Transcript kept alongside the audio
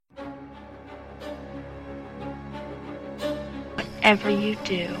whatever you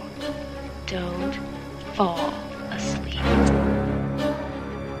do, don't fall asleep.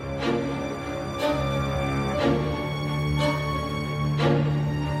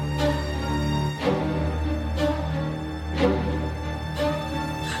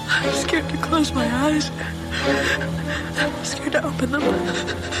 I'm scared to close my eyes. I'm scared to open them. I'm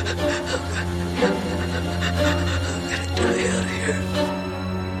gonna die out here.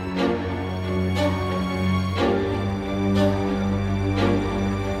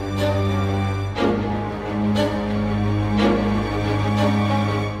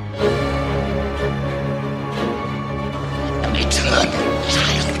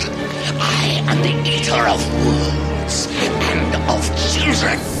 Eater of worlds and of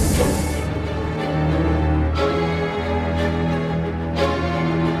children.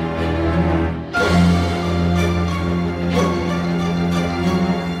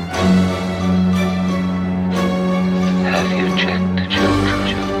 Have you checked the children?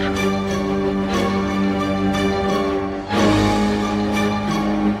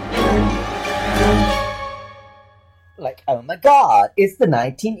 Like, oh my god, it's the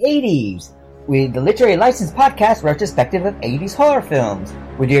 1980s! With the Literary License Podcast retrospective of 80s horror films,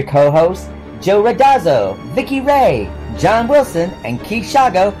 with your co-hosts, Joe Radazzo, Vicky Ray, John Wilson, and Keith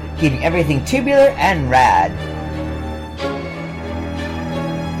Shago, keeping everything tubular and rad.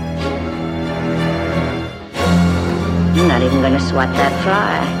 I'm not even going to swat that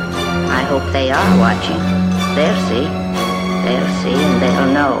fly. I hope they are watching. They'll see. They'll see and they'll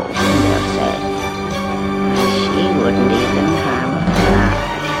know. And they'll say, she wouldn't even harm a fly.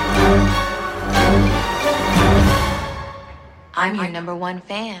 I'm your number one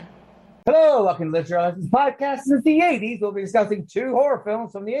fan. Hello, welcome to Literary License Podcast. Since the 80s, we'll be discussing two horror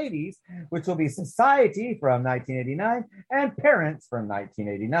films from the 80s, which will be Society from 1989 and Parents from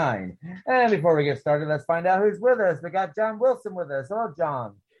 1989. And before we get started, let's find out who's with us. We got John Wilson with us. Hello,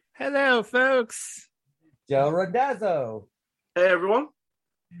 John. Hello, folks. Joe Radazzo. Hey, everyone.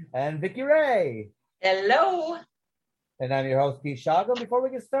 And Vicky Ray. Hello. And I'm your host, Keith Shago. Before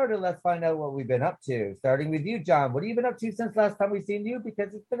we get started, let's find out what we've been up to. Starting with you, John. What have you been up to since last time we've seen you?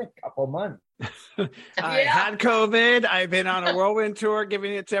 Because it's been a couple months. I had COVID. I've been on a whirlwind tour,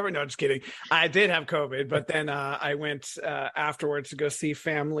 giving it to everyone. No, just kidding. I did have COVID, but then I went afterwards to go see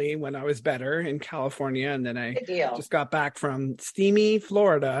family when I was better in California. And then I just got back from steamy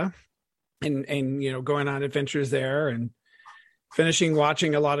Florida and going on adventures there and finishing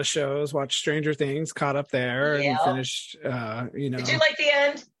watching a lot of shows, watched Stranger Things, caught up there, and finished, Did you like the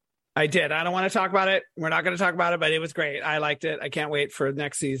end? I did. I don't want to talk about it. We're not going to talk about it, but it was great. I liked it. I can't wait for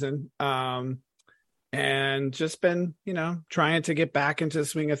next season. And just been, trying to get back into the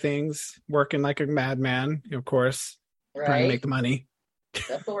swing of things, working like a madman, of course, trying to make the money.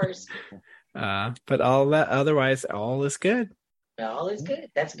 Of course. But otherwise, all is good. All is good.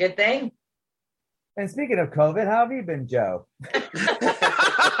 That's a good thing. And speaking of COVID, how have you been, Joe?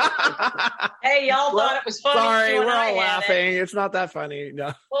 Hey, y'all thought it was funny. Sorry, we're all laughing. It's not that funny.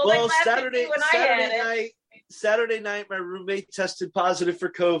 No. Well, Saturday night, my roommate tested positive for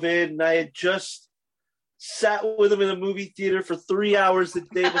COVID, and I had just sat with him in the movie theater for 3 hours the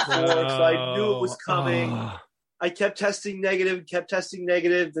day before, so I knew it was coming. I kept testing negative.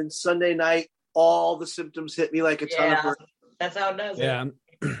 Then Sunday night, all the symptoms hit me like a ton of bricks. That's how it does. Yeah.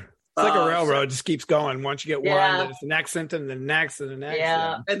 It's like a railroad, just keeps going. Once you get one, then it's the next symptom, the next, and the next.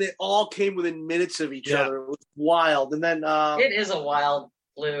 Yeah. And they all came within minutes of each other. It was wild. And then it is a wild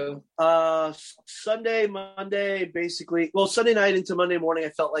flu. Sunday, Monday, basically. Well, Sunday night into Monday morning, I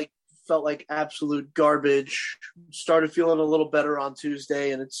felt like absolute garbage. Started feeling a little better on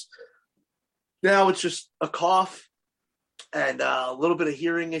Tuesday, and it's just a cough and a little bit of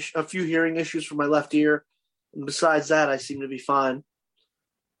a few hearing issues from my left ear. And besides that, I seem to be fine.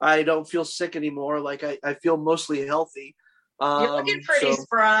 I don't feel sick anymore. Like I feel mostly healthy. You're looking pretty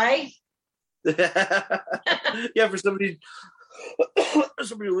spry. Yeah, for somebody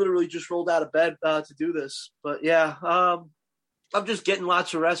who literally just rolled out of bed to do this. But yeah, I'm just getting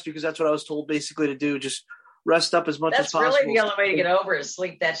lots of rest because that's what I was told basically to do. Just rest up as much as possible. That's really the only way to get over it, is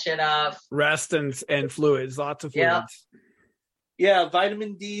sleep that shit off. Rest and fluids, lots of fluids. Yeah,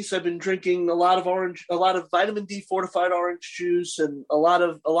 vitamin D. So I've been drinking a lot of vitamin D fortified orange juice, and a lot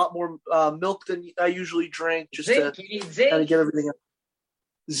more milk than I usually drink, just to kind of get everything up.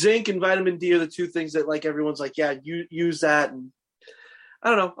 Zinc and vitamin D are the two things that everyone's like, yeah, you use that. And I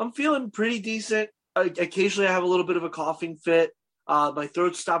don't know, I'm feeling pretty decent. Occasionally I have a little bit of a coughing fit. My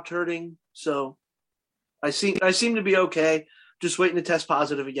throat stopped hurting, so I seem to be okay. Just waiting to test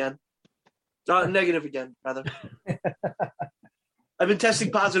positive again. Negative again, rather. I've been testing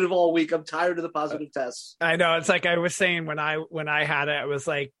positive all week. I'm tired of the positive tests. I know. It's like I was saying when I had it, I was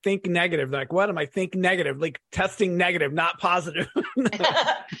like, think negative. Like, what am I think negative? Like testing negative, not positive.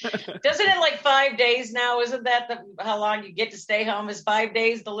 Doesn't it like 5 days now? Isn't that how long you get to stay home? Is 5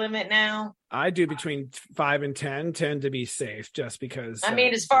 days the limit now? I do between 5 and 10 to be safe, just because. I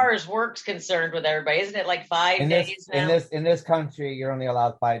mean, as far as work's concerned with everybody, isn't it like 5 days now? In this country, you're only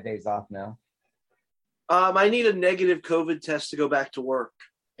allowed 5 days off now. I need a negative COVID test to go back to work.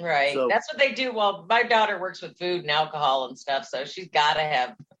 Right. So, that's what they do. Well, my daughter works with food and alcohol and stuff, so she's got to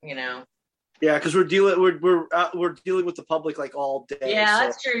have, Yeah, because we're dealing with the public like all day. Yeah, so.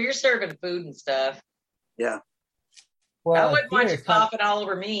 That's true. You're serving food and stuff. Yeah. Well, I wouldn't want you coughing all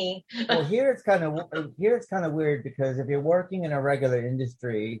over me. Well, here it's kind of weird because if you're working in a regular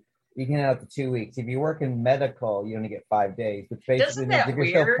industry, you can have up to 2 weeks. If you work in medical, you only get 5 days, which basically means if you're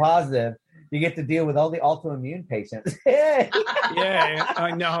still positive, you get to deal with all the autoimmune patients. Yeah,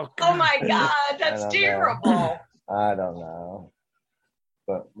 I know. Oh my God, that's terrible. I don't know.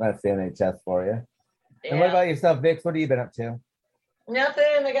 But that's the NHS for you. Yeah. And what about yourself, Vix? What have you been up to?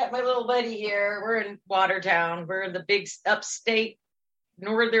 Nothing. I got my little buddy here. We're in Watertown. We're in the big upstate,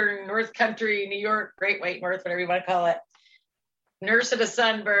 North Country, New York, Great White North, whatever you want to call it. Nurse at a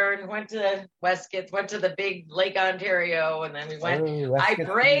sunburn, went to Westgate, went to the big Lake Ontario, and then we went.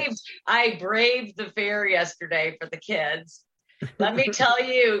 I braved the fair yesterday for the kids. Let me tell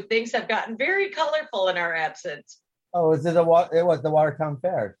you, things have gotten very colorful in our absence. Oh, it was the Watertown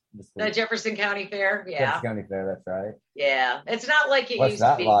Fair. The Jefferson County Fair, yeah. Jefferson County Fair, that's right. Yeah, it's not like it What's used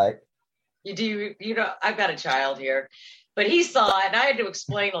that to be. Like? You know, I've got a child here, but he saw it, and I had to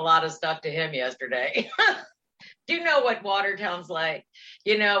explain a lot of stuff to him yesterday. Do you know what Watertown's like?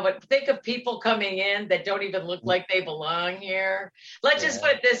 But think of people coming in that don't even look like they belong here. Let's just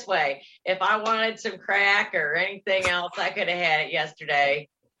put it this way. If I wanted some crack or anything else, I could have had it yesterday.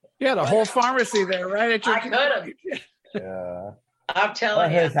 Yeah, the whole pharmacy there, right? I could have. Yeah. I'm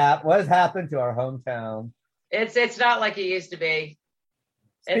telling you. What has happened to our hometown? It's not like it used to be.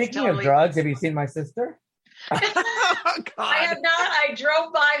 Speaking of drugs, have you seen my sister? Oh, I have not. I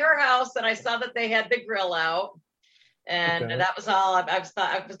drove by her house and I saw that they had the grill out. And that was all. I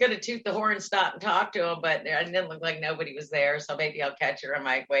was going to toot the horn, stop and talk to him, but it didn't look like nobody was there. So maybe I'll catch her on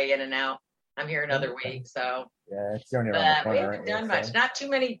my way in and out. I'm here another week, so yeah, it's only around the corner. We haven't done much. Not too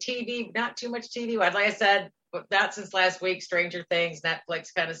much TV. Like I said, not since last week. Stranger Things,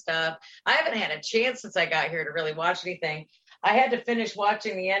 Netflix kind of stuff. I haven't had a chance since I got here to really watch anything. I had to finish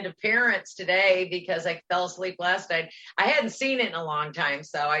watching the end of Parents today because I fell asleep last night. I hadn't seen it in a long time,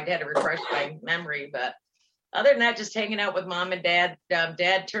 so I had to refresh my memory. But other than that, just hanging out with mom and dad.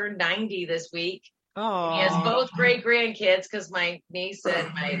 Dad turned 90 this week. Oh, he has both great grandkids because my niece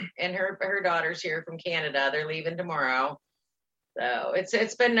and her daughter's here from Canada. They're leaving tomorrow, so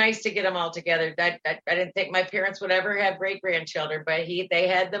it's been nice to get them all together. I didn't think my parents would ever have great grandchildren, but they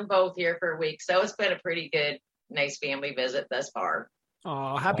had them both here for a week, so it's been a pretty good, nice family visit thus far.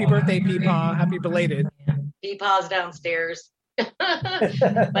 Oh, happy birthday, Peepaw! Happy belated. Peepaw's downstairs, but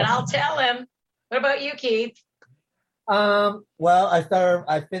I'll tell him. What about you, Keith? Well,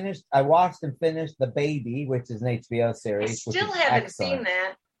 I watched and finished The Baby, which is an HBO series. I still haven't seen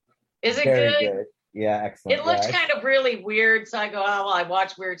that. Is it Very good? Yeah, excellent. It looks kind of really weird, so I go, oh, well, I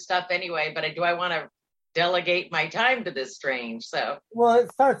watch weird stuff anyway, but do I want to delegate my time to this strange? So, well,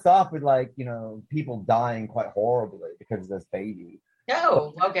 it starts off with people dying quite horribly because of this baby.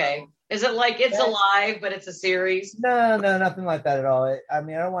 Oh, okay. Is it like It's Alive, but it's a series? No, nothing like that at all. I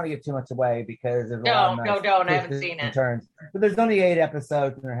don't want to give too much away because there's don't. I haven't seen it. Turns. But there's only 8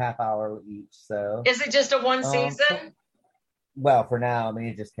 episodes and they're half hour each. So is it just a one season? Well, for now,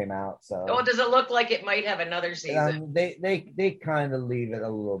 it just came out. So, well, does it look like it might have another season? They kind of leave it a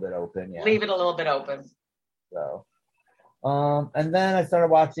little bit open. Yeah, leave it a little bit open. So, and then I started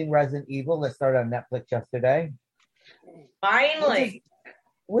watching Resident Evil that started on Netflix yesterday. Finally.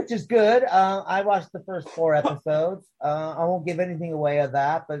 Which is good. I watched the first 4 episodes. I won't give anything away of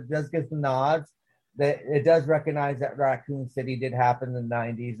that, but it does give some nods. That it does recognize that Raccoon City did happen in the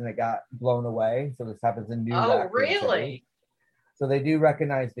 90s and it got blown away. So this happens in New Raccoon really? City. So they do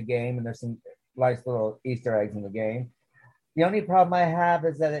recognize the game, and there's some nice little Easter eggs in the game. The only problem I have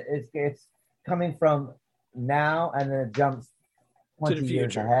is that it's coming from now, and then it jumps 20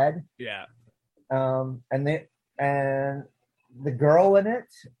 years ahead. Yeah. And the girl in it,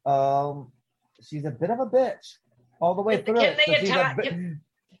 she's a bit of a bitch all the way through. Can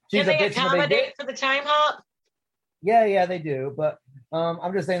they accommodate for the time hop? Yeah, they do. But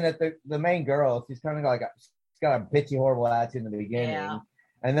I'm just saying that the main girl, she's kind of she's got a bitchy, horrible attitude in the beginning,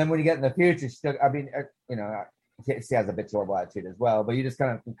 and then when you get in the future, she has a bit horrible attitude as well. But you just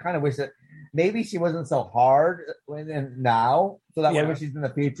kind of wish that maybe she wasn't so hard now, so that way when she's in the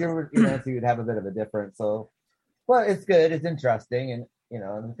future, she would have a bit of a difference. So, but it's good. It's interesting, and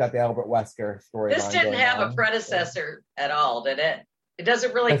it's got the Albert Wesker story. This didn't have a predecessor at all, did it? It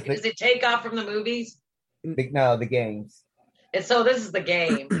doesn't really. Does it take off from the movies? No, the games. And so this is the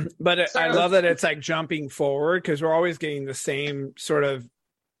game. But I love that it's like jumping forward, because we're always getting the same sort of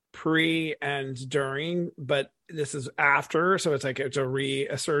pre and during, but this is after, so it's like it's a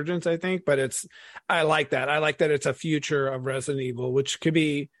resurgence, I think. But I like that. I like that it's a future of Resident Evil, which could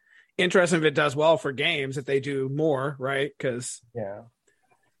be interesting if it does well for games, if they do more, right? Because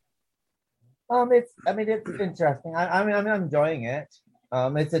it's interesting. I'm enjoying it.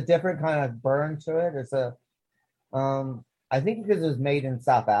 It's a different kind of burn to it. It's I think because it was made in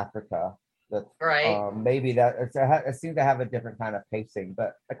South Africa, that's right. Maybe that it seems to have a different kind of pacing,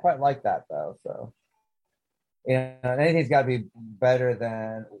 but I quite like that though. So, anything's got to be better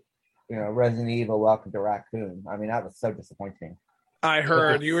than Resident Evil: Welcome to Raccoon. I mean, that was so disappointing. I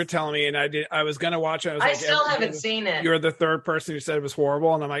heard you were telling me, and I was going to watch it. I still haven't seen it. You're the third person who said it was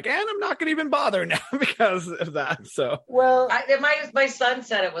horrible, and I'm like, and I'm not going to even bother now because of that. So, well, my son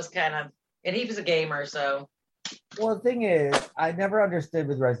said it was kind of, and he was a gamer, so. Well, the thing is, I never understood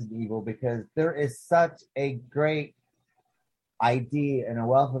with Resident Evil because there is such a great idea and a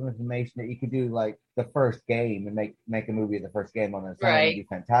wealth of information that you could do like the first game and make a movie of the first game on its own. It'd be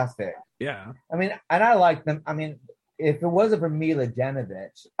fantastic. Yeah. I mean, and I like them. I mean, if it wasn't for Mila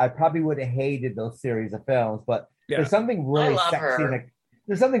Jovovich, I probably would have hated those series of films. But there's something really sexy.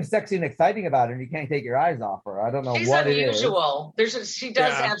 There's something sexy and exciting about her, and you can't take your eyes off her. I don't know what it is. She's unusual. She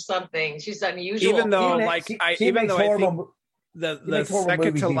does have something. She's unusual. Even though, I think the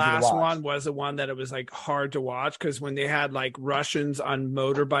second to last one was the one that it was like hard to watch, because when they had like Russians on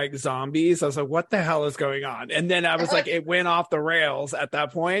motorbike zombies, I was like, what the hell is going on? And then I was like, it went off the rails at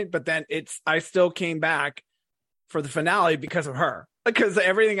that point. But then I still came back for the finale because of her. Because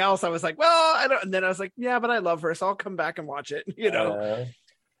everything else, I was like, well, I don't. And then I was like, yeah, but I love her, so I'll come back and watch it.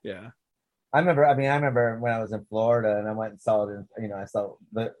 Yeah. I remember when I was in Florida and I went and saw it. I saw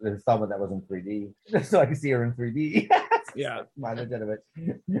there's someone that was in 3D, so I could see her in 3D. Yeah, my legitimate.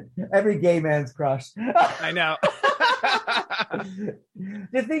 Every gay man's crush. I know.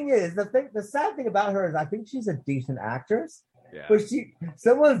 The thing is, the sad thing about her is I think she's a decent actress. Yeah. But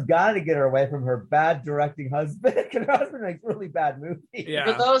someone's got to get her away from her bad directing husband, because her husband makes really bad movies. Yeah.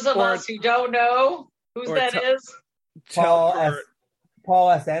 For those of us who don't know who that is, Paul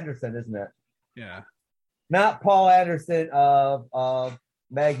S. Anderson, isn't it? Yeah. Not Paul Anderson of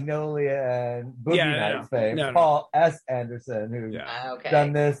Magnolia and Boogie Nights fame. No. Paul S. Anderson, who's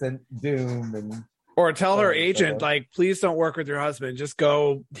done this and Doom and. Or tell her agent, like, please don't work with your husband. Just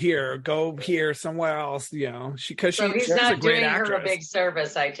go here, somewhere else. She's not a great doing actress. her a big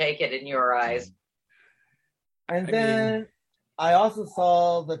service. I take it in your eyes. And then I also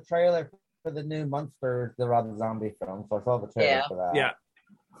saw the trailer for the new Monsters, the Rob Zombie film. So I saw the trailer for that. Yeah.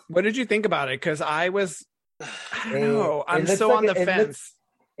 What did you think about it? Because I don't know. I'm so on the fence.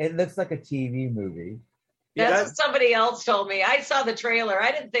 It looks like a TV movie. That's what somebody else told me. I saw the trailer.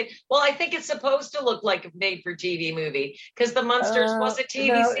 I didn't think. Well, I think it's supposed to look like a made-for-TV movie because the Munsters was a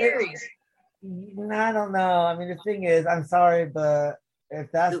TV series. I don't know. I mean, the thing is, I'm sorry, but if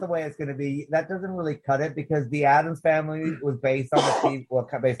that's the way it's going to be, that doesn't really cut it, because the Addams Family was based on the TV,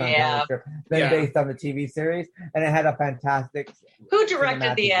 based on the TV series, and it had a fantastic. Who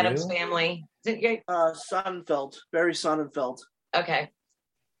directed the Addams Family? Sonnenfeld, Barry Sonnenfeld. Okay.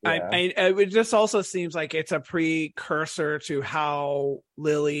 Yeah. It just also seems like it's a precursor to how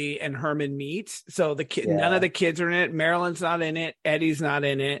Lily and Herman meet. So none of the kids are in it. Marilyn's not in it. Eddie's not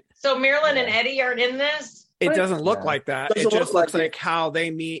in it. So Marilyn and Eddie aren't in this? It doesn't look like that. It just looks like how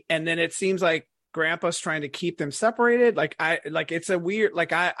they meet. And then it seems like Grandpa's trying to keep them separated. It's a weird,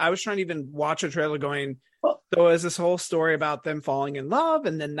 I was trying to even watch a trailer going, so is this whole story about them falling in love,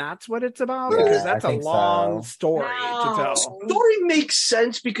 and then that's what it's about? Because that's a long story to tell. The story makes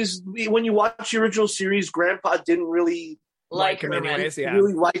sense because when you watch the original series, Grandpa didn't really like him anyways,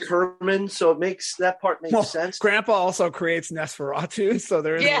 really like Herman, so that part makes sense. Grandpa also creates Nosferatu, so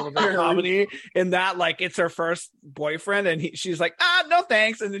there is a little bit of comedy in that. Like, it's her first boyfriend, and she's like, no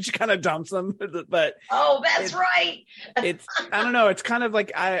thanks, and then she kind of dumps him. But that's right. It's I don't know. It's kind of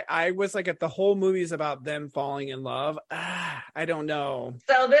like I was like, at the whole movie's about them falling in love. I don't know.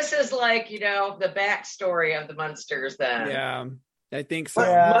 So this is like the backstory of the Munsters, then. Yeah, I think so.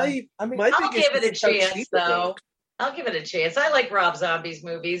 I'll give it a chance, though. I'll give it a chance. I like Rob Zombie's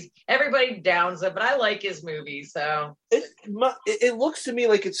movies. Everybody downs it, but I like his movies. So it looks to me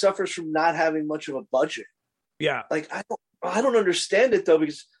like it suffers from not having much of a budget. Yeah. Like I don't understand it though,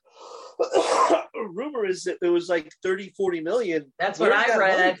 because rumor is that it was like 30-40 million. That's what I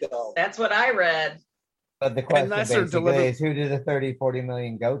read. That's what I read. But the question basically is, who did the 30-40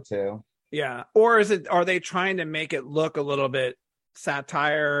 million go to? Yeah. Or are they trying to make it look a little bit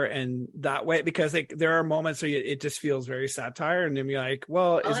satire and that way? Because there are moments where it just feels very satire, and then you're like,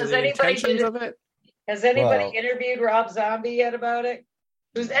 well, is it the intentions of it? Has anybody interviewed Rob Zombie yet about it?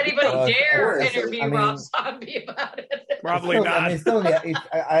 Does anybody dare interview Rob Zombie about it? Probably not.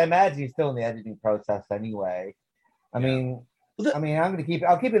 I imagine he's still in the editing process anyway. I'll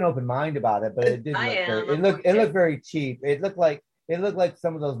keep an open mind about it, but it did look very cheap. It looked like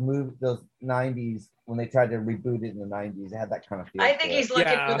some of those those 90s when they tried to reboot it in the 90s. It had that kind of feel. I think he's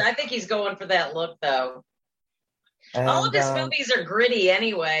looking for. I think he's going for that look though. And, all of his movies are gritty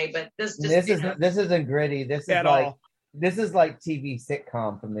anyway, but this isn't gritty. This is like TV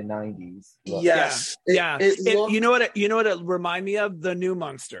sitcom from the 90s. Yes. You know what it remind me of? The New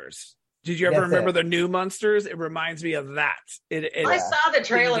Munsters. Did you ever remember the New Munsters? It reminds me of that. I saw the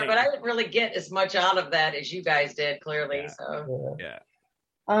trailer, but I didn't really get as much out of that as you guys did, clearly. So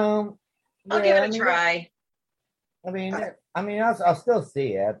I'll give it a try. I'll still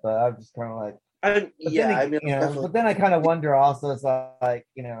see it, but I'm just kind of like, but then I kind of wonder also, it's like,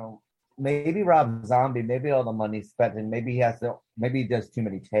 maybe Rob Zombie, maybe all the money spent, and maybe he does too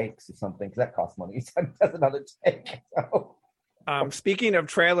many takes or something, because that costs money. So he does another take. So. Speaking of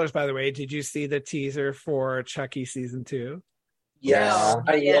trailers, by the way, did you see the teaser for Chucky season 2? Yeah, I love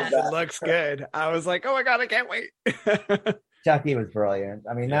that. It looks good. I was like, oh my God, I can't wait. Chucky was brilliant.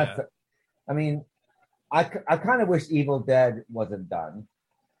 I kind of wish Evil Dead wasn't done,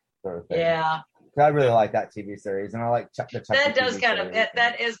 sort of thing. Yeah. I really like that TV series, and I like the Chucky.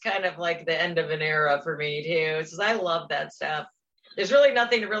 That is kind of like the end of an era for me too. Because I love that stuff. There's really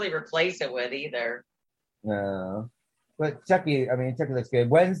nothing to really replace it with either. No, but Chucky looks good.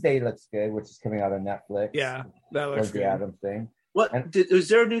 Wednesday looks good, which is coming out on Netflix. Yeah, that looks good. The Addams thing. Is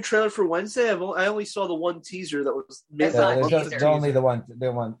there a new trailer for Wednesday? I only saw the one teaser that was. There's only the one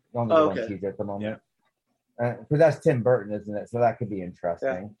teaser at the moment. Because that's Tim Burton, isn't it? So that could be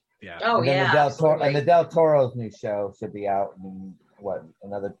interesting. Yeah. Oh, yeah. And the Del Toro's new show should be out in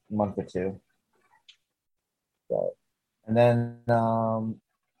another month or two. So, and then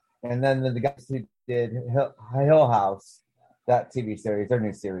the guys who did Hill House, that TV series, their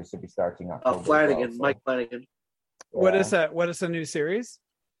new series should be starting October. Flanagan, Mike Flanagan. Yeah. What is that? What is the new series?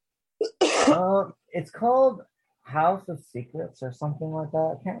 It's called House of Secrets or something like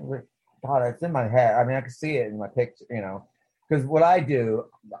that. I can't. God, it's in my head. I can see it in my picture, Because what I do,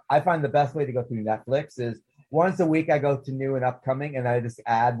 I find the best way to go through Netflix is once a week I go to new and upcoming, and I just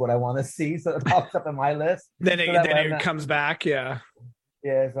add what I want to see, so it pops up in my list. Then it comes back, yeah.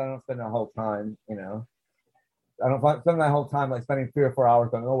 Yeah, so I don't spend the whole time, I don't spend my whole time like spending 3 or 4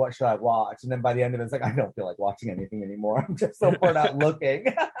 hours going, oh, what should I watch? And then by the end of it, it's like I don't feel like watching anything anymore. I'm just so bored out looking.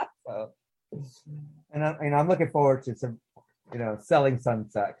 And I'm looking forward to some, Selling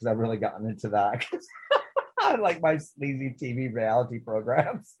Sunset, because I've really gotten into that. I like my sleazy TV reality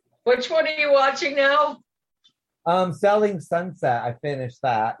programs. Which one are you watching now? Selling Sunset. I finished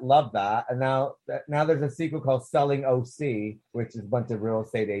that. Love that. And now there's a sequel called Selling OC, which is a bunch of real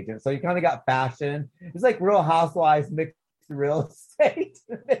estate agents. So you kind of got fashion. It's like Real Housewives mixed real estate.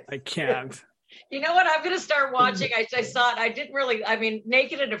 I can't. You know what? I'm going to start watching. I saw it.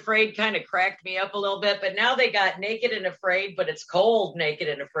 Naked and Afraid kind of cracked me up a little bit, but now they got Naked and Afraid, but it's cold Naked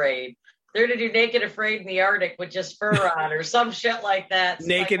and Afraid. They're to do Naked Afraid in the Arctic with just fur on or some shit like that.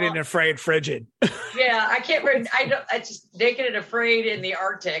 Naked and Afraid frigid. Yeah, I can't remember. I just Naked and Afraid in the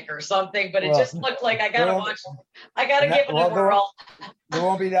Arctic or something, but it just looked like I got to watch. I got to give it a whirl. There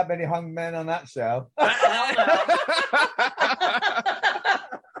won't be that many hung men on that show.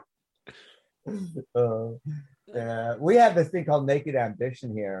 Yeah, we have this thing called Naked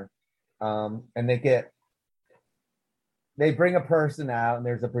Ambition here, and they bring a person out, and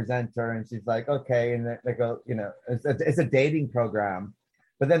there's a presenter, and she's like, okay, and they go, it's a dating program,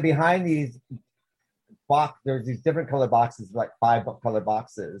 but then behind these there's these different color boxes, like 5 color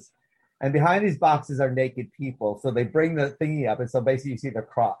boxes, and behind these boxes are naked people, so they bring the thingy up, and so basically you see their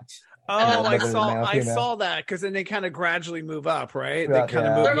crotch. Oh, I saw that, because then they kind of gradually move up, right? Yeah, they kind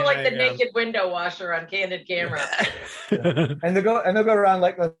of move, sort of like the naked window washer on Candid Camera. And they'll go around,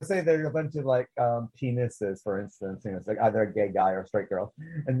 like, let's say there's a bunch of like penises, for instance. It's like either a gay guy or a straight girl,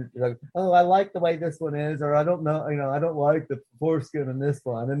 and they're like, oh, I like the way this one is, or I don't know, I don't like the foreskin in this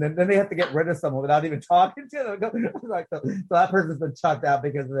one, and then they have to get rid of someone without even talking to them. Like, so that person's been chucked out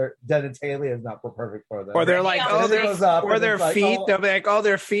because their genitalia is not perfect for them. Or they're like, their feet. They'll be like, oh,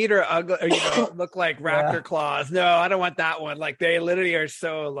 their feet are ugly, look like raptor claws. No, I don't want that one. Like they literally are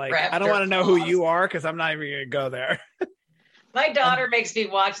so like, raptor I don't want to know who you are because I'm not even going to go there. My daughter makes me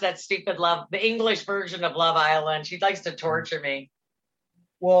watch that stupid the English version of Love Island. She likes to torture me.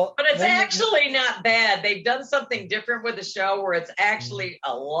 Well, but it's actually not bad. They've done something different with the show where it's actually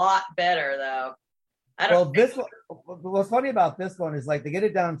a lot better, though. What's funny about this one is like they get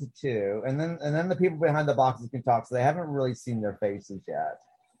it down to 2, and then the people behind the boxes can talk, so they haven't really seen their faces yet.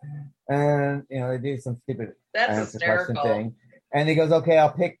 And they do some stupid answer question thing. And he goes, "Okay,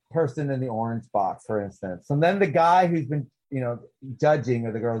 I'll pick person in the orange box, for instance." And then the guy who's been judging,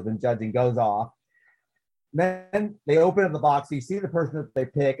 or the girl who's been judging, goes off. Then they open up the box, so you see the person that they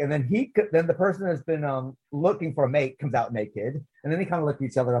pick, and then the person that's been looking for a mate comes out naked, and then they kind of look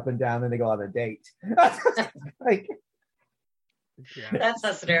each other up and down, and they go on a date. Like, that's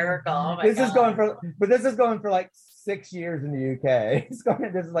hysterical. Oh my this God. This is going for like 6 years in the UK.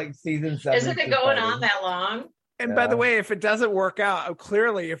 This is like season 7. Isn't it going on that long? And by the way, if it doesn't work out,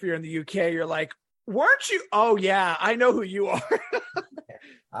 clearly, if you're in the UK, you're like, weren't you? Oh yeah, I know who you are.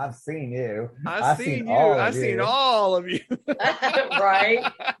 I've seen you. I've seen you. I've seen all of you. Right.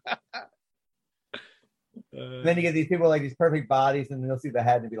 Then you get these people like these perfect bodies, and then you'll see the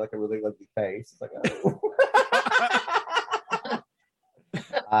head and be like a really ugly face. It's like, oh.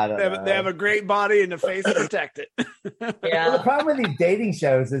 I don't know. They have a great body and the face to protect it. Yeah. Well, the problem with these dating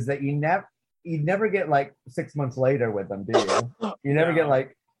shows is that you never get like 6 months later with them, do you? You never get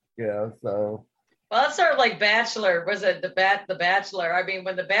like, so. Well, it's sort of like Bachelor. Was it the Bachelor? I mean,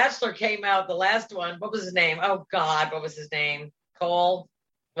 when the Bachelor came out, the last one, what was his name? Oh God, what was his name? Cole,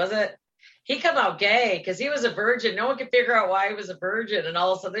 was it? He come out gay because he was a virgin. No one could figure out why he was a virgin and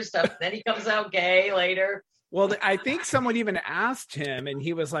all this other stuff. And then he comes out gay later. Well, I think someone even asked him, and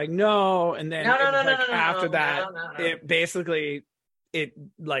he was like, "No." And then after that, it basically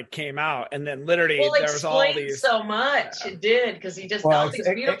like came out, and then literally there was all these so much. It did because he just all these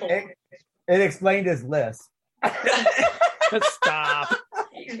beautiful. It explained his list. Stop.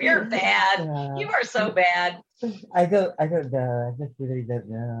 You're bad. You are so bad. I don't know. I just really don't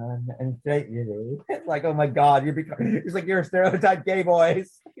know. I'm straight, really. It's like, oh my God, it's like you're a stereotype gay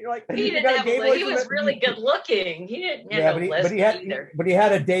boys. You're like, he was really good looking. He didn't have but he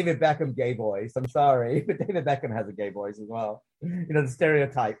had a David Beckham gay voice. I'm sorry, but David Beckham has a gay voice as well. The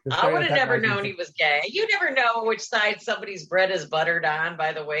stereotype. I would have never known he was gay. You never know which side somebody's bread is buttered on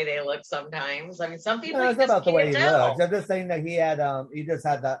by the way they look sometimes. I mean, some people. It's not about the way he looks. I'm just saying that he just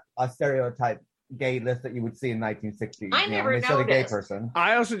had a stereotype gay list that you would see in 1960s. I never noticed. A gay person.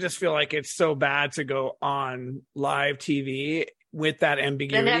 I also just feel like it's so bad to go on live TV with that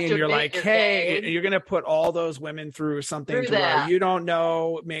ambiguity, and you're like, hey, you're gonna put all those women through something where you don't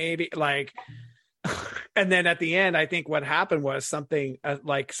know, maybe like. And then at the end, I think what happened was something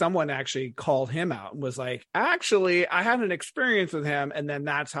like someone actually called him out and was like, actually, I had an experience with him. And then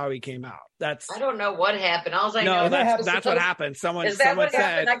that's how he came out. I don't know what happened. That's what happened. Someone said,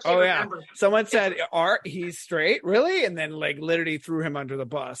 someone said, Art, he's straight. Really? And then like literally threw him under the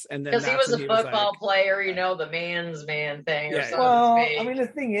bus. And then because he was a football player, the man's man thing. Yeah. Well, I mean, the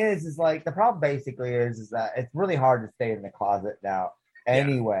thing is like the problem basically is that it's really hard to stay in the closet now.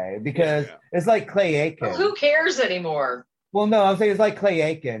 Anyway, because it's like Clay Aiken. Well, who cares anymore? Well, no, I'm saying it's like Clay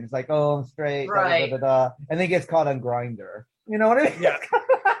Aiken. It's like, oh, I'm straight, right? And then gets caught on Grindr. You know what I mean? Yeah.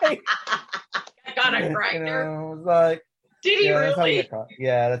 Got on Grindr. It's like, did he really?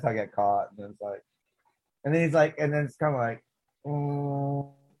 That's how I get caught. And it's like, and then he's like, and then it's kind of like,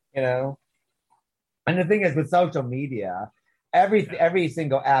 And the thing is, with social media, every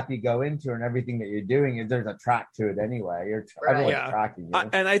single app you go into and everything that you're doing there's a track to it anyway. Everyone's tracking you.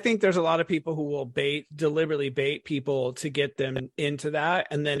 And I think there's a lot of people who will deliberately bait people to get them into that,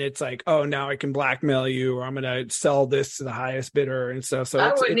 and then it's like, oh, now I can blackmail you, or I'm going to sell this to the highest bidder and stuff. So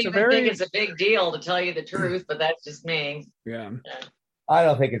I wouldn't even think it's a big deal, to tell you the truth, but that's just me. Yeah. I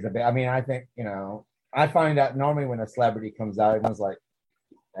don't think it's a big. I mean, I think I find that normally when a celebrity comes out, everyone's like,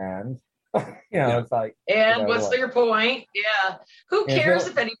 and. It's like, and what's your point? Yeah, who cares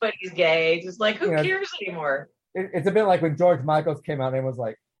if anybody's gay? Just like, who cares anymore? It's a bit like when George Michaels came out and was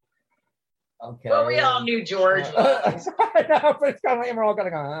like, okay. Well, we all knew George was. I know, but it's kind of like we're all gonna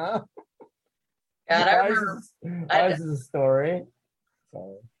go, huh? God, I remember. This is a story.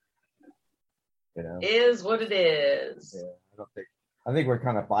 So, is what it is. Yeah, I think we're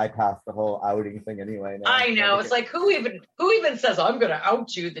kind of bypassed the whole outing thing anyway. Now. I know. It's like, who even says, I'm going to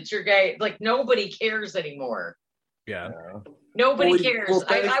out you that you're gay? Like, nobody cares anymore. Yeah. Nobody cares.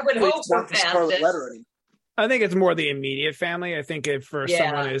 I would hope we're past it. I think it's more the immediate family. I think if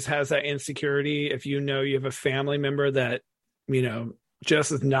someone has that insecurity, if you have a family member that,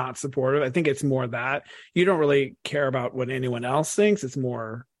 just as not supportive. I think it's more that you don't really care about what anyone else thinks. It's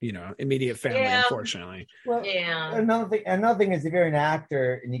more, immediate family, unfortunately. Well, another thing is if you're an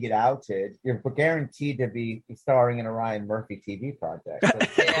actor and you get outed, you're guaranteed to be starring in a Ryan Murphy TV project.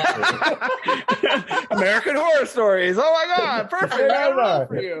 American Horror Stories. Oh my God, perfect. I love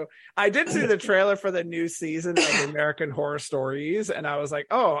for you. I did see the trailer for the new season of American Horror Stories, and I was like,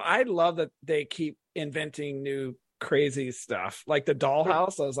 oh, I love that they keep inventing new crazy stuff. Like the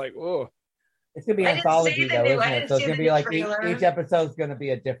Dollhouse, I was like, oh. It's gonna be anthology though, isn't it? So it's gonna be like each episode's gonna be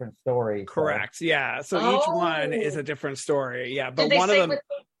a different story. Correct. So. Yeah. So each one is a different story. Yeah. But one of them.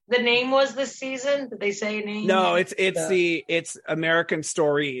 The name was this season? Did they say a name? No, it's American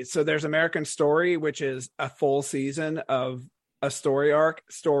Stories. So there's American Story, which is a full season of a story arc.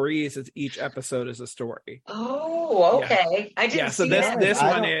 Stories is each episode is a story. Oh, okay. Yeah. I didn't. So this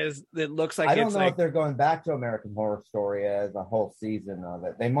one is. It looks like I don't know if they're going back to American Horror Story as a whole season of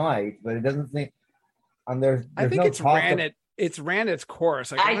it. They might, but it doesn't seem. There's I think no it's ran it's ran its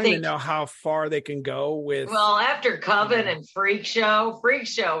course. Like, I don't even know how far they can go with. Well, after Coven and Freak Show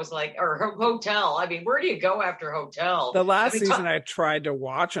was like, or Hotel. I mean, where do you go after Hotel? The last season I tried to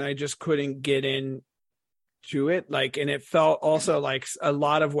watch and I just couldn't get in. To it, and it felt also like a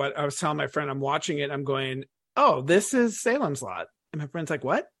lot of what I was telling my friend. I'm watching it, I'm going, oh, this is Salem's Lot, and my friend's like,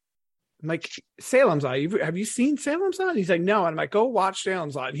 what? I'm like, Salem's Lot, have you seen Salem's Lot? And he's like, no. And I'm like, go watch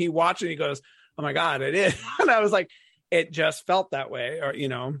Salem's Lot. And he watched it and he goes, oh my God, it is. And I was like, it just felt that way. Or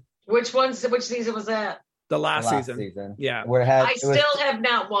which season was that? The last season. Yeah. I still have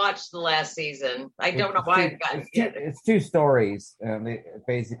not watched the last season. I don't know why I've gotten it. It's two stories.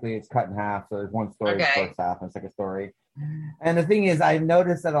 Basically, it's cut in half. So there's one story, the first half, and the second story. And the thing is, I've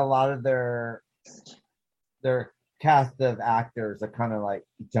noticed that a lot of their cast of actors are kind of like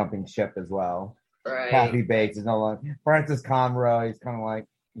jumping ship as well. Right. Kathy Bates is no longer. Frances Conroy is kind of like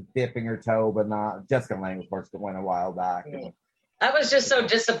dipping her toe, but not. Jessica Lange, of course, went a while back. Yeah. I was just so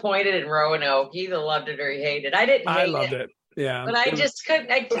disappointed in Roanoke. He either loved it or he hated it. I loved it. Yeah. But I just couldn't.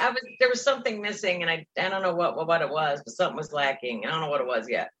 There was something missing, and I don't know what it was, but something was lacking. I don't know what it was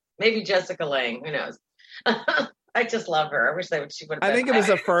yet. Maybe Jessica Lange. Who knows? I just love her. I wish she would have. I think it was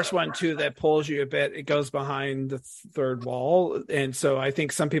the first one too that pulls you a bit. It goes behind the third wall, and so I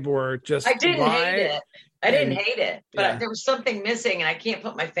think some people were just. I didn't hate it, but there was something missing, and I can't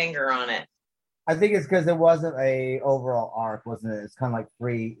put my finger on it. I think it's because it wasn't a overall arc, wasn't it? It's kind of like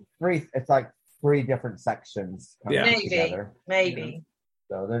three. It's like three different sections coming together. Maybe.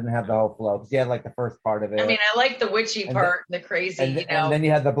 So they didn't have the whole flow. Because you had like the first part of it. I mean, I like the witchy part, the crazy, and then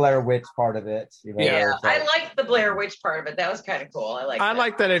you had the Blair Witch part of it. I liked the Blair Witch part of it. That was kind of cool. I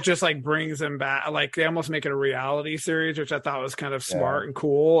like that it just like brings them back. Like they almost make it a reality series, which I thought was kind of smart and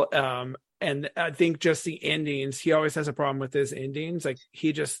cool. And I think just the endings. He always has a problem with his endings. Like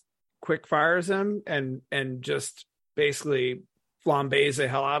he just quick fires him and just basically flambés the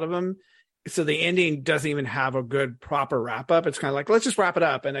hell out of him. So the ending doesn't even have a good proper wrap up. It's kind of like, let's just wrap it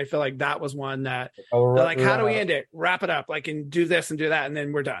up. And I feel like that was one that they're like, how do we end it? Wrap it up, like, and do this and do that, and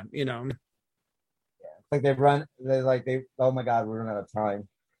then we're done. Yeah, it's like they oh my God, we're running out of time,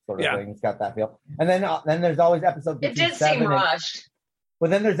 sort of thing. It's got that feel. And then there's always episodes. It did seem rushed. But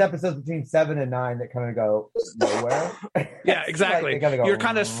then there's episodes between 7 and 9 that kind of go nowhere. Yeah, exactly. You're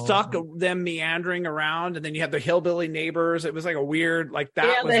kind of stuck them meandering around, and then you have the hillbilly neighbors. It was like a weird, like that.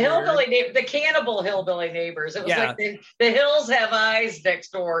 Yeah, the hillbilly the cannibal hillbilly neighbors. It was like the hills have eyes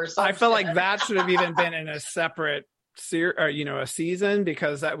next door. I felt like that should have even been in a separate a season,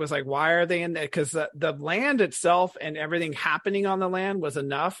 because that was like, why are they in there? Because the land itself and everything happening on the land was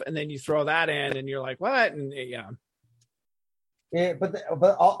enough, and then you throw that in, and you're like, what? And Yeah,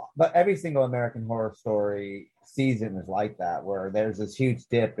 but every single American Horror Story season is like that, where there's this huge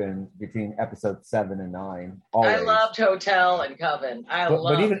dip in between episodes 7 and 9. Always. I loved Hotel and Coven.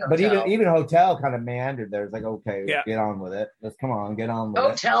 But even Hotel kind of meandered. There's like, okay, get on with it. Let's get on with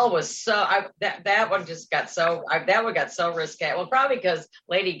Hotel was so that one just got so that one got so risque. Well, probably because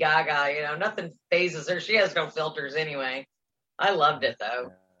Lady Gaga, nothing phases her. She has no filters anyway. I loved it though.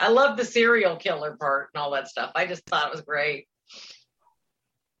 Yeah. I loved the serial killer part and all that stuff. I just thought it was great.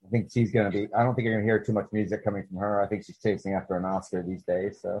 I think she's going to be. I don't think you're going to hear too much music coming from her. I think she's chasing after an Oscar these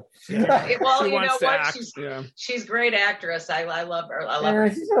days. So, well, you know what? She's a great actress. I love her. I love her.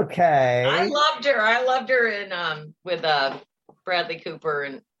 She's okay. I loved her in with Bradley Cooper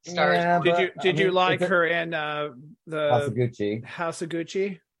and Stars. Yeah, did you like her in the House of Gucci? House of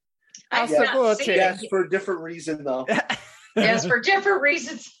Gucci. Yes, for a different reason though. Yes, for different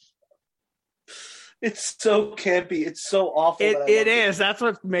reasons. It's so campy. It's so awful. It is. That's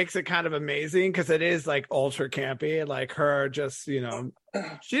what makes it kind of amazing, because it is like ultra campy. Like her just, she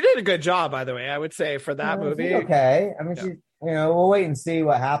did a good job, by the way, I would say, for that movie. Okay. I mean, she's, we'll wait and see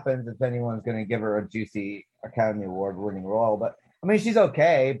what happens if anyone's going to give her a juicy Academy Award winning role. But I mean, she's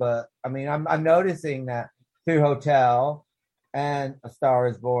okay. But I mean, I'm noticing that through Hotel and A Star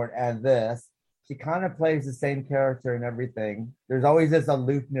Is Born and this, she kind of plays the same character in everything. There's always this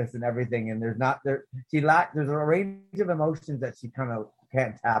aloofness in everything, and there's a range of emotions that she kind of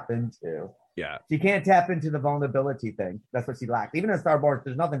can't tap into. Yeah, she can't tap into the vulnerability thing. That's what she lacks. Even in Star Wars,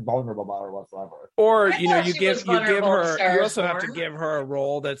 there's nothing vulnerable about her whatsoever. Or you give her. You also have to give her a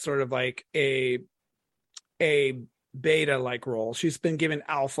role that's sort of like a beta like role. She's been given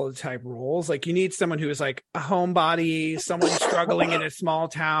alpha type roles. Like, you need someone who is like a homebody, someone struggling in a small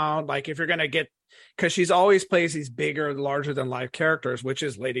town. Like, if you're gonna get, because she's always plays these bigger, larger than life characters, which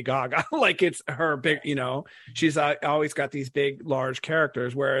is Lady Gaga. Like, it's her big, she's always got these big, large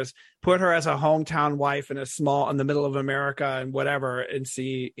characters. Whereas put her as a hometown wife in the middle of America and whatever, and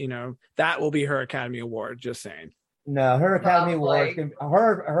see, that will be her Academy Award. Just saying. No, her Academy Awards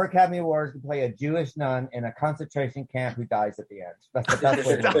her Academy Awards can play a Jewish nun in a concentration camp who dies at the end. That's the best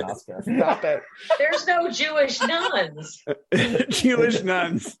way to win an Oscar. Stop it. There's no Jewish nuns. Jewish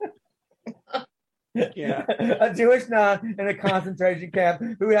nuns. Yeah, a Jewish nun in a concentration camp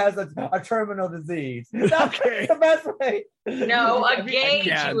who has a terminal disease. That's the best way. No, a gay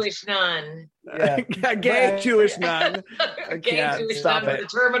Jewish nun. Yeah. A gay Jewish nun. A gay Jewish nun with a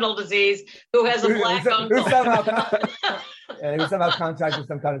terminal disease who has a black uncle. Who somehow contracted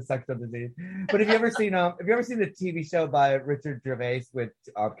some kind of sexual disease. But have you ever seen the TV show by Richard Gervais with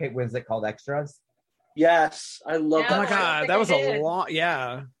Kate Winslet called Extras? Yes, I love that. Oh my God, that was a long,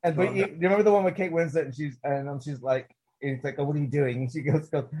 yeah. But you remember the one with Kate Winslet, and she's like, it's like, oh, what are you doing? And she goes,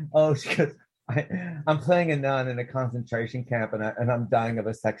 I'm playing a nun in a concentration camp, and I'm dying of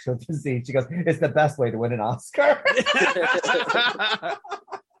a sexual disease. She goes, it's the best way to win an Oscar.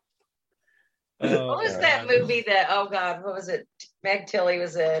 What was that movie that, oh God, what was it? Meg Tilly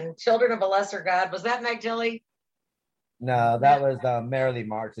was in Children of a Lesser God. Was that Meg Tilly? No, that was Merrily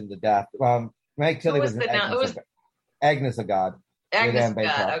March into Death. Meg Tilly was Agnes of God. Agnes of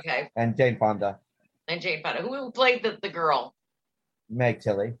God, okay. And Jane Fonda. Who played the girl? Meg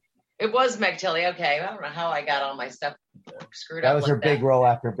Tilly. It was Meg Tilly, okay. I don't know how I got all my stuff screwed up. That was her big role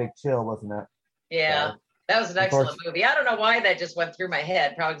after Big Chill, wasn't it? Yeah. So, that was an excellent movie. I don't know why that just went through my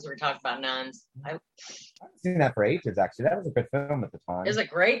head, probably because we were talking about nuns. I've seen that for ages, actually. That was a good film at the time. It was a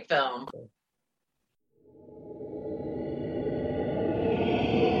great film.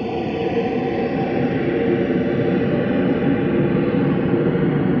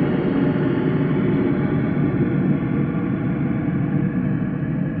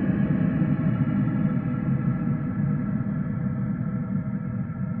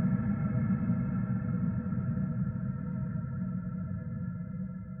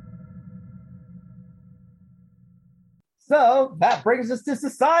 So that brings us to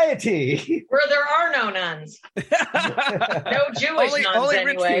Society, where there are no nuns, no Jewish nuns only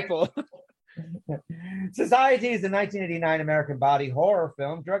anyway. Rich people. Society is a 1989 American body horror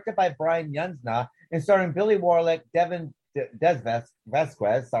film directed by Brian Yuzna and starring Billy Warlick, Devin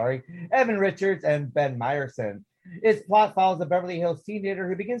Vasquez, Evan Richards, and Ben Meyerson. Its plot follows a Beverly Hills teenager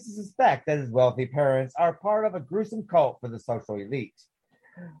who begins to suspect that his wealthy parents are part of a gruesome cult for the social elite.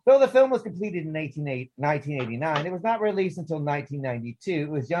 Though the film was completed in 1989, it was not released until 1992. It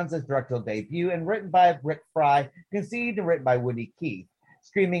was Yunza's directorial debut and written by Rick Fry, conceived and written by Woody Keith.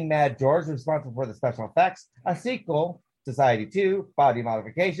 Screaming Mad George, responsible for the special effects. A sequel, Society 2, Body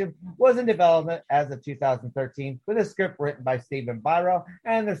Modification, was in development as of 2013 with a script written by Stephen Biro,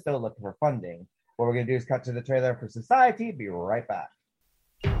 and they're still looking for funding. What we're going to do is cut to the trailer for Society. Be right back.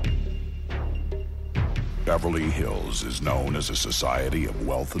 Beverly Hills is known as a society of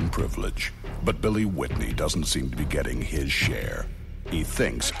wealth and privilege, but Billy Whitney doesn't seem to be getting his share. He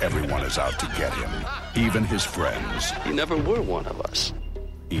thinks everyone is out to get him, even his friends. You never were one of us.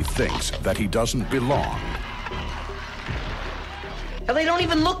 He thinks that he doesn't belong. Hell, they don't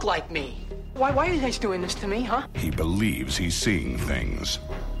even look like me. Why are you guys doing this to me, huh? He believes he's seeing things.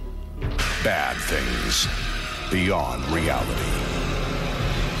 Bad things. Beyond reality.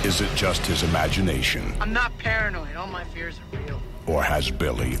 Is it just his imagination? I'm not paranoid. All my fears are real. Or has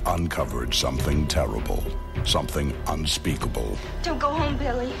Billy uncovered something terrible? Something unspeakable? Don't go home,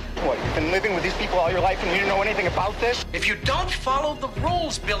 Billy. What, you've been living with these people all your life and you didn't know anything about this? If you don't follow the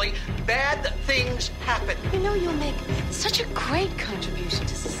rules, Billy, bad things happen. You know you'll make such a great contribution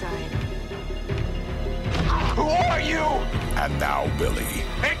to society. Who are you? And now Billy.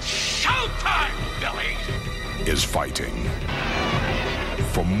 It's showtime, Billy! is fighting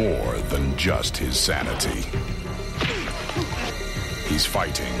for more than just his sanity. He's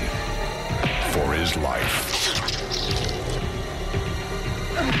fighting for his life.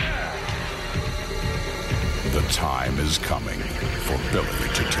 The time is coming for Billy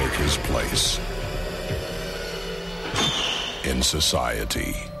to take his place. In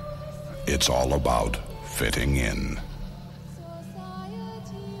society, it's all about fitting in.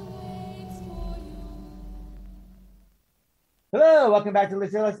 Hello, welcome back to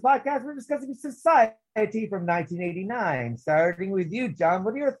Liz Your Life Podcast. We're discussing Society from 1989. Starting with you, John.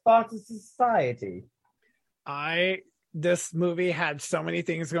 What are your thoughts of Society? This movie had so many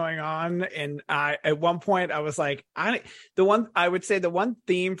things going on, and at one point I was like, the one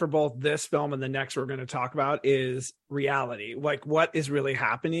theme for both this film and the next we're going to talk about is reality. Like, what is really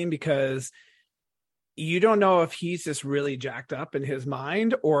happening? Because you don't know if he's just really jacked up in his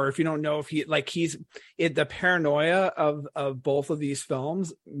mind, or if you don't know if the paranoia of both of these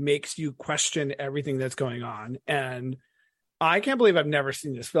films makes you question everything that's going on. And I can't believe I've never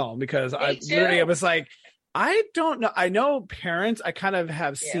seen this film, because I was like, I don't know. I know Parents I kind of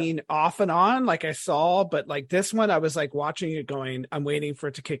have seen off and on, like I saw, but like this one, I was like watching it going, I'm waiting for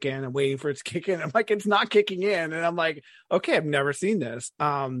it to kick in. I'm waiting for it to kick in. I'm like, it's not kicking in. And I'm like, okay, I've never seen this.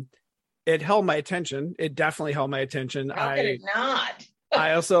 It held my attention. It definitely held my attention. How could it not?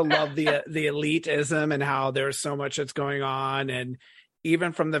 I also love the elitism and how there's so much that's going on. And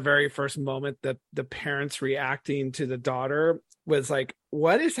even from the very first moment that the parents reacting to the daughter was like,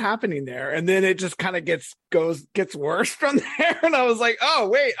 what is happening there? And then it just kind of gets worse from there. And I was like, oh,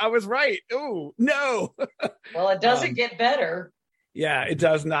 wait, I was right. Oh, no. Well, it doesn't get better. Yeah, it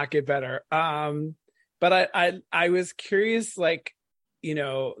does not get better. But I was curious, like, you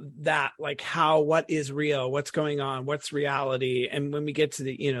know, that like what is real, what's going on, what's reality. And when we get to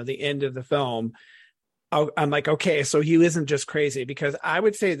the end of the film, I'm like, okay, so he isn't just crazy, because I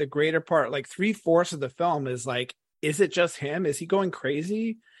would say the greater part, like 3/4 of the film is like, is it just him? Is he going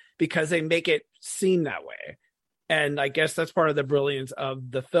crazy? Because they make it seem that way. And I guess that's part of the brilliance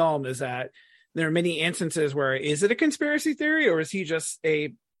of the film, is that there are many instances where, is it a conspiracy theory, or is he just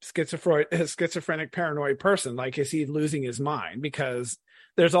a schizophrenic paranoid person? Like, is he losing his mind? Because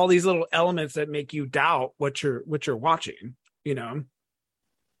there's all these little elements that make you doubt what you're watching, you know.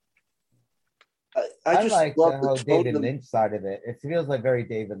 I just like the whole David Lynch side of it. It feels like very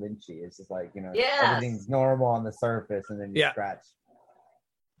David Lynchy. It's just like, you know, everything's normal on the surface, and then you scratch.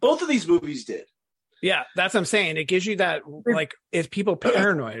 Both of these movies did. Yeah, that's what I'm saying. It gives you that, like, is people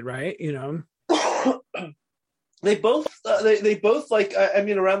paranoid, right? You know. They both like, I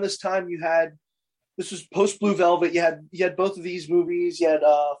mean, around this time this was post Blue Velvet. You had both of these movies. You had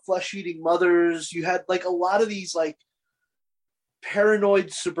Flesh Eating Mothers. You had like a lot of these like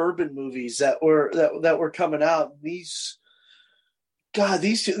paranoid suburban movies that were coming out. The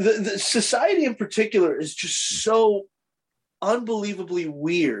Society in particular is just so unbelievably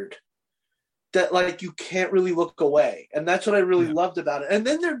weird that like you can't really look away. And that's what I really loved about it. And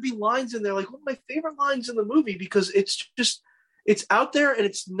then there'd be lines in there, like one of my favorite lines in the movie, because it's out there and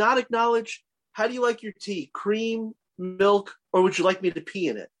it's not acknowledged. How do you like your tea? Cream, milk, or would you like me to pee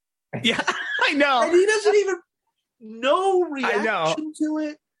in it? Yeah, I know. And he doesn't even no reaction to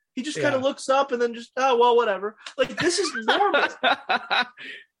it. He just kind of looks up and then just, oh, well, whatever. Like, this is normal.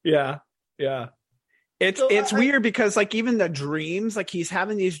 Yeah. It's weird, because like even the dreams, like he's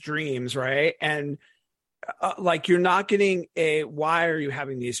having these dreams, right? And like you're not getting why are you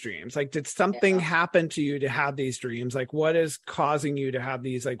having these dreams? Like, did something happen to you to have these dreams? Like, what is causing you to have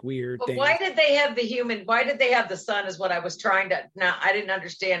these like weird things? Why did they have the son is what I was trying to, I didn't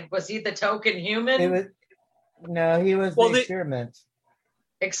understand. Was he the token human? He was the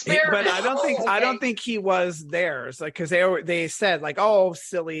experiment. But I don't think he was theirs. Like, because they said like, oh,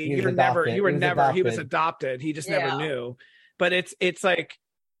 silly, he was adopted. He just never knew. But it's like,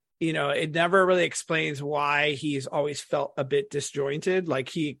 you know, it never really explains why he's always felt a bit disjointed. Like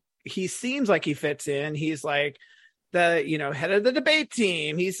he seems like he fits in. He's like the, you know, head of the debate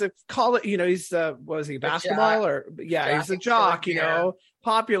team. He's a basketball he's a jock, you know,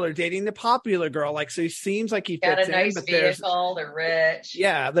 popular, dating the popular girl. Like, so he seems like he fits in. Nice vehicle, they're rich.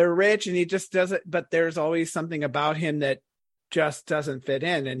 Yeah, they're rich, and he just doesn't, but there's always something about him that just doesn't fit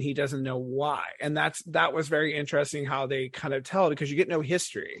in, and he doesn't know why. And that was very interesting how they kind of tell it, because you get no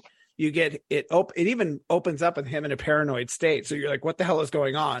history. You get it even opens up with him in a paranoid state. So you're like, what the hell is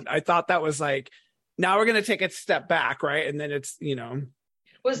going on? I thought that was like, now we're going to take a step back, right? And then it's, you know.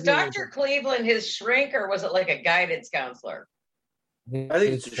 Was Dr. Cleveland his shrink, or was it like a guidance counselor? I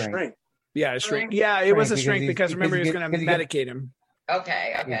think it's a shrink. Yeah, a shrink. Yeah, it was a shrink because remember he was going to medicate him.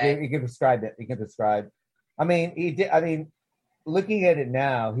 Okay. He can prescribe it. He can prescribe. I mean, he did. I mean, looking at it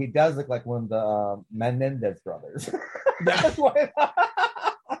now, he does look like one of the Menendez brothers. That's why.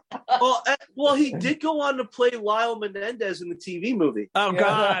 Well, he did go on to play Lyle Menendez in the TV movie. Oh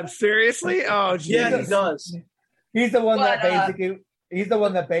God, seriously? Oh, geez. Yeah, he does. He's the one that basically. He's the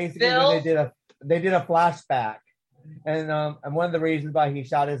one that basically when they did a flashback, and one of the reasons why he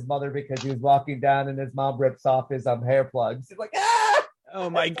shot his mother because he was walking down and his mom rips off his hair plugs. He's like, ah! Oh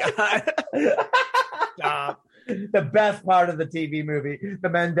my God! Stop. The best part of the TV movie, the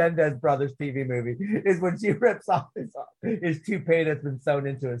Menendez brothers TV movie, is when she rips off his toupee that's been sewn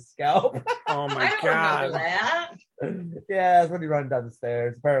into his scalp. Oh my God! Remember that? Yeah, that's when he runs down the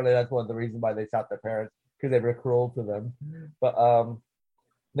stairs. Apparently, that's one of the reasons why they shot their parents, because they were cruel to them. But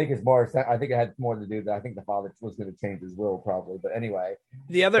I think it's more. I think it had more to do with that. I think the father was going to change his will, probably. But anyway,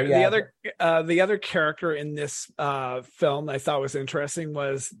 the other character in this film I thought was interesting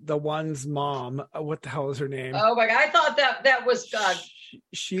was the one's mom. What the hell is her name? Oh my God! I thought that was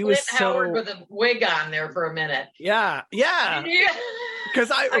she Clint was Howard with a wig on there for a minute. Yeah.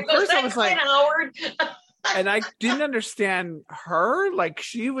 Because at first I was like, Howard. and I didn't understand her. Like,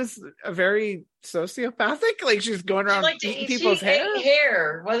 she was a very sociopathic. Like, she's going around eating people's hair.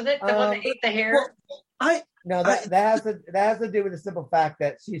 Hair, wasn't it? The one that ate the hair. That has to do with the simple fact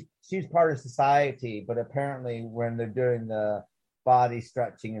that she's part of society, but apparently when they're doing the body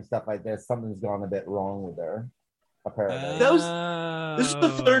stretching and stuff like this, something's gone a bit wrong with her. Apparently, this is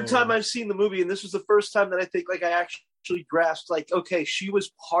the third time I've seen the movie, and this was the first time that I think I actually grasped, okay, she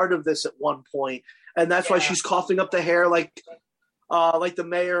was part of this at one point, and that's why she's coughing up the hair, like the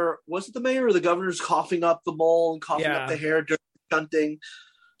mayor. Was it the mayor or the governor's coughing up the mole and coughing up the hair during shunting?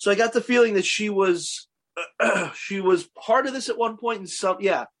 So I got the feeling that she was part of this at one point, and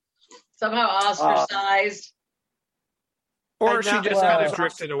somehow ostracized, or she just kind of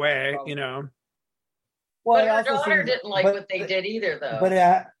drifted away, you know. Well, but her daughter didn't like what they did either, though. But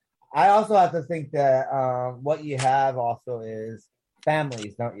I also have to think that what you have also is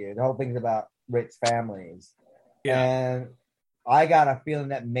families, don't you? The whole thing's about rich families. Yeah. And I got a feeling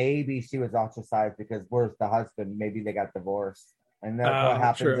that maybe she was ostracized because where's the husband? Maybe they got divorced. And that's what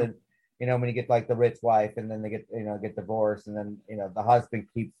happens when you get like the rich wife and then they get divorced, and then, the husband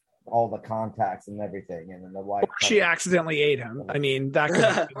keeps all the contacts and everything, and then the wife. She accidentally ate him. I mean, that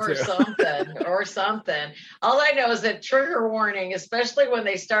could or something. All I know is that trigger warning, especially when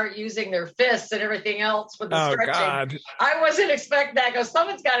they start using their fists and everything else with the stretching. God. I wasn't expecting that. Because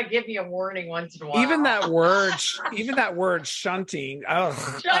someone's got to give me a warning once in a while. Even that word shunting.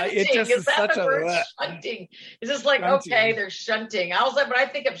 It just is such a shunting. It's just like shunting. Okay, they're shunting. I was like, when I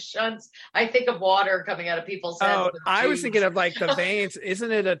think of shunts, I think of water coming out of people's heads. Oh, I was thinking of like the veins.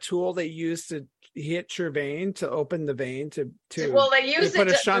 Isn't it a tool they use to hit your vein, to open the vein, to well, they use put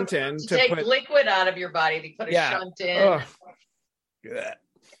it a shunt in to take liquid out of your body. They put a shunt in. Oh.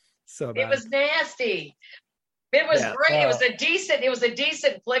 So bad. It was nasty. It was great. It was a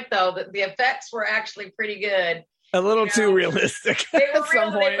decent flick, though. The effects were actually pretty good. A little too realistic at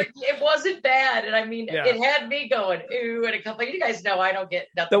some point. It wasn't bad, and I mean, it had me going ooh. And a couple. You guys know I don't get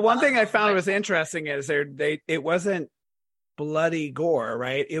nothing. The one thing I found was interesting is it wasn't bloody gore,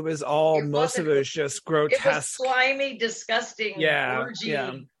 right? It was most of it was just grotesque. It was slimy, disgusting,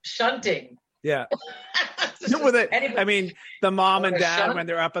 orgy shunting. Yeah. I mean, the mom and dad, when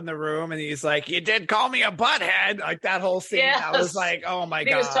they're up in the room and he's like, "You did call me a butthead," like that whole scene. Yes. I was like, oh my god.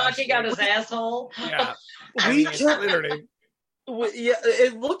 He was talking out his asshole. Yeah. Literally. Yeah,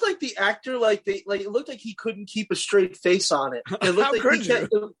 it looked like the actor, it looked like he couldn't keep a straight face on it. It looked how could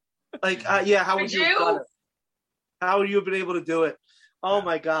you? How would you have done it? How would you have been able to do it? Oh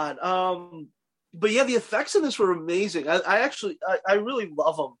my god! But yeah, the effects in this were amazing. I really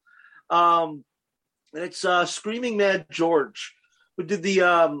love them. And it's Screaming Mad George, who did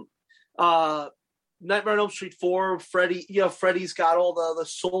the Nightmare on Elm Street 4. Freddy, Freddy's got all the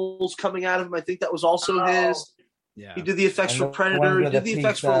souls coming out of him. I think that was also his. Yeah, he did the effects for Predator. He did the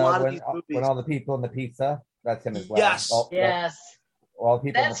effects for a lot of these movies. When all the people in the pizza, that's him as well. Yes, yes.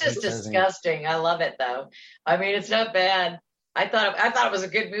 That's just disgusting. I love it though. I mean, it's not bad. I thought it was a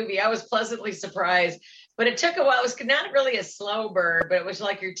good movie. I was pleasantly surprised, but it took a while. It was not really a slow burn, but it was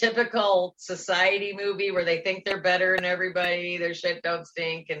like your typical society movie where they think they're better than everybody. Their shit don't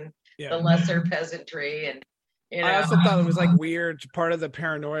stink, and the lesser peasantry. And I also thought it was like weird. Part of the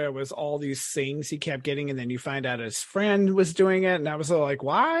paranoia was all these things he kept getting, and then you find out his friend was doing it, and I was like,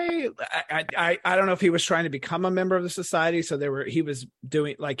 why? I don't know if he was trying to become a member of the society, so he was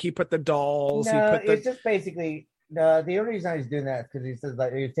doing like he put the dolls. It's just basically the only reason he's doing that is because he says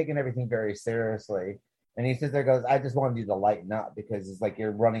like he's taking everything very seriously, And he sits there and goes, I just wanted you to lighten up because it's like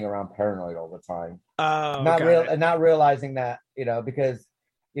you're running around paranoid all the time. Oh, not realizing that, because,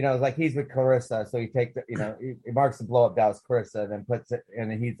 it's like he's with Carissa. So he takes, he marks the blow up doll's Carissa and then puts it,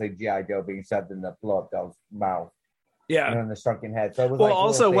 and then he's like G.I. Joe being shoved in the blow up doll's mouth. Yeah. In the shrunken head. So it was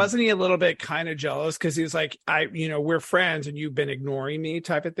also, wasn't he a little bit kind of jealous? Because he was like, we're friends and you've been ignoring me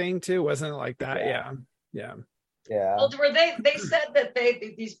type of thing too. Wasn't it like that? Yeah. Well, were they said that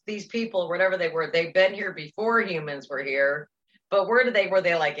these people, whatever they were, they've been here before humans were here. But were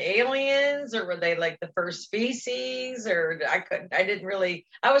they like aliens, or were they like the first species? Or I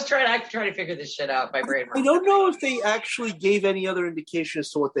was trying to figure this shit out. My brain. I don't know if they actually gave any other indication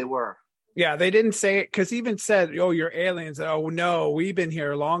as to what they were. Yeah, they didn't say it, because he even said, "Oh, you're aliens." Oh no, we've been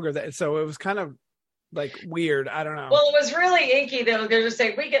here longer. So it was kind of like weird. I don't know. Well, it was really inky though. They're just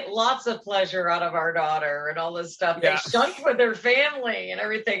saying we get lots of pleasure out of our daughter and all this stuff. Yeah. They shunt with their family and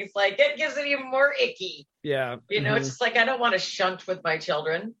everything. It's like it gives it even more icky. Yeah, It's just like I don't want to shunt with my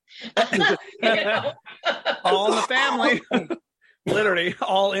children. All in the family. Literally,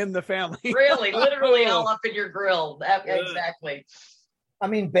 all in the family. Really, literally, all up in your grill. Exactly. I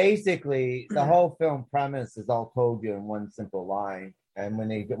mean, basically, the whole film premise is all told you in one simple line. And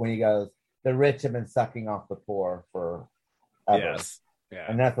when he goes, the rich have been sucking off the poor for ever. Yes. Yeah.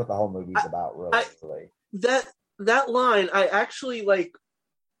 And that's what the whole movie's about, really. That line, I actually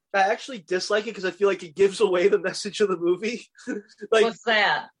dislike it because I feel like it gives away the message of the movie. Like, what's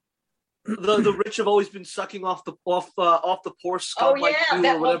that? The rich have always been sucking off the poor scum. Oh yeah,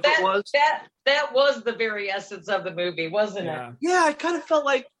 that was the very essence of the movie, wasn't it? Yeah, I kind of felt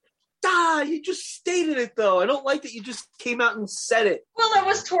like, you just stated it though. I don't like that you just came out and said it. Well, it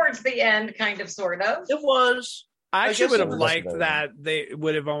was towards the end, kind of, sort of. It was. I actually would have liked that they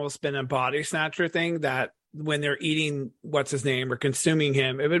would have almost been a body snatcher thing, that when they're eating what's his name or consuming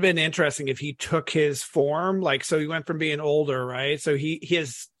him, it would have been interesting if he took his form, like, so he went from being older, right? So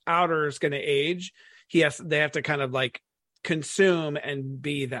his outer is going to age. They have to kind of like consume and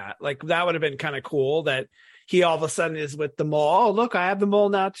be that. Like, that would have been kind of cool that he all of a sudden is with the mole. Oh, look, I have the mole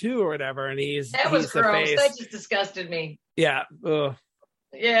now too, or whatever. And he's gross. That just disgusted me. Yeah. Ugh.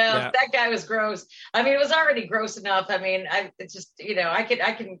 Yeah, that guy was gross. I mean, it was already gross enough. I mean, it's just, I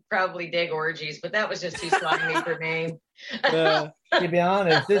can probably dig orgies, but that was just too slimy for me. To be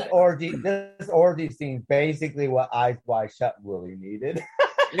honest, this orgy scene basically what Eyes Wide Shut really needed.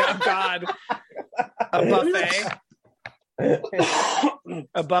 Oh God,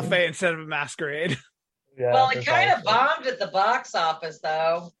 a buffet instead of a masquerade. Yeah, well, it kind of bombed at the box office,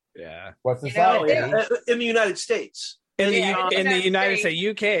 though. Yeah, what's the in the United States? In the United States,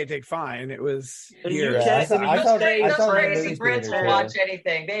 UK, it did fine. It was here. Those crazy Brits will watch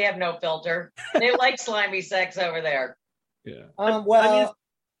anything. They have no filter. They like slimy sex over there. Yeah. Well,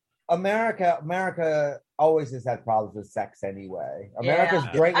 America always has had problems with sex anyway. America's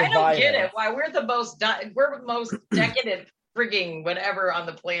great with violence. I don't get it. Why we're the most decadent frigging whatever on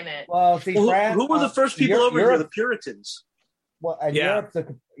the planet. Well, see, who were the first people over here? The Puritans. Well, and Europe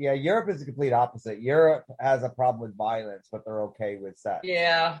is the complete opposite. Europe has a problem with violence, but they're okay with sex.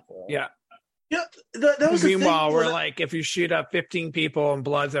 Yeah. So. Yeah. Yeah. That was Meanwhile, we're like, if you shoot up 15 people and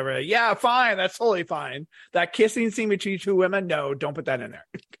blood's everywhere, yeah, fine, that's totally fine. That kissing scene between two women, no, don't put that in there.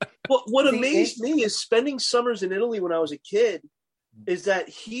 Well, what amazed me is spending summers in Italy when I was a kid, is that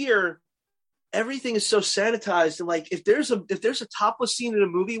here everything is so sanitized, and like if there's a topless scene in a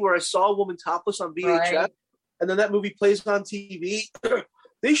movie where I saw a woman topless on VHS. Right. And then that movie plays on TV.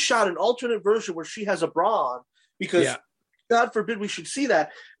 They shot an alternate version where she has a bra on because God forbid we should see that.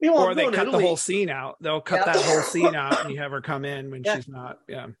 Meanwhile, or they cut the whole scene out. They'll cut that whole scene out and you have her come in when she's not.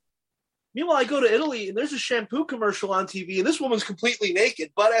 Yeah. Meanwhile, I go to Italy and there's a shampoo commercial on TV and this woman's completely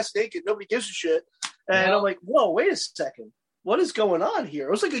naked, butt-ass naked. Nobody gives a shit. And I'm like, whoa, wait a second. What is going on here?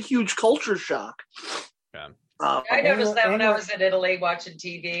 It was like a huge culture shock. Yeah. I noticed that when I was in Italy watching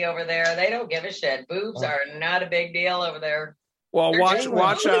TV over there. They don't give a shit. Boobs are not a big deal over there. Well, watch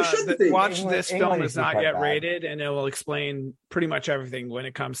this film is not yet rated, and it will explain pretty much everything when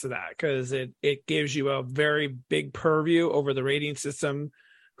it comes to that, because it gives you a very big purview over the rating system,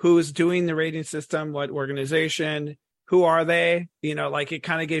 who's doing the rating system, what organization, who are they? Like it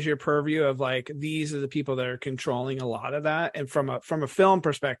kind of gives you a purview of like these are the people that are controlling a lot of that, and from a film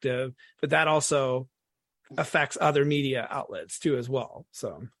perspective, but that also affects other media outlets too as well.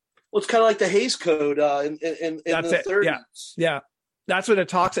 So it's kind of like the Hays Code in the 30s. Yeah, that's what it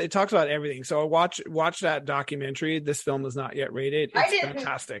talks about everything. So watch that documentary. This film is not yet rated. It's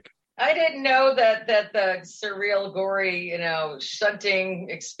fantastic. I didn't know that the surreal, gory, shunting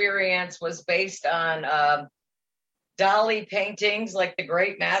experience was based on Dali paintings, like The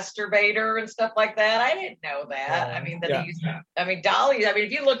Great Masturbator and stuff like that. I didn't know that. I mean, he used to, Dali,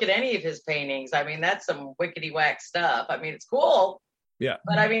 if you look at any of his paintings, that's some wickety whack stuff. It's cool. Yeah.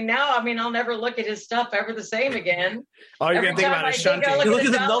 But now, I'll never look at his stuff ever the same again. All you're going to think about is shunting. You look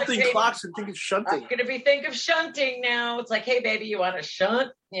at the melting clocks and think of shunting. I'm going to think of shunting now. It's like, hey, baby, you want to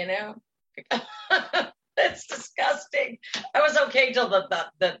shunt? It's disgusting. I was okay till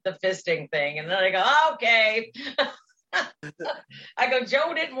the fisting thing. And then I go, okay. I go,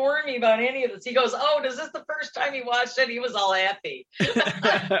 Joe didn't warn me about any of this. He goes, oh, is this the first time you watched it? He was all happy.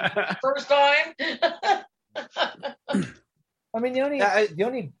 First time? The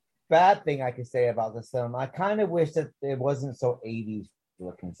only bad thing I could say about this film, I kind of wish that it wasn't so 80s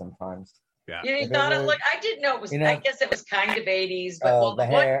looking sometimes. Yeah. You thought it looked, I didn't know it was, I guess it was kind of 80s, but the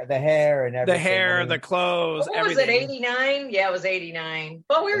hair and everything. The hair, the clothes, what everything. Was it, 89? Yeah, it was 89.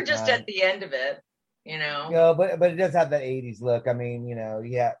 But we were just at the end of it, but it does have that 80s look.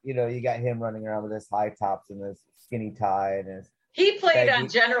 You got him running around with his high tops and his skinny tie and his. He played on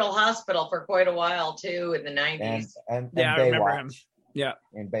General Hospital for quite a while too in the 90s. And I remember him. Yeah,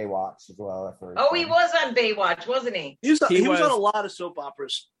 in Baywatch as well. Oh, he was on Baywatch, wasn't he? He was on a lot of soap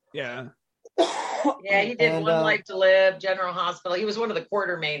operas. Yeah. Yeah, he did One Life to Live, General Hospital. He was one of the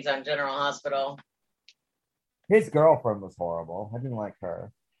Quartermains on General Hospital. His girlfriend was horrible. I didn't like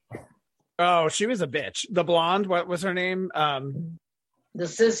her. Oh, she was a bitch. The blonde, what was her name? The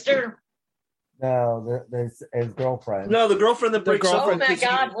sister? No, his girlfriend. No, the girlfriend that breaks up. Oh my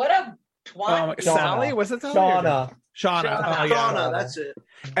God, what a twat. Sally, was it Shauna? Shauna. Oh, yeah. Shauna, that's it.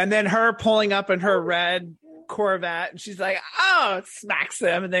 And then her pulling up in her red Corvette, and she's like, oh, smacks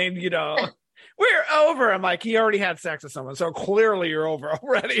them, and then, we're over. I'm like, he already had sex with someone, so clearly you're over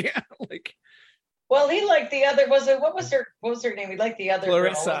already. Well, he liked the other, what was her name? He liked the other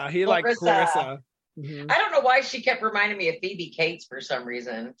Clarissa. girl. He liked Clarissa. Mm-hmm. I don't know why she kept reminding me of Phoebe Cates for some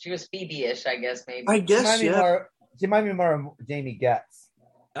reason. She was Phoebe-ish, I guess, maybe. I guess, yeah. She might be more of Jamie Getz.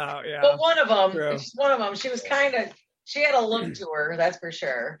 Oh, yeah. But one of them, she was she had a look to her, that's for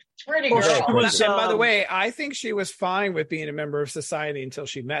sure. Pretty girl. And by the way, I think she was fine with being a member of society until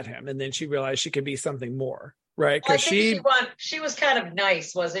she met him, and then she realized she could be something more, right? Because she was kind of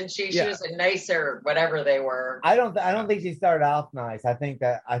nice, wasn't she? She was a nicer, whatever they were. I don't think she started off nice. I think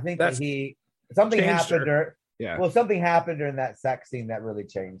that something happened. Something happened during that sex scene that really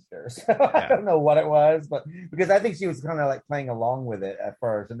changed her. So I don't know what it was, but because I think she was kind of like playing along with it at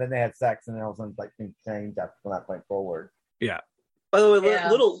first, and then they had sex, and then all of a sudden things changed from that point forward. Yeah. By the way,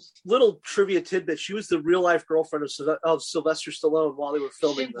 little trivia tidbit: she was the real life girlfriend of Sylvester Stallone while they were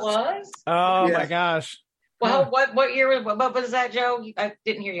filming this. Was? Oh my gosh! Well, what year? What was that, Joe? I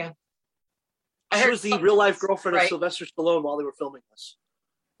didn't hear you. She was the real life girlfriend of Sylvester Stallone while they were filming this.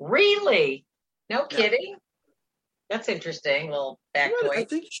 Really? No kidding. That's interesting. Little factoid. I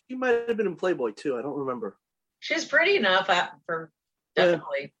think she might have been in Playboy too. I don't remember. She's pretty enough for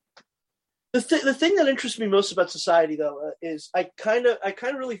definitely. The thing that interests me most about Society, though, is I kind of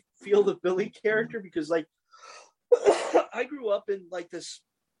really feel the Billy character because, like, I grew up in like this,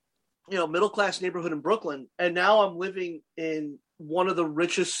 middle class neighborhood in Brooklyn, and now I'm living in one of the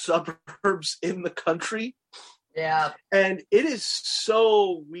richest suburbs in the country. Yeah, and it is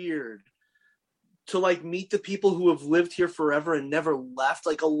so weird to like meet the people who have lived here forever and never left.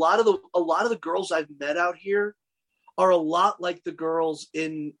 Like a lot of the girls I've met out here are a lot like the girls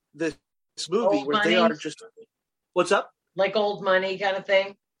in this movie old where money. They are just what's up? Like old money kind of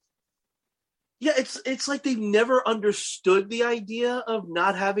thing. Yeah, it's like they've never understood the idea of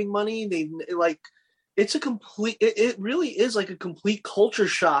not having money. It really is like a complete culture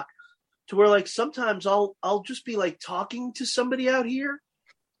shock to where like sometimes I'll just be like talking to somebody out here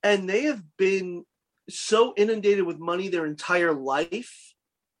and they have been so inundated with money their entire life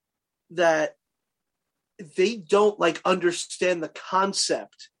that they don't like understand the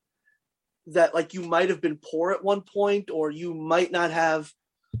concept that like you might have been poor at one point or you might not have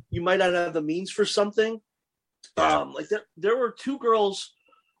the means for something. Like there were two girls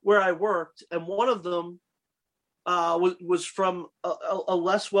where I worked and one of them was from a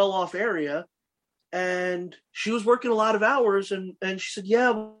less well-off area and she was working a lot of hours and she said,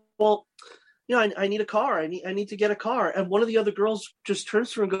 yeah, well, I need a car. I need to get a car. And one of the other girls just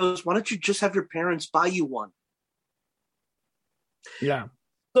turns to her and goes, why don't you just have your parents buy you one? Yeah.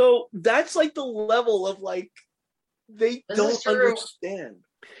 So that's like the level of like, they don't understand.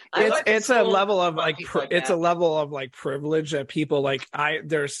 It's a level of like, it's a level of like privilege that people like,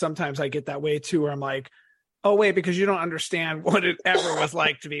 there's sometimes I get that way too, where I'm like, oh wait, because you don't understand what it ever was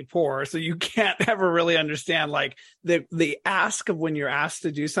like to be poor. So you can't ever really understand like the ask of when you're asked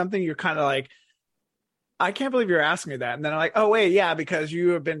to do something, you're kind of like, I can't believe you're asking me that. And then I'm like, oh, wait, yeah, because you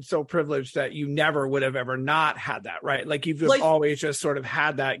have been so privileged that you never would have ever not had that, right? Like you've always just sort of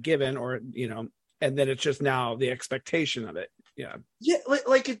had that given, or, and then it's just now the expectation of it. Yeah. Yeah.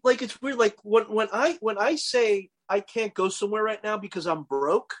 Like it's weird. Like when I say I can't go somewhere right now because I'm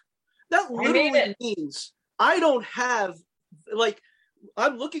broke, that literally means I don't have, like,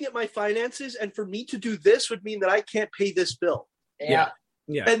 I'm looking at my finances, and for me to do this would mean that I can't pay this bill. Yeah.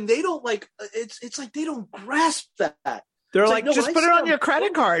 And they don't it's like they don't grasp that. They're like, no, just put it on your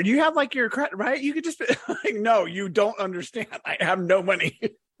credit card. You have like your credit, right? You could just like, no, you don't understand. I have no money. Yeah,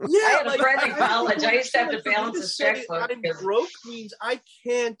 I had a friend in college. I used to have to balance his checkbook. I'm broke means I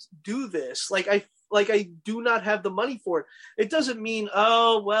can't do this. Like I do not have the money for it. It doesn't mean,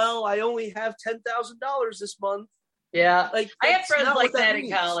 oh well, I only have $10,000 this month. Yeah, like I had friends like that in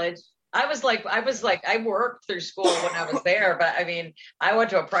college. I was like, I worked through school when I was there, but I mean, I went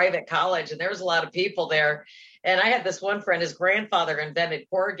to a private college, and there was a lot of people there. And I had this one friend, his grandfather invented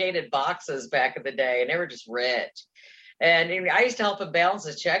corrugated boxes back in the day, and they were just rich. And I used to help him balance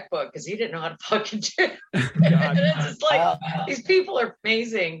his checkbook because he didn't know how to fucking do it. And it's just like, these people are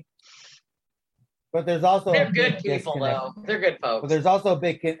amazing. But there's also they're good people, though. They're good folks. But there's also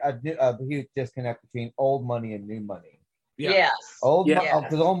a huge disconnect between old money and new money. Yeah. Yes.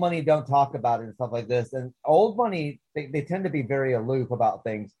 Because old money don't talk about it and stuff like this. And old money, they tend to be very aloof about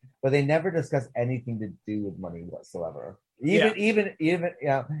things, but they never discuss anything to do with money whatsoever. Even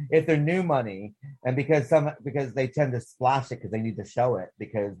if they're new money, and because they tend to splash it because they need to show it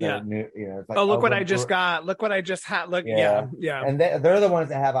because they're new. It's like, look what I just got. Look what I just had. Look, yeah. And they're the ones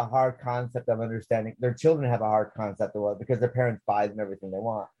that have a hard concept of understanding. Their children have a hard concept of it because their parents buy them everything they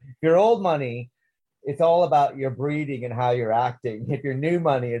want. If you're old money, it's all about your breeding and how you're acting. If you're new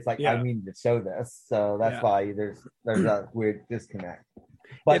money, it's like, I need to show this. So that's why there's a weird disconnect.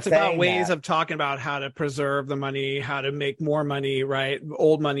 But it's about ways of talking about how to preserve the money, how to make more money, right?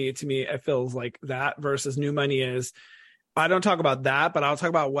 Old money, to me, it feels like that, versus new money is, I don't talk about that, but I'll talk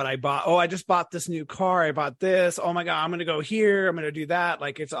about what I bought. Oh, I just bought this new car. I bought this. Oh my God, I'm going to go here. I'm going to do that.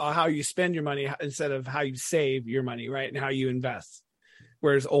 Like, it's all how you spend your money instead of how you save your money, right? And how you invest.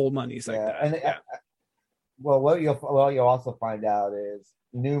 Whereas old money's like that. And what you'll also find out is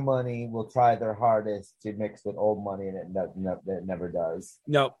new money will try their hardest to mix with old money, and it never does.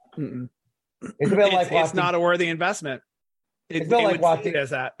 Nope. It's a bit like it's not a worthy investment. It's a bit like watching as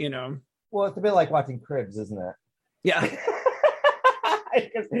that, Well, it's a bit like watching Cribs, isn't it? Yeah.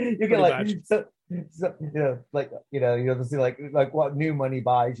 You get like you'll just see like what new money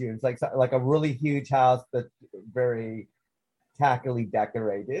buys you. It's like a really huge house that's very tackily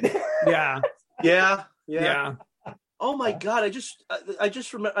decorated. Yeah. Oh my God! I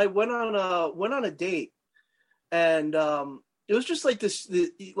just remember I went on a date, and it was just like this.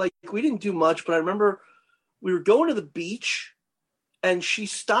 Like, we didn't do much, but I remember we were going to the beach, and she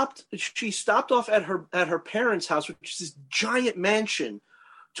stopped off at her parents' house, which is this giant mansion,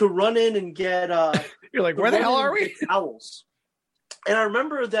 to run in and get. You're like, where the hell are we? Towels. And I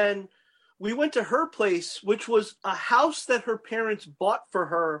remember then we went to her place, which was a house that her parents bought for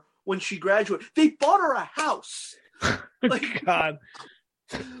her when she graduated. They bought her a house. Like, God.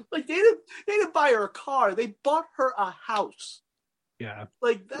 Like, they didn't buy her a car. They bought her a house. Yeah.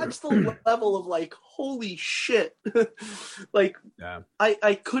 Like, that's the level of like, holy shit. Like, yeah.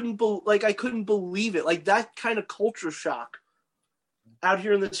 I couldn't believe it. Like, that kind of culture shock out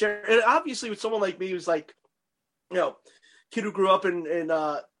here in this area. And obviously with someone like me who's like, kid who grew up in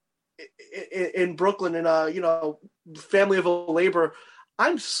Brooklyn and family of a laborer,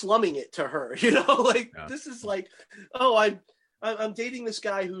 I'm slumming it to her, This is like, I'm dating this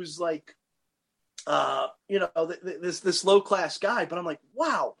guy who's like, this low class guy, but I'm like,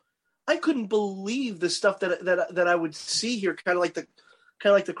 wow, I couldn't believe the stuff that I would see here, kind of like the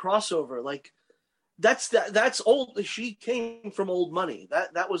crossover, like that's old. She came from old money.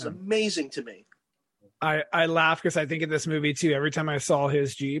 That was amazing to me. I laugh because I think in this movie too, every time I saw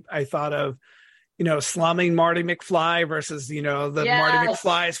his Jeep, I thought of, slumming Marty McFly versus, Marty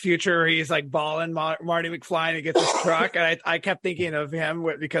McFly's future. He's like balling Marty McFly and he gets his truck. And I kept thinking of him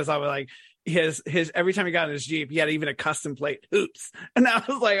because I was like, his every time he got in his Jeep, he had even a custom plate hoops. And I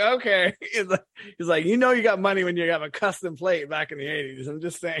was like, okay. He's like, you got money when you have a custom plate back in the 80s. I'm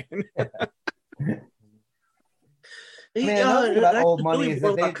just saying. About old money is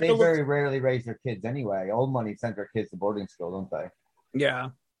that they very rarely raise their kids anyway. Old money sends their kids to boarding school, don't they? Yeah,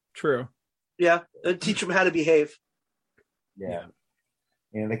 true. Yeah, and teach them how to behave. Yeah.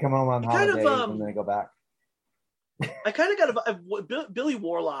 They come home on holidays and then they go back. I kind of got Billy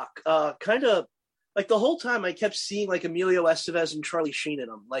Warlock. Kind of like the whole time I kept seeing like Emilio Estevez and Charlie Sheen in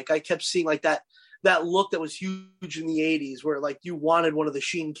him. Like I kept seeing like that that look that was huge in the 80s, where like you wanted one of the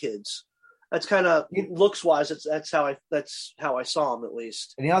Sheen kids. That's kind of looks wise. That's how I saw him, at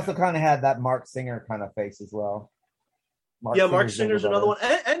least. And he also kind of had that Mark Singer kind of face as well. Mark Singer's another one,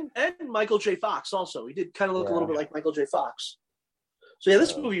 and Michael J. Fox also. He did kind of look a little bit like Michael J. Fox. So yeah,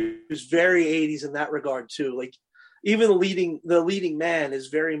 this movie was very 80s in that regard too. Like even the leading man is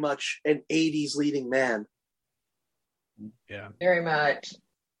very much an 80s leading man. Yeah, very much.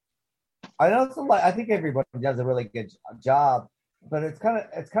 I think everybody does a really good job, but it's kind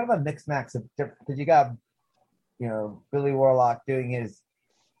of a mixed match of different, because you got, you know, Billy Warlock doing his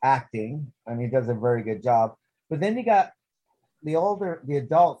acting, and he does a very good job. But then you got the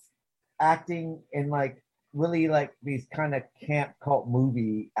adults acting in like really like these kind of camp cult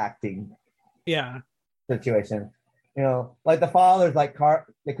movie acting situation. You know, like the father's like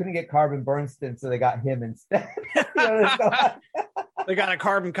they couldn't get Carbon Bernstein, so they got him instead. They got a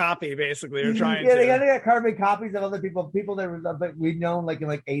carbon copy, basically. They're trying they got carbon copies of other people that we've known like in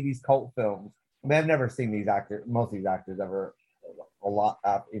like 80s cult films. I mean, I've never seen most of these actors ever a lot,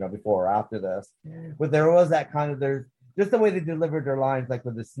 you know, before or after this. But there was that kind of, there's just the way they delivered their lines, like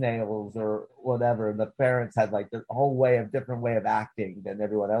with the snails or whatever. The parents had like the whole different way of acting than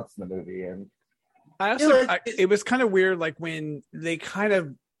everyone else in the movie. And I also, it was kind of weird, like when they kind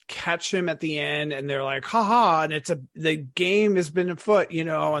of catch him at the end and they're like, haha, and the game has been afoot, you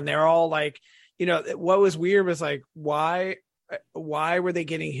know, and they're all like, you know, what was weird was like, why were they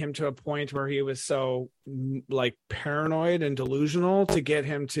getting him to a point where he was so like paranoid and delusional to get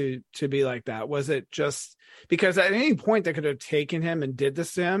him to be like that? Was it just because at any point they could have taken him and did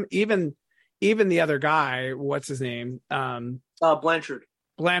this to him? Even the other guy, what's his name?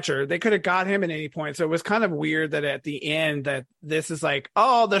 Blanchard, they could have got him at any point. So it was kind of weird that at the end that this is like,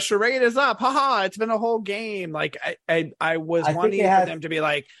 oh, the charade is up. Haha, it's been a whole game. Like I was wanting for them to be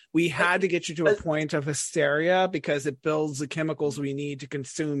like, we had to get you to a point of hysteria because it builds the chemicals we need to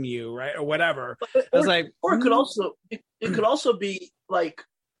consume you, right? Or whatever. I was like, or it could also be like,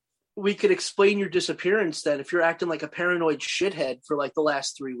 we could explain your disappearance then if you're acting like a paranoid shithead for like the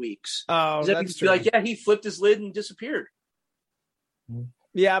last 3 weeks. Oh, that's true. Like, yeah, he flipped his lid and disappeared.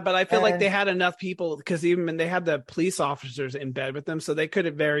 Yeah, but I feel like they had enough people because even they had the police officers in bed with them, so they could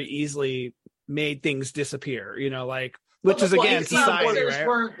have very easily made things disappear. You know, like which is again society, right?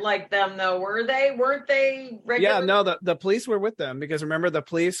 Weren't like them though, were they? Weren't they? Regular? Yeah, no, the police were with them because remember the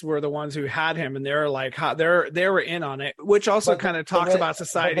police were the ones who had him, and they're like they were in on it, which also kind of talks about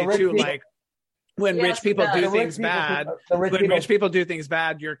society too, like. When rich people do things bad, rich people do things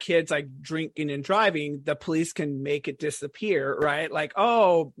bad, your kids like drinking and driving, the police can make it disappear, right? Like,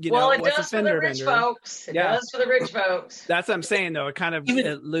 oh, you know, it does for the rich folks. It does for the rich folks. That's what I'm saying, though. It kind of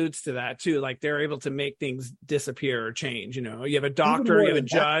alludes to that too. Like they're able to make things disappear or change. You know, you have a doctor, you have a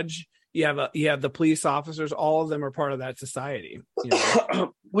judge, you have the police officers. All of them are part of that society. You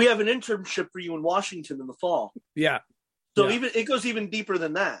know? We have an internship for you in Washington in the fall. Yeah. So even it goes even deeper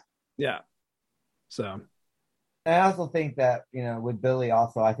than that. Yeah. So I also think that, you know, with Billy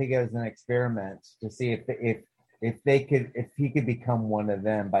also, I think it was an experiment to see if he could become one of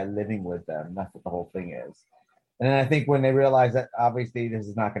them by living with them. That's what the whole thing is. And then I think when they realize that obviously this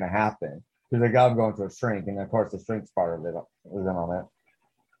is not going to happen because they're going to a shrink, and of course the shrink's part of it was in on it.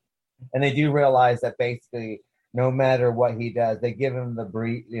 And they do realize that basically no matter what he does, they give him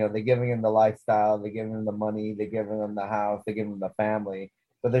they're giving him the lifestyle, they give him the money, they give him the house, they give him the family.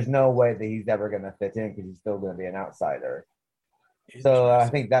 But there's no way that he's ever going to fit in because he's still going to be an outsider. So I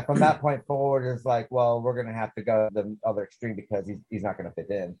think that from that point forward, it's like, well, we're going to have to go to the other extreme because he's not going to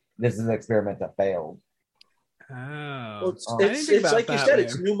fit in. This is an experiment that failed. Oh, well, it's like you said,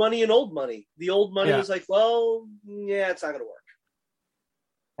 it's new money and old money. The old money is like, well, yeah, it's not going to work.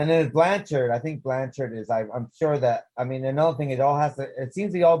 And then Blanchard, I think Blanchard is, I'm sure that, I mean, another thing, it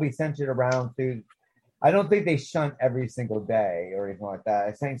seems to all be centered around through. I don't think they shunt every single day or anything like that.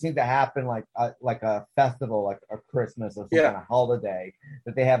 It seems to happen like a festival, like a Christmas or some kind of holiday,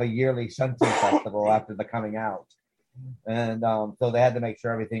 that they have a yearly shunting festival after the coming out. And so they had to make sure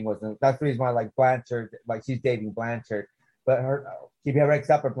everything wasn't. That's the reason why, like Blanchard, like she's dating Blanchard, but she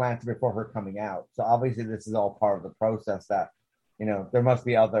breaks up with Blanchard before her coming out. So obviously this is all part of the process that, you know, there must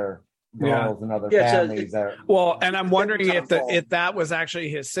be other girls and other families there. Well, and I'm wondering if that was actually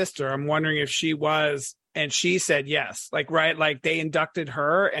his sister. I'm wondering if she was, and she said yes, like right, like they inducted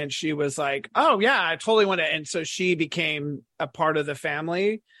her, and she was like, "Oh yeah, I totally want to," and so she became a part of the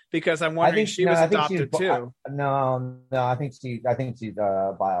family because I'm wondering she was adopted too. No, I think she's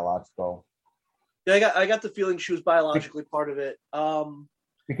biological. Yeah, I got the feeling she was biologically part of it.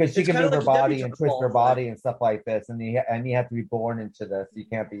 Because she can move her body and twist her body and stuff like this, and you have to be born into this. You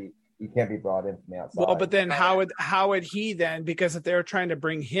can't be. You can't be brought in from the outside. Well, but then how would he then? Because if they're trying to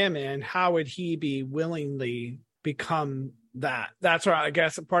bring him in, how would he be willingly become that? That's why I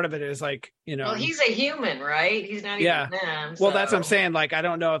guess part of it is like, you know. Well, he's a human, right? He's not even them. Well, that's what I'm saying. Like, I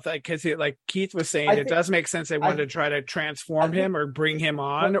don't know if because like Keith was saying, it does make sense they wanted to try to transform him or bring him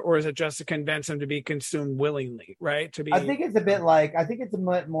on, or is it just to convince him to be consumed willingly, right? To be. I think it's a bit like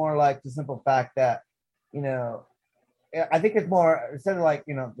more like the simple fact that, you know, I think it's more instead of like,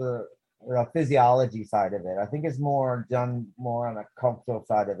 you know, the physiology side of it. I think it's more done more on a cultural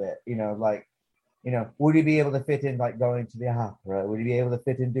side of it. You know, like, you know, would he be able to fit in like going to the opera? Would he be able to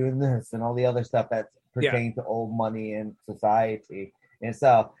fit in doing this and all the other stuff that pertains to old money and society and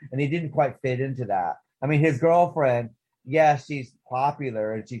itself? And he didn't quite fit into that. I mean, his girlfriend, she's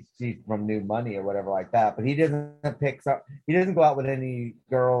popular and she's from New Money or whatever like that, but he doesn't go out with any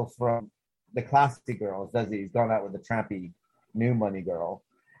girls from the classy girls, does he? He's gone out with the trampy New Money girl,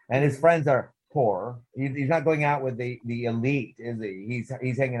 and his friends are poor. He's not going out with the elite, is he?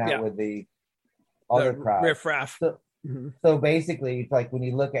 He's hanging out with the other crowd, riffraff. So basically, it's like when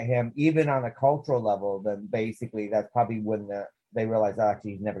you look at him, even on a cultural level, then basically that's probably when they realize,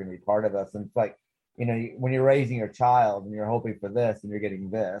 actually, he's never going to be part of us. And it's like, you know, when you're raising your child and you're hoping for this and you're getting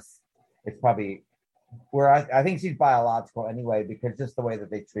this, it's probably. Where I think she's biological anyway, because just the way that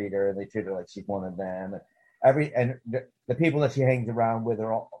they treat her, and they treat her like she's one of them. The people that she hangs around with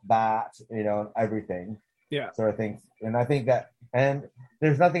are all that, you know, everything. Yeah. Sort of things. And I think that, and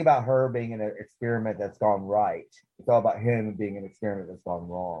there's nothing about her being in an experiment that's gone right. It's all about him being an experiment that's gone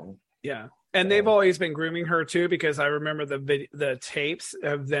wrong. Yeah. And they've always been grooming her too, because I remember the tapes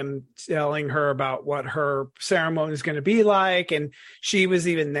of them telling her about what her ceremony is going to be like, and she was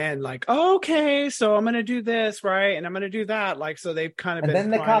even then like, oh, "Okay, so I'm going to do this, right, and I'm going to do that." Like, so they've kind of been.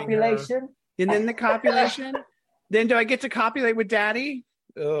 And then the copulation. And then the copulation. Then do I get to copulate with Daddy?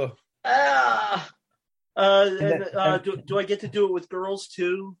 Ugh. Do I get to do it with girls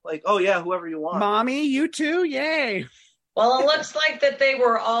too? Like, oh yeah, whoever you want. Mommy, you too? Yay. Well, it looks like that they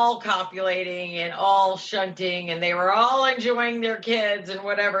were all copulating and all shunting, and they were all enjoying their kids and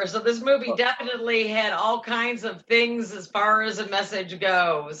whatever. So this movie definitely had all kinds of things as far as a message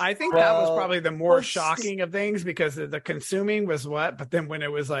goes. I think that was probably the more shocking of things, because the consuming was what, but then when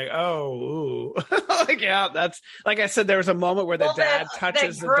it was like, oh, ooh. Like, yeah, that's like I said, there was a moment where the dad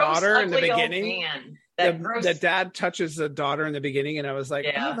touches the daughter in the beginning. The dad touches the daughter in the beginning, and I was like,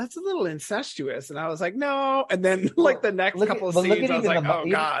 oh, that's a little incestuous. And I was like, no. And then like the next couple of scenes, I was like, oh,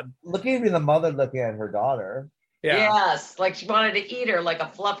 God. Look at even the mother looking at her daughter. Yeah. Yes, like she wanted to eat her like a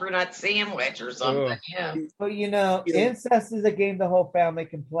fluffernut sandwich or something. Yeah. But you know, incest is a game the whole family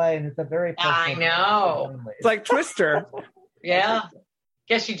can play, and it's a very I know. It's like Twister. Yeah.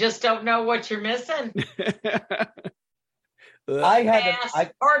 Guess you just don't know what you're missing.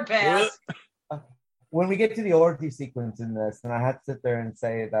 Hard pass. When we get to the orgy sequence in this, and I have to sit there and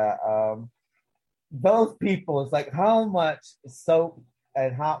say that those people, it's like how much soap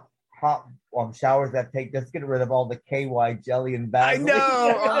and hot showers that take just to get rid of all the KY jelly and bags. I know.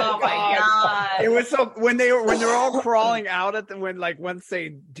 Oh my God. It was so when they're all crawling out at once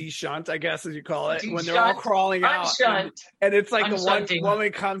they deshunt, I guess as you call it, when they're all crawling out, and it's like the one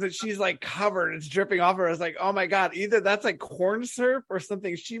woman comes and she's like covered, it's dripping off her. I was like, oh my God, either that's like corn syrup or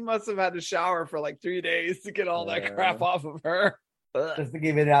something. She must have had to shower for like 3 days to get all that crap off of her. Just to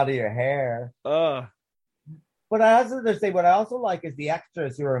get it out of your hair. But what I also like is the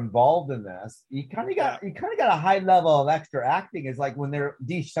extras who are involved in this. You kind of got a high level of extra acting. Is like when they're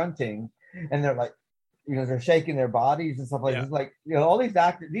de-shunting and they're like, you know, they're shaking their bodies and stuff like this. Like, you know, all these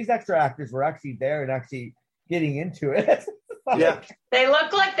extra actors were actually there and actually getting into it. They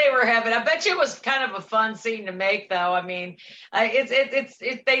looked like they were having. I bet you it was kind of a fun scene to make, though. I mean,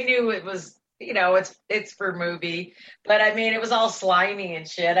 they knew it was. You know, it's for movie, but I mean, it was all slimy and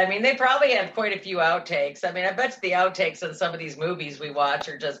shit. I mean, they probably had quite a few outtakes. I mean, I bet the outtakes in some of these movies we watch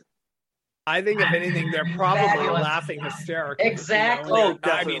are just. I think if anything, they're probably laughing hysterically. Exactly. You know?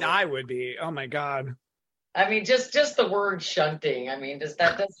 I mean, I would be. Oh my God. I mean, just the word shunting. I mean, just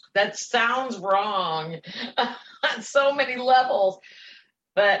that sounds wrong on so many levels.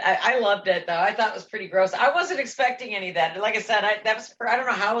 But I loved it, though. I thought it was pretty gross. I wasn't expecting any of that. Like I said, I don't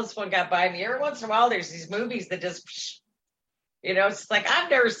know how this one got by me. Every once in a while, there's these movies that just, you know, it's like, I've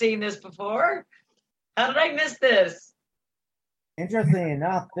never seen this before. How did I miss this? Interestingly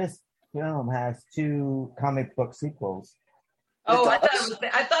enough, this film has 2 comic book sequels. Oh, I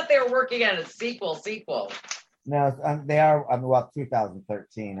thought they were working on a sequel. No, they are.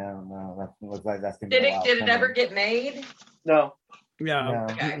 2013. I don't know. That looks like that's gonna be. Did it ever get made? No. No.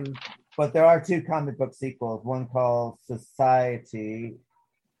 Okay. But there are 2 comic book sequels. One called Society,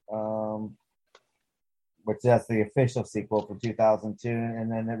 which that's the official sequel from 2002,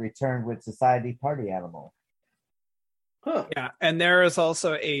 and then it returned with Society Party Animal. Huh. Yeah, and there is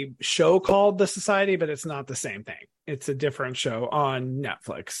also a show called The Society, but it's not the same thing. It's a different show on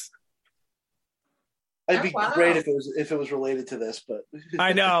Netflix. It'd be great if it was related to this, but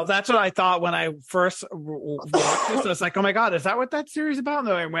I know that's what I thought when I first watched this. I was like, "Oh my god, is that what that series is about?" And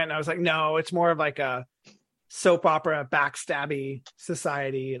then I went, and I was like, "No, it's more of like a soap opera, backstabby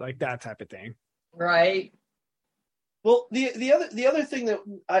society, like that type of thing." Right. Well, the other thing that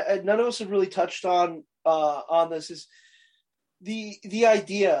none of us have really touched on this is the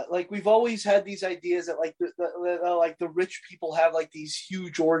idea. Like, we've always had these ideas that like the rich people have like these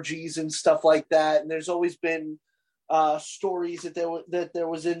huge orgies and stuff like that, and there's always been stories that there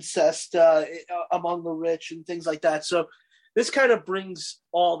was incest among the rich and things like that. So this kind of brings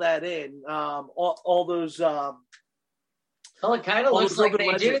all that in, all those. Well, it kind of looks like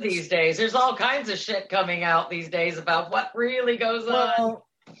they do these days. There's all kinds of shit coming out these days about what really goes on.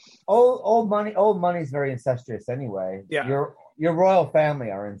 Old money's very incestuous anyway. Yeah. Your royal family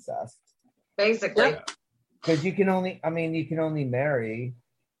are incest. Basically. Because you can only marry,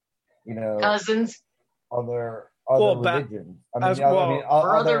 cousins. Other religions.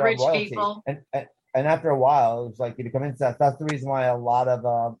 Other rich royalty. People. And after a while, it's like you become incest. That's the reason why a lot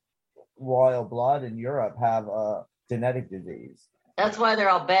of royal blood in Europe have genetic disease. That's why they're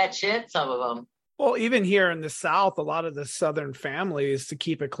all bad shit, some of them. Well, even here in the South, a lot of the Southern families, to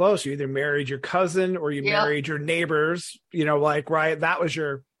keep it close, you either married your cousin or you married your neighbors, right? That was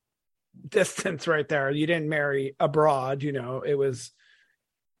your distance right there. You didn't marry abroad, it was.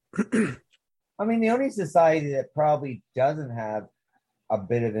 I mean, the only society that probably doesn't have a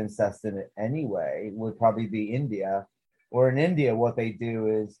bit of incest in it anyway would probably be India. Or in India, what they do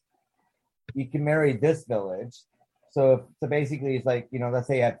is you can marry this village. So basically it's like, let's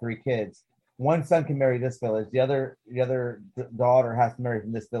say you have 3 kids. One son can marry this village. The other daughter has to marry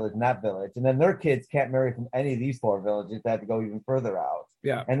from this village and that village. And then their kids can't marry from any of these 4 villages. They have to go even further out.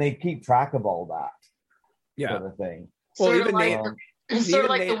 Yeah. And they keep track of all that. Yeah. Sort of thing. Well, sort of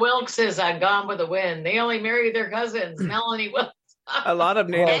like the Wilkses on Gone with the Wind. They only marry their cousins. Melanie Wilkes. A lot of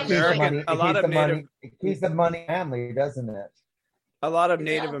Native American, it keeps the money family, doesn't it? A lot of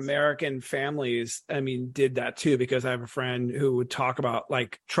Native American families, did that too, because I have a friend who would talk about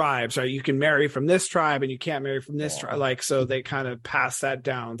like tribes, right? You can marry from this tribe and you can't marry from this tribe. Like, so they kind of pass that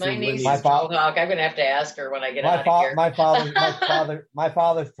down. My niece is Mohawk. I'm going to have to ask her when I get out of here. My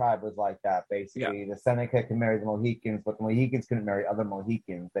father's tribe was like that, basically. Yeah. The Seneca can marry the Mohicans, but the Mohicans couldn't marry other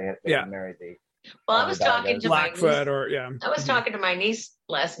Mohicans. They could marry the... Well, I was talking to Blackfoot I was talking to my niece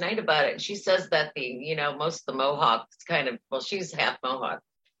last night about it, and she says that most of the Mohawks she's half Mohawk,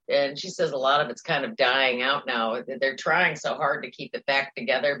 and she says a lot of it's kind of dying out now. They're trying so hard to keep it back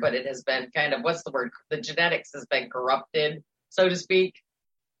together, but it has been kind of, what's the word? The genetics has been corrupted, so to speak.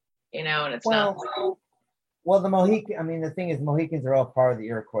 And it's not. Well, the Mohican. The thing is, Mohicans are all part of the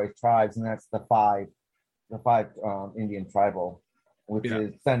Iroquois tribes, and that's the five Indian tribal. Which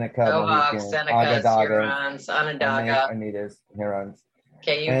is Seneca, Mohawks, Senecas, Hurons, Onondaga, Anitas, Hurons.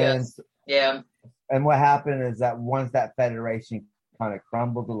 Cayugas. Yeah. And what happened is that once that federation kind of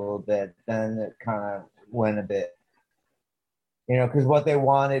crumbled a little bit, then it kind of went a bit, because what they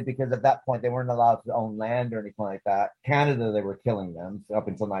wanted, because at that point they weren't allowed to own land or anything like that. Canada, they were killing them up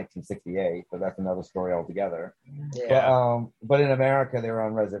until 1968, but that's another story altogether. Yeah. But in America, they were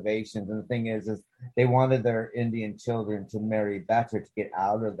on reservations, and the thing is they wanted their Indian children to marry better to get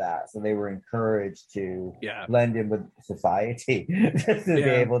out of that, so they were encouraged to blend in with society to be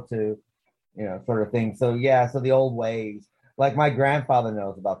able to, sort of thing. So so the old ways, like my grandfather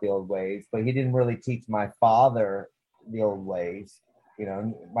knows about the old ways, but he didn't really teach my father the old ways.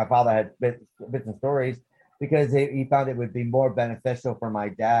 My father had bits and stories because he found it would be more beneficial for my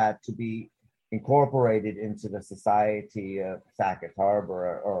dad to be incorporated into the society of Sackett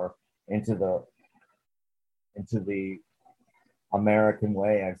Harbor or into the American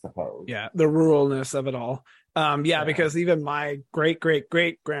way, I suppose. Yeah, the ruralness of it all. Because even my great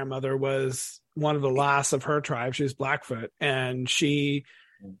grandmother was one of the last of her tribe. She was Blackfoot, and she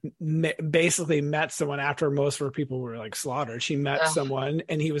basically met someone after most of her people were like slaughtered. She met someone,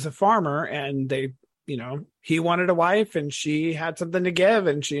 and he was a farmer, and they, he wanted a wife, and she had something to give,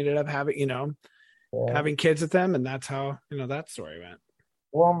 and she ended up having, having kids with them, and that's how that story went.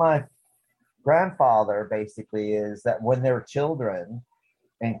 Well, my grandfather basically is that when they were children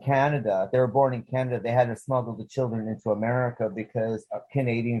in Canada, they were born in Canada, they had to smuggle the children into America because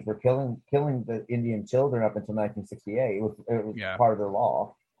Canadians were killing the Indian children up until 1968. It was part of the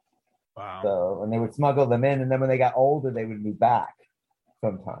law. Wow. So, and they would smuggle them in, and then when they got older, they would move back.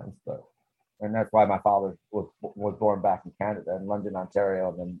 sometimes, and that's why my father was born back in Canada, in London, Ontario,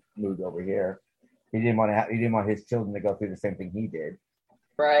 and then moved over here. He didn't want his children to go through the same thing he did.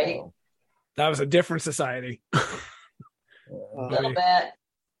 Right. So, that was a different society. A little bit.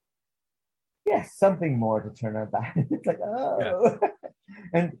 Yes, something more to turn our back. It's like, oh. Yeah.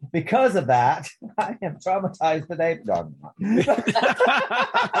 And because of that, I am traumatized today. No, I'm not.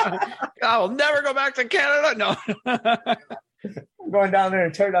 I will never go back to Canada. No. I'm going down there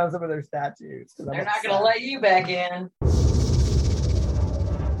and tear down some of their statues. They're not going to let you back in.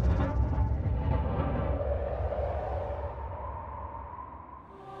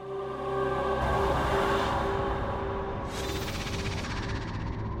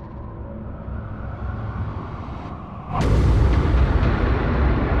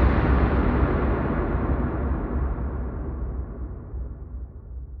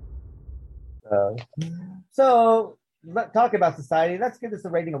 So talking about society, let's give this a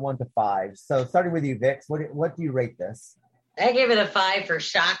rating of 1 to 5. So starting with you, Vix, what do you rate this? I gave it a 5 for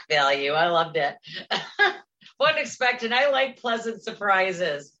shock value. I loved it. Wasn't expecting. I like pleasant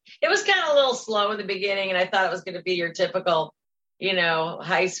surprises. It was kind of a little slow in the beginning, and I thought it was going to be your typical,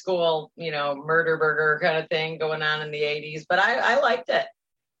 high school, murder burger kind of thing going on in the 80s. But I liked it.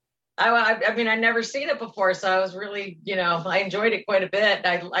 I mean, I'd never seen it before, so I was really, I enjoyed it quite a bit.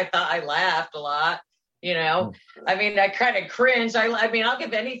 I thought I laughed a lot. I mean, I kind of cringed. I mean, I'll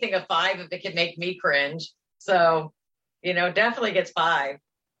give anything a 5 if it can make me cringe. So, definitely gets 5.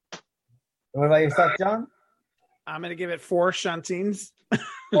 What about yourself, John? I'm going to give it 4 shuntings.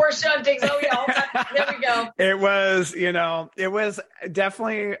 4 shuntings. Oh, yeah. There we go. It was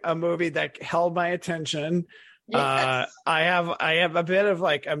definitely a movie that held my attention. Yes. I have a bit of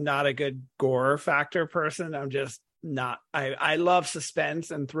I'm not a good gore factor person. I'm just not. I love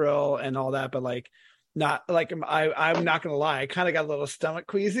suspense and thrill and all that, but I'm not gonna lie, I kind of got a little stomach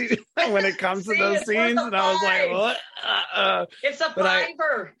queasy when it comes to those scenes, and I was like, "What?" It's a 5.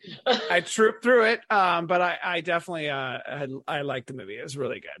 I trooped through it, but I definitely I liked the movie. It was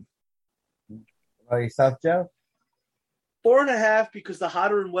really good. What about yourself, Joe? 4.5, because the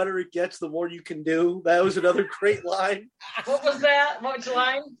hotter and wetter it gets, the more you can do. That was another great line. What was that? Which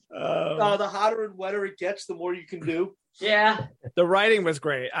line? The hotter and wetter it gets, the more you can do. Yeah. The writing was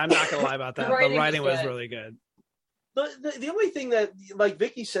great. I'm not going to lie about that. The writing was really good. The only thing that, like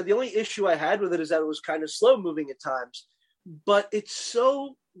Vicky said, the only issue I had with it is that it was kind of slow moving at times. But it's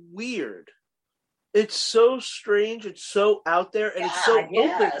so weird. It's so strange. It's so out there. And it's so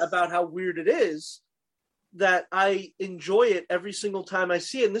open about how weird it is, that I enjoy it every single time I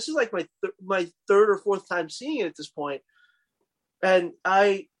see it. And this is like my third or fourth time seeing it at this point. And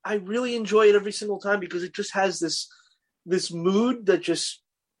I really enjoy it every single time because it just has this mood that just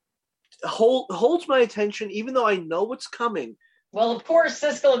holds my attention, even though I know what's coming. Well, of course,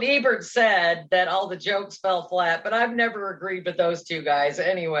 Siskel and Ebert said that all the jokes fell flat, but I've never agreed with those two guys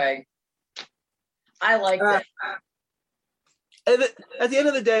anyway. I like that. And at the end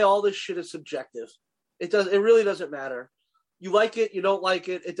of the day, all this shit is subjective. It really doesn't matter. You like it, you don't like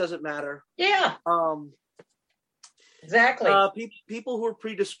it, it doesn't matter. Yeah. Exactly. People who are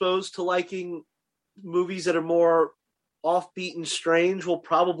predisposed to liking movies that are more offbeat and strange will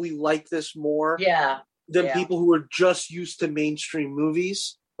probably like this more. Than people who are just used to mainstream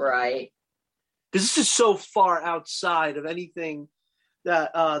movies. Right. Because this is so far outside of anything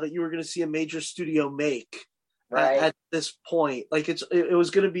that you were going to see a major studio make at this point. Like it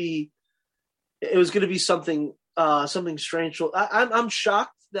was going to be. It was going to be something strange. I'm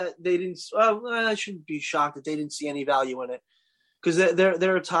shocked that they didn't. I shouldn't be shocked that they didn't see any value in it, because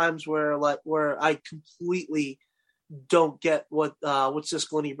there are times where I completely don't get what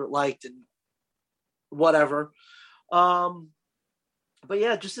Siskel and Ebert liked and whatever. But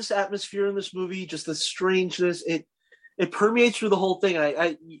yeah, just this atmosphere in this movie, just the strangeness. It permeates through the whole thing.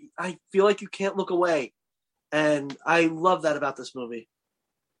 I feel like you can't look away, and I love that about this movie.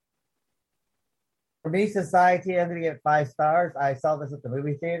 For me, Society, I'm going to get 5 stars. I saw this at the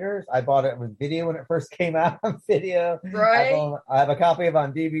movie theaters. I bought it with video when it first came out on video. Right. I have a copy of it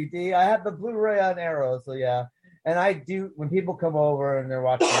on DVD. I have the Blu-ray on Arrow, so yeah. And I do, when people come over and they're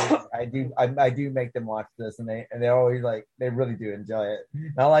watching it, I do make them watch this, and they're always like, they really do enjoy it.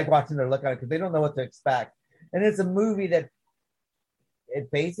 And I like watching their look on it because they don't know what to expect. And it's a movie that it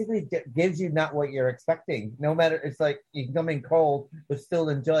basically gives you not what you're expecting. No matter, it's like you can come in cold but still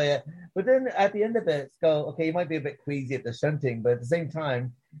enjoy it. But then at the end of it, okay, you might be a bit queasy at the shunting, but at the same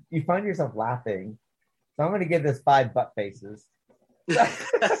time, you find yourself laughing. So I'm going to give this 5 butt faces.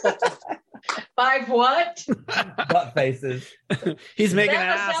 5 what? Butt faces. He's making an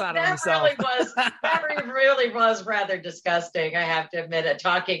ass out of himself. That really was rather disgusting, I have to admit, a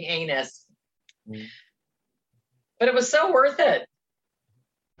talking anus. But it was so worth it.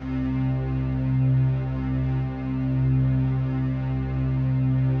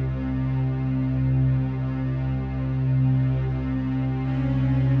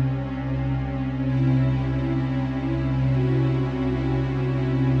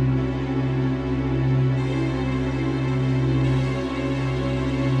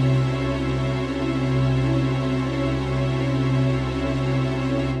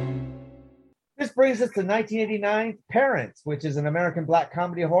 Brings us to 1989's Parents, which is an American black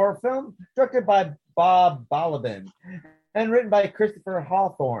comedy horror film directed by Bob Balaban and written by Christopher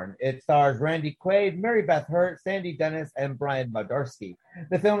Hawthorne. It stars Randy Quaid, Mary Beth Hurt, Sandy Dennis, and Brian Modarsky.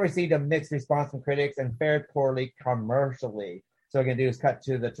 The film received a mixed response from critics and fared poorly commercially. So what we're going to do is cut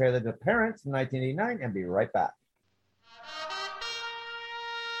to the trailer to Parents from 1989 and be right back.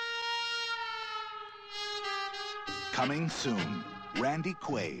 Coming soon. Randy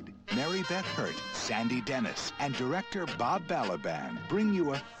Quaid, Mary Beth Hurt, Sandy Dennis, and director Bob Balaban bring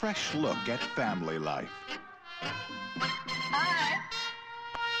you a fresh look at family life. Hi.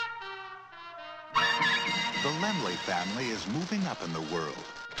 The Laemmle family is moving up in the world.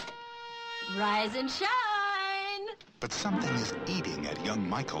 Rise and shine. But something is eating at young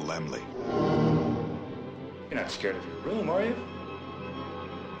Michael Laemmle. You're not scared of your room, are you?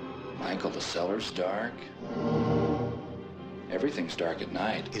 Michael, the cellar's dark. Everything's dark at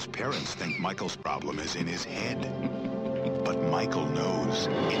night. His parents think Michael's problem is in his head. But Michael knows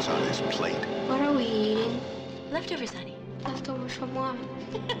it's on his plate. What are we eating? Leftovers, honey. Leftovers from what?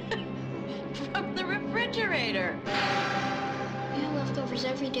 From the refrigerator. We had leftovers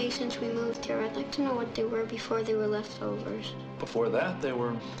every day since we moved here. I'd like to know what they were before they were leftovers. Before that, they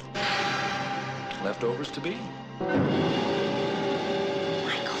were leftovers to be. Michael,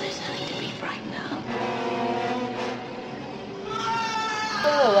 there's nothing to be frightened of.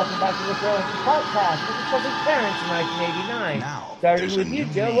 Hello, welcome back to the Burlington Podcast. We're discussing Parents in 1989. Now, starting with you,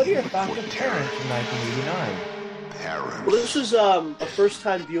 Joe. What are your thoughts on Parents in 1989? Parents. Well, this was a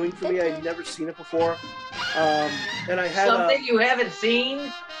first-time viewing for me. I'd never seen it before, and I had something you haven't seen.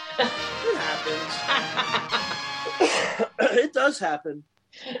 It happens. It does happen,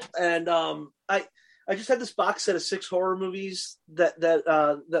 and I just had this box set of 6 horror movies that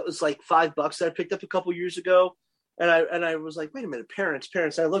was like $5 that I picked up a couple years ago. And I was like, wait a minute, Parents.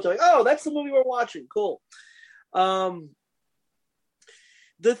 And I looked like, oh, that's the movie we're watching. Cool. The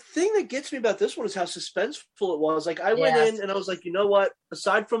thing that gets me about this one is how suspenseful it was. Like I went in and I was like, you know what?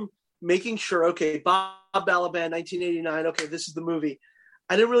 Aside from making sure, okay, Bob Balaban, 1989, okay, this is the movie.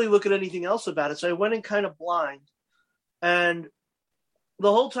 I didn't really look at anything else about it. So I went in kind of blind. And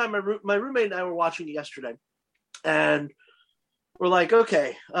the whole time my roommate and I were watching it yesterday. And we're like,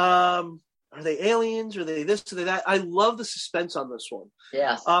 okay, are they aliens? Are they this? Are they that? I love the suspense on this one.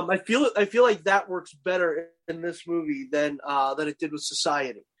 Yes. I feel like that works better in this movie than it did with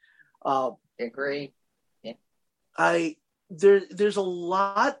Society. Agree. Yeah. There's a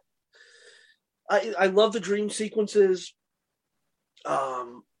lot. I love the dream sequences.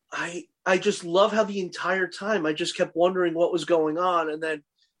 I just love how the entire time I just kept wondering what was going on, and then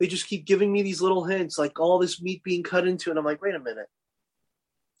they just keep giving me these little hints, like all this meat being cut into, and I'm like, wait a minute.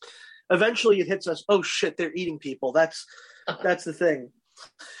 Eventually it hits us. Oh shit, they're eating people. That's the thing.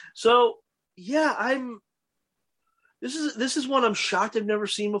 So yeah, this is one I'm shocked I've never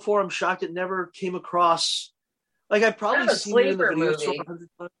seen before. I'm shocked it never came across. Like I've probably seen it in the video store 100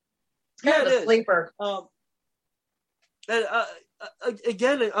 times. Yeah, it is. Sleeper.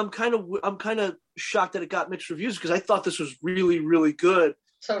 Again, I'm kind of shocked that it got mixed reviews because I thought this was really, really good.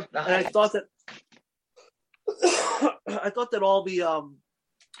 So nice. And I thought that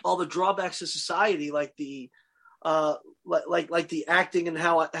all the drawbacks to Society, like the like the acting and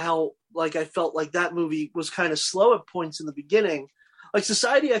how like I felt like that movie was kind of slow at points in the beginning. Like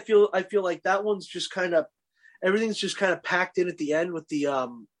Society, I feel like that one's just kind of everything's just kind of packed in at the end with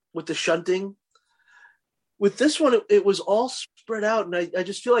the shunting. With this one, it was all spread out, and I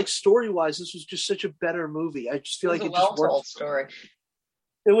just feel like story-wise, this was just such a better movie. I just feel like it just worked. Story.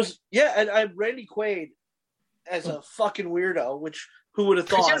 It was, yeah, and I had Randy Quaid as a fucking weirdo, which who would have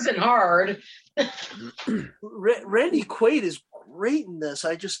thought? Which isn't hard. Randy Quaid is great in this.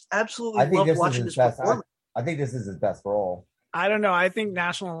 I just absolutely love watching this performance. I think this is his best role. I don't know. I think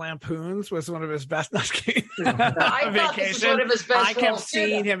National Lampoons was one of his best. I thought this was one of his best. I kept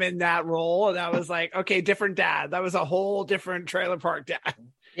seeing him in that role, and I was like, okay, different dad. That was a whole different Trailer Park dad.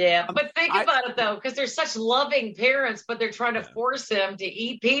 Yeah, but think about it though, because they're such loving parents, but they're trying to force him to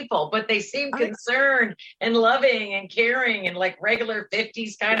eat people. But they seem concerned and loving and caring and like regular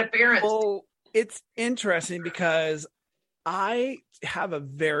 50s kind of parents. Well, it's interesting because I have a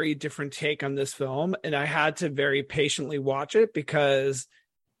very different take on this film, and I had to very patiently watch it because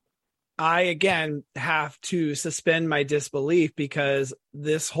I, again, have to suspend my disbelief because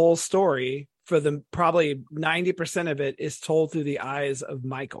this whole story, for the probably 90% of it, is told through the eyes of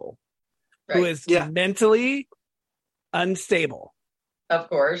Michael, who is mentally unstable. Of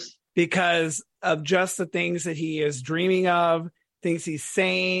course. Because of just the things that he is dreaming of, things he's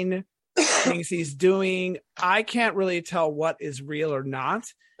saying, things he's doing. I can't really tell what is real or not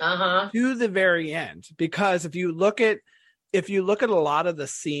to the very end. Because if you look at a lot of the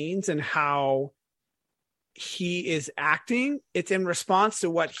scenes and how he is acting, it's in response to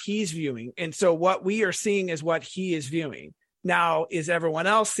what he's viewing. And so what we are seeing is what he is viewing. Now, is everyone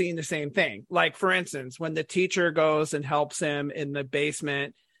else seeing the same thing? Like, for instance, when the teacher goes and helps him in the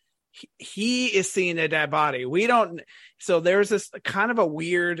basement, he is seeing a dead body. We don't. So there's this kind of a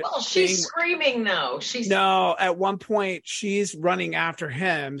weird. Well, she's thing. Screaming though. No, at one point she's running after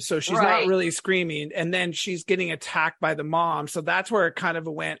him, so she's not really screaming, and then she's getting attacked by the mom. So that's where it kind of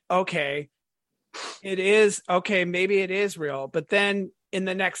went. Okay, it is okay. Maybe it is real, but then in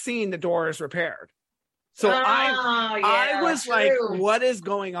the next scene, the door is repaired. So I was like, what is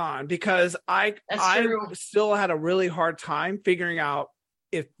going on? Because I still had a really hard time figuring out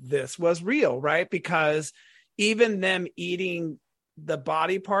if this was real, right? Because even them eating the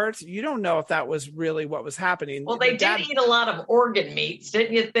body parts, you don't know if that was really what was happening. Well, they did eat a lot of organ meats,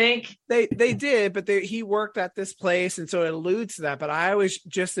 didn't you think? They did, but he worked at this place, and so it alludes to that. But I always,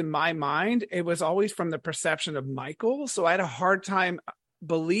 just in my mind, it was always from the perception of Michael. So I had a hard time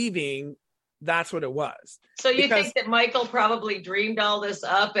believing that's what it was. So you think that Michael probably dreamed all this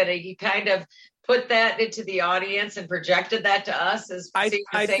up, and he kind of put that into the audience and projected that to us? I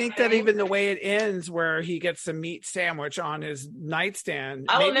think that even the way it ends, where he gets a meat sandwich on his nightstand,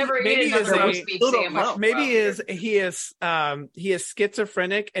 I will never eat another roast beef sandwich. Maybe he is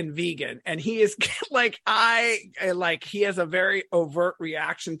schizophrenic and vegan, and he is he has a very overt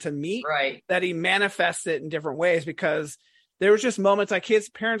reaction to meat, right? That he manifests it in different ways, because there was just moments like his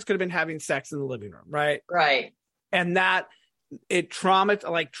parents could have been having sex in the living room, right? Right. And that it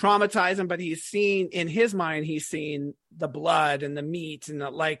traumatized him, but he's seen in his mind, he's seen the blood and the meat and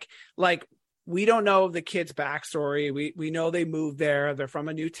the like we don't know the kid's backstory. We know they moved there, they're from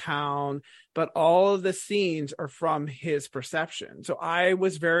a new town, but all of the scenes are from his perception. So I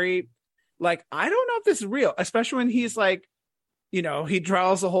was very like, I don't know if this is real, especially when he's like, you know, he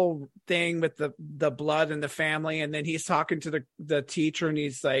draws the whole thing with the blood and the family, and then he's talking to the teacher, and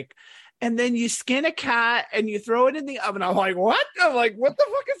he's like, and then you skin a cat and you throw it in the oven. I'm like, what? I'm like, what the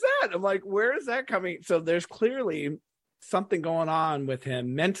fuck is that? I'm like, where is that coming? So there's clearly something going on with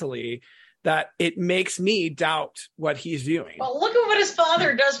him mentally that it makes me doubt what he's viewing. Well, look at what his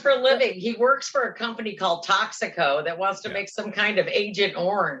father does for a living. He works for a company called Toxico that wants to make some kind of Agent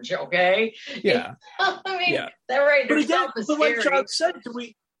Orange. Okay. Yeah. I mean, that right. But again, but like John said,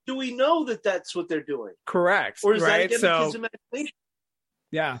 do we know that that's what they're doing? Correct. Or is right? that again his imagination?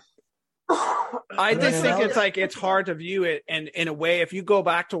 Yeah. I just think it's hard to view it, and in a way, if you go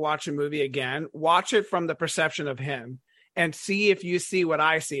back to watch a movie again, watch it from the perception of him and see if you see what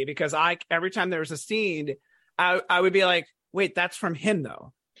I see. Because every time there was a scene, I would be like, wait, that's from him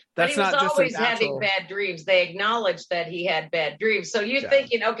though. That's but he was not just always having bad dreams. They acknowledged that he had bad dreams. So you're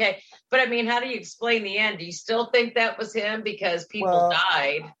thinking, okay, but I mean, how do you explain the end? Do you still think that was him because people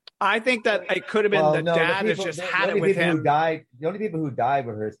died? I think that it could have been dad that just had it with him. The only people who died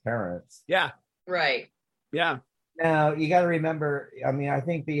were his parents. Yeah. Right. Yeah. Now you got to remember. I mean, I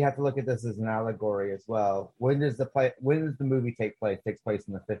think that you have to look at this as an allegory as well. When does the movie take place? It takes place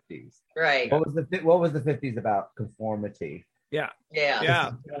in the 50s. Right. What was the 50s about? Conformity. Yeah. Yeah.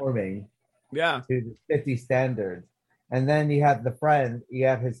 Yeah. Conforming. Yeah. To the 50 standards. And then you have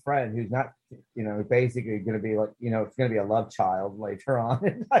his friend who's not, basically going to be like, it's going to be a love child later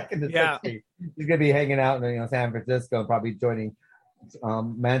on. Like in the 60s. He's going to be hanging out in, San Francisco and probably joining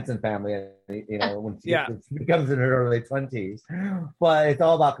Manson family, when she becomes in her early 20s. But it's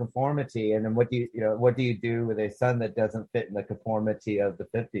all about conformity. And then what do you do with a son that doesn't fit in the conformity of the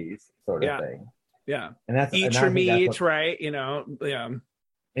 50s sort of thing? Yeah. And that's eat your meat, right?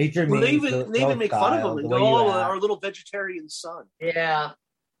 Eat your meat. They even make fun of him. Our little vegetarian son. Yeah.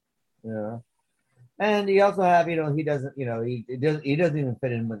 Yeah. And you also have, he doesn't even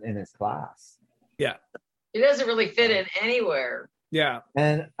fit in his class. Yeah. He doesn't really fit in anywhere. Yeah.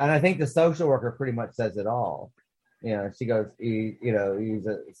 And I think the social worker pretty much says it all. You know, she goes, he's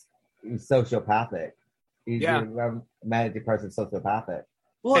sociopathic. He's a manic depressive sociopathic.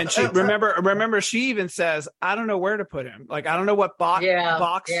 Well, and she remember she even says, I don't know where to put him. Like, I don't know what box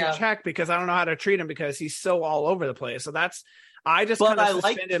to check because I don't know how to treat him because he's so all over the place. So I just kind of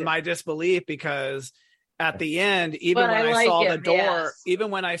suspended my disbelief because at the end, even when I saw the door,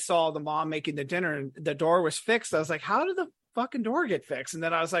 even when I saw the mom making the dinner and the door was fixed, I was like, how did the fucking door get fixed? And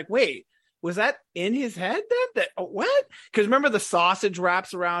then I was like, wait, was that in his head then? What? Because remember the sausage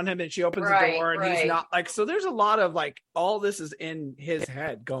wraps around him and she opens the door and he's not like, so there's a lot of like, all this is in his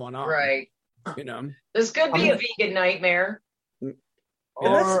head going on. Right. You know, this could be a vegan nightmare.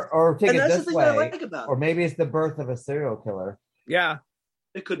 Or take it this way, or maybe it's the birth of a serial killer. Yeah,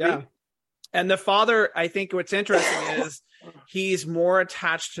 it could be. And the father, I think what's interesting is he's more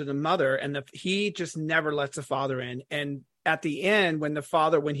attached to the mother, and he just never lets the father in. And at the end,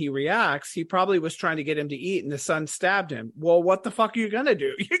 when he reacts, he probably was trying to get him to eat, and the son stabbed him. Well, what the fuck are you gonna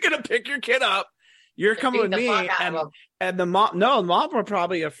do? You're gonna pick your kid up. You're coming with me, and the mom. No, the mom were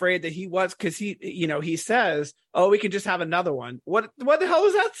probably afraid that he was because he says, "Oh, we can just have another one." What the hell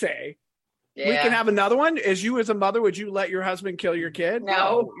does that say? Yeah. We can have another one. As a mother, would you let your husband kill your kid?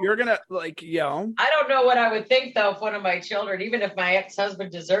 No. You're gonna I don't know what I would think though if one of my children, even if my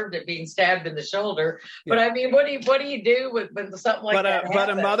ex-husband deserved it, being stabbed in the shoulder. But I mean, what do you do when something like that happens? But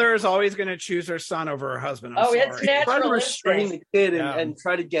a mother is always going to choose her son over her husband. It's natural. Try to restrain the kid and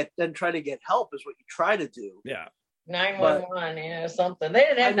try to get help is what you try to do. Yeah. 911, something. They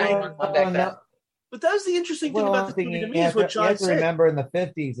didn't have 911 back then. But that was the interesting thing about the movie to me is what John said. Remember in the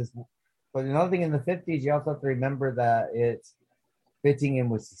 50s But another thing in the 50s, you also have to remember that it's fitting in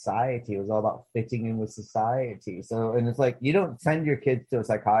with society. It was all about fitting in with society. So, and it's like, you don't send your kids to a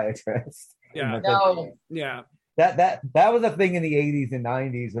psychiatrist. Yeah. No. Yeah. That was a thing in the 80s and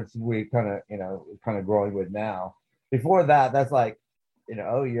 90s, which we kind of growing with now. Before that, that's like,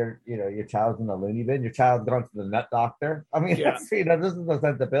 your child's in the loony bin. Your child's gone to the nut doctor. I mean, this is the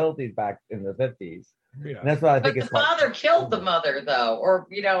sensibilities back in the 50s. Yeah. And that's what I think. But the father killed the mother, though, or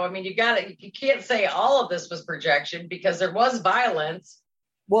you can't say all of this was projection because there was violence.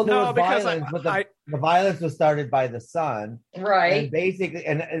 Well, there was violence, but the violence was started by the son, right? And basically,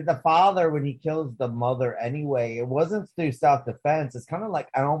 and the father, when he kills the mother anyway, it wasn't through self-defense. It's kind of like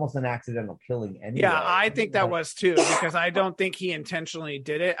almost an accidental killing anyway. Yeah, I think that was too, because I don't think he intentionally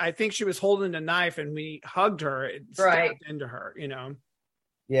did it. I think she was holding a knife and we hugged her and stabbed into her,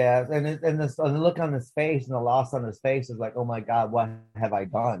 Yeah, and the look on his face and the loss on his face is like, oh my God, what have I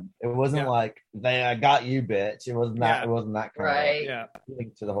done? It wasn't like, I got you, bitch. It wasn't that. It wasn't that kind of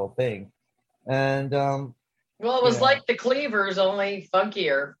link to the whole thing. And it was like the Cleavers, only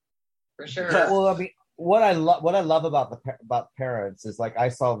funkier, for sure. Well, I mean, what I love about Parents is like I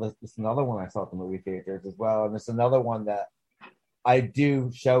saw this another one I saw at the movie theaters as well, and it's another one that I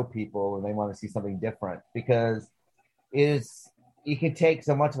do show people when they want to see something different because you can take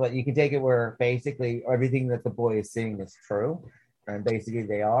so much of it. You can take it where basically everything that the boy is seeing is true, and basically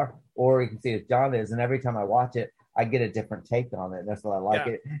they are, or you can see as John is. And every time I watch it, I get a different take on it. That's what I like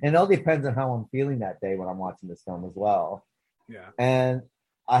it. And it all depends on how I'm feeling that day when I'm watching this film as well. Yeah. And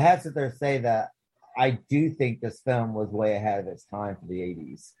I have to sit there and say that I do think this film was way ahead of its time for the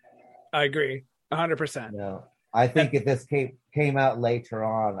 80s. I agree, 100%. I think if this came out later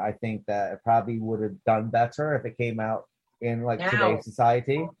on, I think that it probably would have done better if it came out in like today's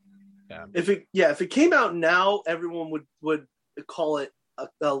society. Yeah. If it came out now, everyone would call it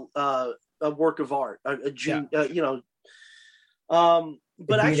a work of art, but it'd be an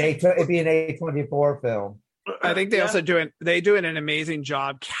A24 film. I think they also do an amazing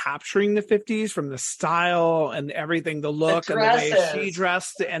job capturing the 50s from the style and everything, the look and the way she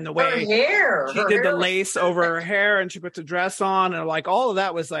dressed and the way she did the lace over her hair and she puts a dress on and like all of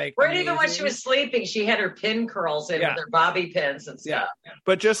that was like even when she was sleeping, she had her pin curls in with her bobby pins and stuff. Yeah.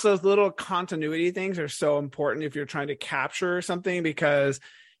 But just those little continuity things are so important if you're trying to capture something because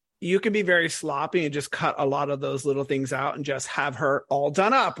you can be very sloppy and just cut a lot of those little things out and just have her all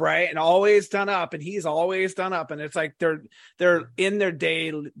done up, right? And always done up, and he's always done up. And it's like they're in their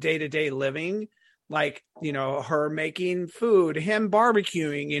day-to-day living, like, her making food, him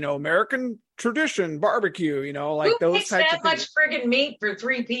barbecuing, American tradition barbecue, like who those types of things. That much friggin' meat for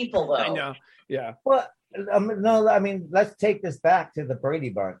 3 people, though. I know, yeah. Well, no, I mean, let's take this back to the Brady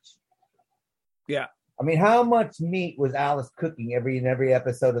Bunch. Yeah. I mean, how much meat was Alice cooking in every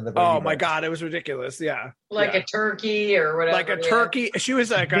episode of the Brady Oh my Bunch? God, it was ridiculous. Yeah. Like a turkey or whatever. Like a turkey. She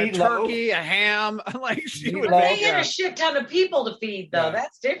was like Meatloaf. a turkey, a ham. Like she would They make had a shit ton of people to feed, though. Yeah.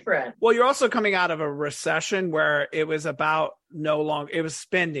 That's different. Well, you're also coming out of a recession where it was about it was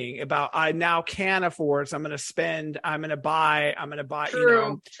spending about, I now can afford, so I'm going to spend, I'm going to buy,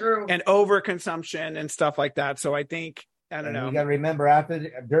 True. and overconsumption and stuff like that. So I think, I don't know. You got to remember,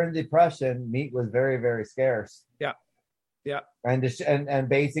 during the Depression, meat was very, very scarce. Yeah. And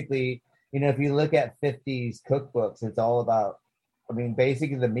basically, if you look at 50s cookbooks, it's all about,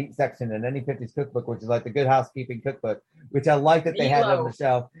 basically the meat section in any 50s cookbook, which is like the Good Housekeeping cookbook, which I like that they had on the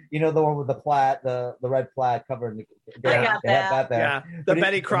shelf. The one with the plaid, the red plaid covering. I got that. There. Yeah, the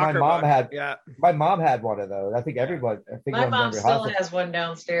Betty Crocker. My mom had one of those. I think everyone. My mom still has one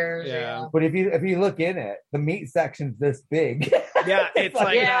downstairs. Yeah. But if you look in it, the meat section's this big. Yeah, it's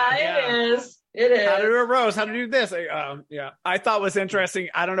like it is. It is. How to do a roast, how to do this. I thought was interesting.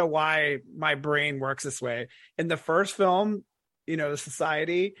 I don't know why my brain works this way. In the first film, the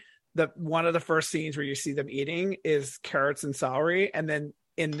Society, one of the first scenes where you see them eating is carrots and celery. And then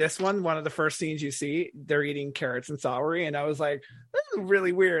in this one of the first scenes you see, they're eating carrots and celery. And I was like, this is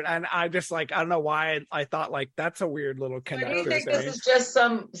really weird. And I just I don't know why I thought that's a weird little connection. Do you think this is just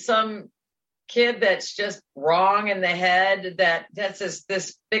some kid that's just wrong in the head, that's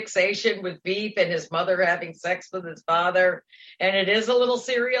this fixation with beef and his mother having sex with his father, and it is a little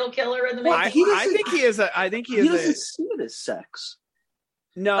serial killer in the making? I think he is. He doesn't see it as sex.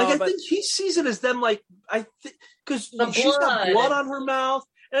 No, I think he sees it as them. Because she's got blood on her mouth,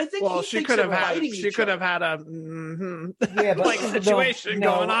 and I think she could have had a situation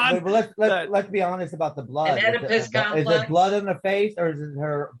going on. But let's be honest about the blood. An Oedipus complex. Is it blood in the face, or is it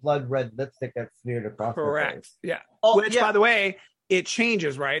her blood red lipstick that's smeared across her face? Yeah. Which, by the way, it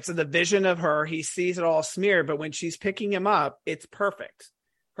changes, right? So the vision of her, he sees it all smeared, but when she's picking him up, it's perfect.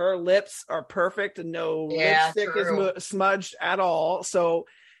 Her lips are perfect and no lipstick is smudged at all. So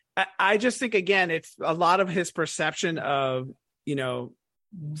I just think, again, it's a lot of his perception of,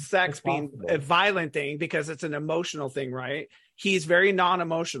 sex being a violent thing because it's an emotional thing, right? He's very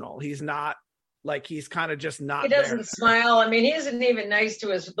non-emotional. He's not he's kind of just not. He doesn't smile. He isn't even nice to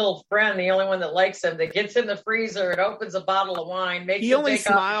his little friend, the only one that likes him, that gets in the freezer and opens a bottle of wine. He only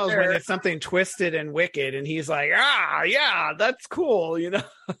smiles when it's something twisted and wicked, and he's like, yeah, that's cool, It's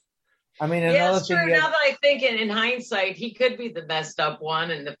true. Now that I think in hindsight, he could be the messed up one,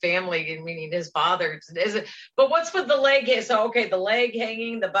 and the family, meaning his father, is it? But what's with the leg? So the leg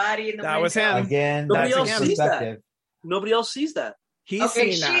hanging, the body in the that was him again. Nobody else sees that. Nobody else sees that.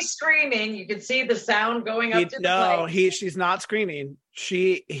 She's screaming. You can see the sound going up to the plate. She's not screaming.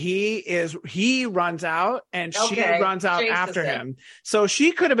 He runs out and she runs out after him. So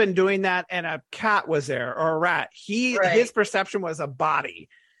she could have been doing that and a cat was there or a rat. His perception was a body.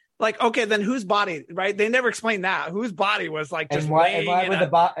 Then whose body, right? They never explained that. Whose body was just why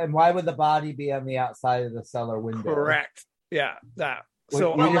would the body be on the outside of the cellar window? Correct. Yeah, that.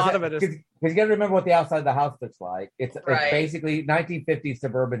 So a lot of it is because you got to remember what the outside of the house looks like. It's basically 1950s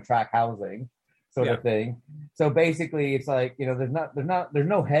suburban tract housing sort of thing. So basically, it's there's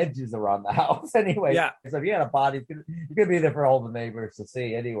no hedges around the house anyway. Yeah. So if you had a body, it's gonna be there for all the neighbors to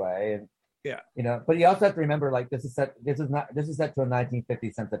see anyway. And but you also have to remember, this is set to a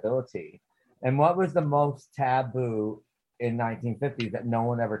 1950s sensibility. And what was the most taboo in 1950s that no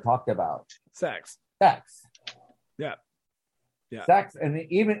one ever talked about? Sex. Yeah. Sex, and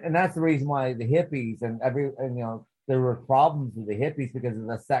that's the reason why the hippies there were problems with the hippies because of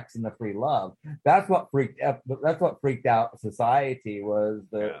the sex and the free love. That's what freaked out society was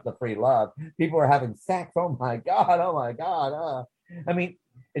the free love. People were having sex. Oh my god.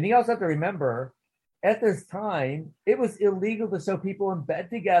 And you also have to remember, at this time, it was illegal to show people in bed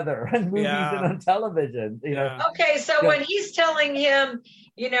together on movies and on television. Okay, so when he's telling him,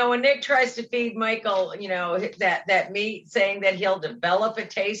 when Nick tries to feed Michael, that meat, saying that he'll develop a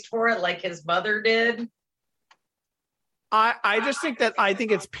taste for it like his mother did. I just think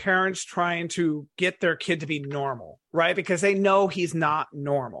it's parents trying to get their kid to be normal, right? Because they know he's not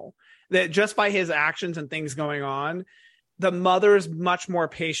normal. That just by his actions and things going on, the mother is much more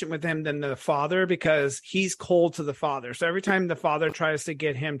patient with him than the father because he's cold to the father. So every time the father tries to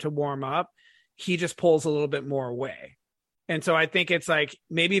get him to warm up, he just pulls a little bit more away. And so I think it's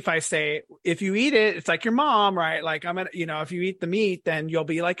maybe if I say, if you eat it, it's like your mom, right? If you eat the meat, then you'll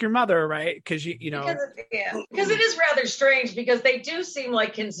be like your mother, right? Because because it is rather strange because they do seem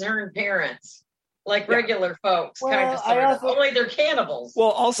like concerned parents. Regular folks, only they're cannibals. Well,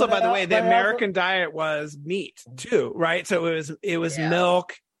 also, by the way, the American diet was meat too, right? So it was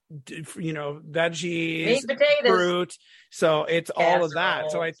milk, veggies, meat, potatoes, fruit. So it's all of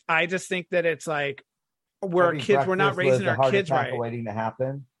that. So I just think that it's like we're not raising our kids right. Waiting to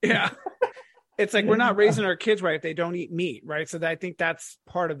happen. Yeah. It's like we're not raising our kids right if they don't eat meat, right? So I think that's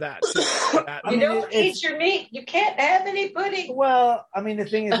part of that. You don't eat your meat, you can't have any pudding. Well, I mean, the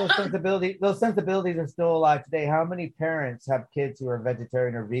thing is, those sensibilities are still alive today. How many parents have kids who are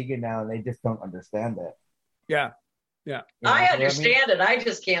vegetarian or vegan now, and they just don't understand it? Yeah. I understand it. I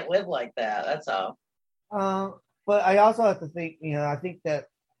just can't live like that. That's all. But I also have to think. I think that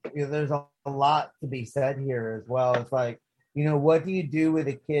there's a lot to be said here as well. It's like, what do you do with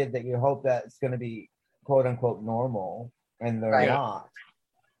a kid that you hope that it's going to be quote unquote normal and they're not?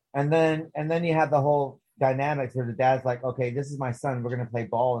 And then you have the whole dynamics where the dad's like, okay, this is my son. We're going to play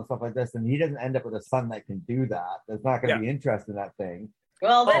ball and stuff like this. And he doesn't end up with a son that can do that. That's not going to be interested in that thing.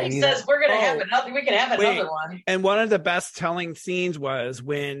 Well, then he says, we're going to have another, we can have another one. And one of the best telling scenes was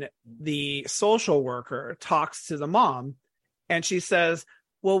when the social worker talks to the mom and she says,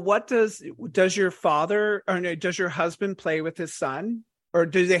 well, what does your father or no, does your husband play with his son, or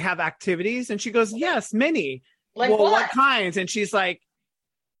do they have activities? And she goes, yes, many. Like what kinds? And she's like,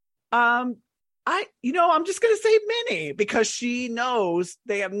 I'm just going to say many, because she knows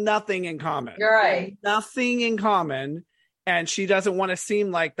they have nothing in common. You're right. Nothing in common. And she doesn't want to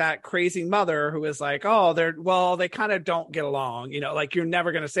seem like that crazy mother who is like, oh, they kind of don't get along. Like you're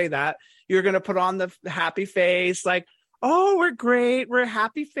never going to say that. You're going to put on the happy face, like, oh, we're great. We're a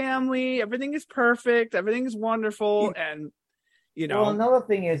happy family. Everything is perfect. Everything is wonderful. And, Well, another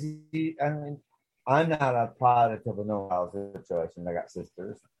thing is, I'm not a product of a no-house situation. I got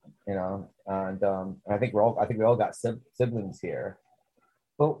sisters, and I think we all got siblings here.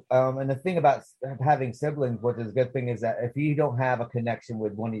 But and the thing about having siblings, which is a good thing, is that if you don't have a connection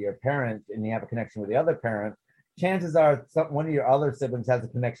with one of your parents and you have a connection with the other parent, chances are one of your other siblings has a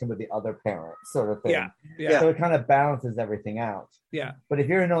connection with the other parent, sort of thing. Yeah. So it kind of balances everything out. Yeah. But if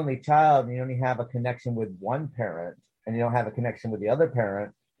you're an only child and you only have a connection with one parent and you don't have a connection with the other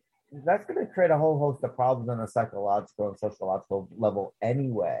parent, that's going to create a whole host of problems on a psychological and sociological level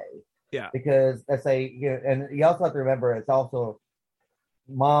anyway. Yeah. Because let's say, and you also have to remember, it's also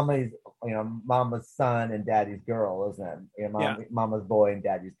mama's son and daddy's girl, isn't it? Mama's boy and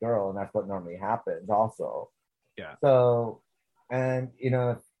daddy's girl, and that's what normally happens also. Yeah. So, and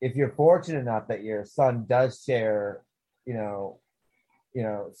if you're fortunate enough that your son does share,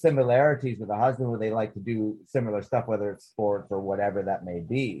 similarities with a husband where they like to do similar stuff, whether it's sports or whatever that may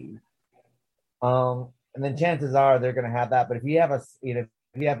be, and then chances are they're going to have that. But if you have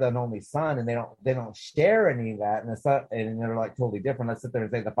if you have an only son and they don't share any of that, and the son and they're like totally different. Let's sit there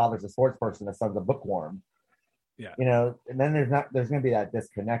and say the father's a sports person, the son's a bookworm. Yeah. And then there's going to be that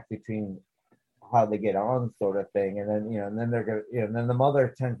disconnect between how they get on, sort of thing, and then and then they're gonna and then the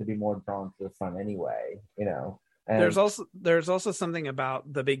mother tends to be more drawn to the son anyway. And there's also something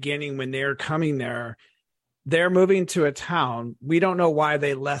about the beginning when they're coming there. They're moving to a town. We don't know why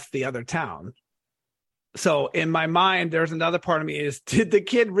they left the other town. So in my mind, there's another part of me is, did the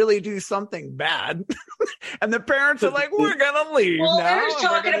kid really do something bad? And the parents are like, we're going to leave. Well, now. They're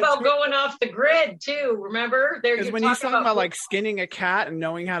talking about going off the grid too. Remember? Because when he's talking about like skinning a cat and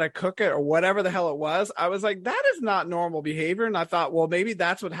knowing how to cook it or whatever the hell it was, I was like, that is not normal behavior. And I thought, well, maybe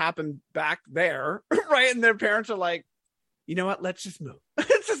that's what happened back there. Right. And their parents are like, you know what? Let's just move.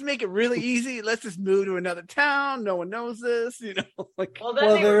 Let's just make it really easy. Let's just move to another town. No one knows this, Like, well,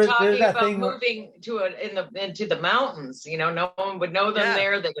 then they were talking about moving into the mountains. No one would know them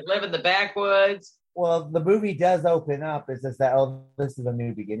there. They could live in the backwoods. Well, the movie does open up. It's just that this is a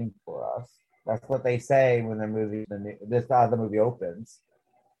new beginning for us. That's what they say when they're moving. This how the movie opens.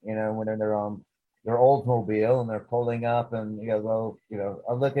 When they're on their Oldsmobile and they're pulling up, and oh,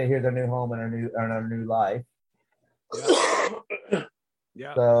 look at here's our new home and our new life.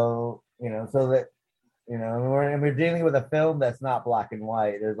 Yeah. So so that we're dealing with a film that's not black and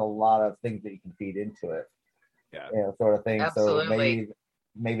white. There's a lot of things that you can feed into it. Yeah. Sort of thing. Absolutely. So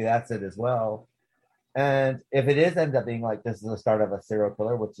maybe that's it as well. And if it ends up being like this is the start of a serial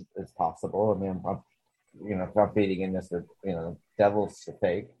killer, which is possible. I mean, I'm feeding in this, devil's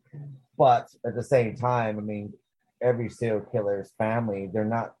fake. But at the same time, I mean, every serial killer's family, they're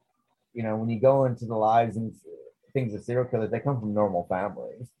not, when you go into the lives and things of serial killers, they come from normal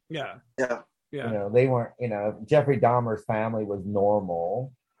families. Yeah. They weren't, Jeffrey Dahmer's family was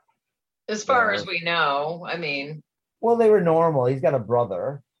normal. As far as we know, I mean. Well, they were normal. He's got a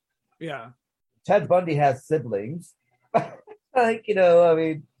brother. Yeah. Ted Bundy has siblings. And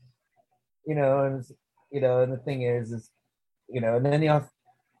the thing is, and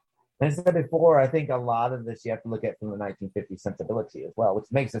then And I said before, I think a lot of this you have to look at from the 1950s sensibility as well, which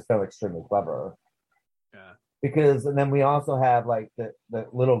makes this film extremely clever. Yeah. Because, and then we also have like the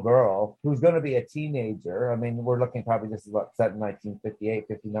little girl who's going to be a teenager. I mean, we're looking probably this is what, set in 1958,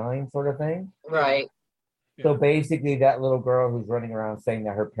 59 sort of thing. Right. So basically that little girl who's running around saying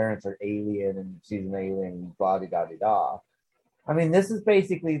that her parents are alien and she's an alien, blah, da, da, da. I mean, this is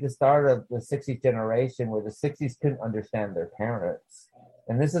basically the start of the 60s generation where the 60s couldn't understand their parents.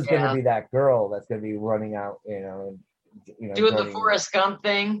 And this is going to be that girl that's going to be running out, and doing the Forrest Gump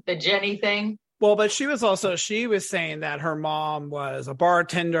thing, the Jenny thing. Well, but she was saying that her mom was a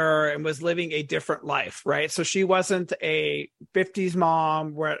bartender and was living a different life, right? So she wasn't a 50s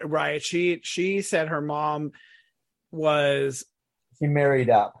mom, right? She said her mom was... She married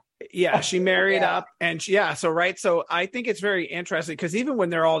up. Yeah, she married up, and so I think it's very interesting because even when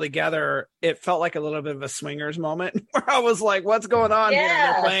they're all together, it felt like a little bit of a swingers moment where I was like, "What's going on here?"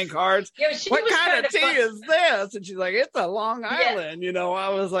 And they're playing cards. Yeah, what kind of tea is this? And she's like, "It's a Long Island." I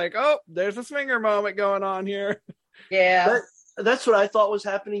was like, "Oh, there's a swinger moment going on here." Yeah, that's what I thought was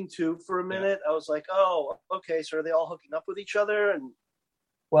happening too. For a minute, I was like, "Oh, okay, so are they all hooking up with each other?" And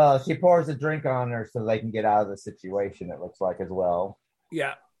well, she pours a drink on her so they can get out of the situation. It looks like as well.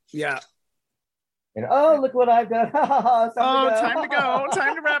 Yeah. Yeah. And look what I've done. Time to go.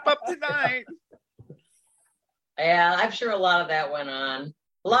 Time to wrap up tonight. Yeah, I'm sure a lot of that went on.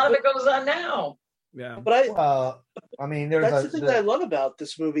 A lot of it goes on now. Yeah. But I mean, that's the thing that I love about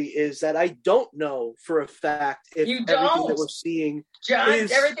this movie is that I don't know for a fact if everything that we're seeing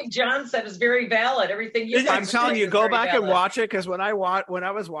everything John said is very valid. Everything you I'm telling you, go back and watch it because when I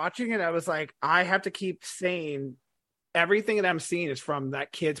was watching it, I was like, I have to keep saying everything that I'm seeing is from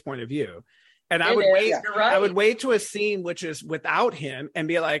that kid's point of view. And I would wait to a scene which is without him and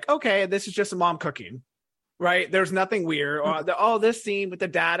be like, okay, this is just a mom cooking, right? There's nothing weird. Or this scene with the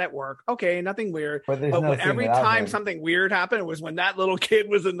dad at work. Okay, nothing weird. But every time something weird happened, it was when that little kid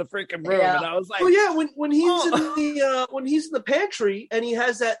was in the freaking room. And I was like, when he's in the when he's in the pantry and he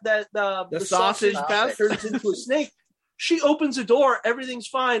has the sausage that turns into a snake. She opens the door, everything's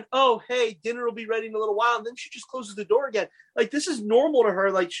fine. Oh, hey, dinner will be ready in a little while. And then she just closes the door again. Like, this is normal to her.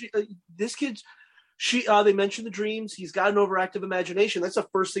 Like, they mentioned the dreams. He's got an overactive imagination. That's the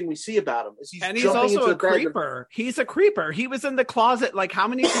first thing we see about him. He's also a creeper. He's a creeper. He was in the closet, like, how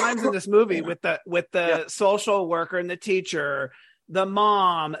many times in this movie with the social worker and the teacher, the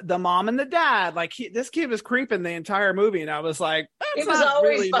mom and the dad. Like, this kid was creeping the entire movie. And I was like, he was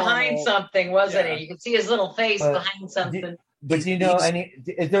always really behind something, wasn't he? You could see his little face behind something. But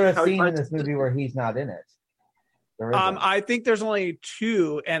is there a scene in this movie where he's not in it? I think there's only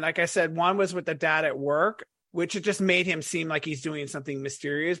two. And like I said, one was with the dad at work, which it just made him seem like he's doing something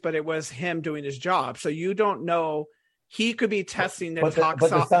mysterious, but it was him doing his job. So you don't know. He could be testing the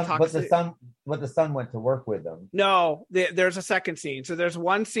toxicity. But the son went to work with them. No, there's a second scene. So there's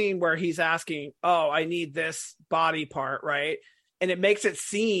one scene where he's asking, I need this body part, right? And it makes it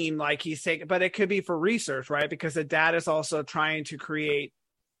seem like he's taking, but it could be for research, right? Because the dad is also trying to create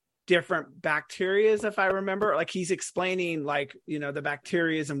different bacterias, if I remember. Like he's explaining the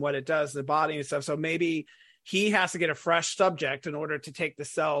bacterias and what it does to the body and stuff. So maybe he has to get a fresh subject in order to take the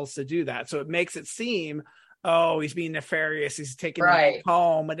cells to do that. So it makes it seem, he's being nefarious. He's taking them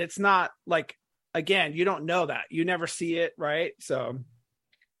home. And it's not like, again, you don't know that. You never see it, right? So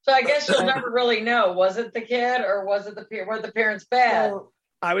I guess you'll never really know. Was it the kid or was it were the parents bad? Well,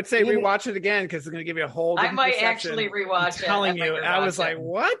 I would say rewatch it again because it's going to give you a whole different I might perception. actually rewatch it. I'm telling you, I was like,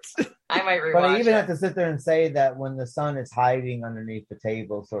 what? I might rewatch it. But I even have to sit there and say that when the son is hiding underneath the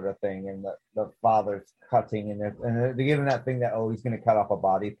table sort of thing and the father's cutting and they're giving that thing that, he's going to cut off a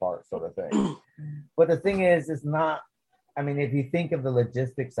body part sort of thing. But the thing is, it's not, I mean, if you think of the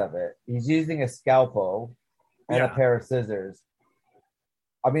logistics of it, he's using a scalpel and a pair of scissors.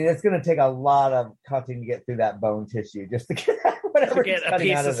 I mean, it's going to take a lot of cutting to get through that bone tissue just to get whatever to get a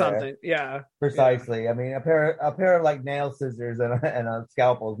piece of something. Yeah, precisely. Yeah. I mean, a pair of like nail scissors and a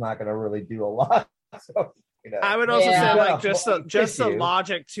scalpel is not going to really do a lot. So, I would also say like just the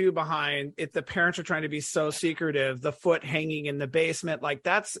logic too behind if the parents are trying to be so secretive, the foot hanging in the basement, like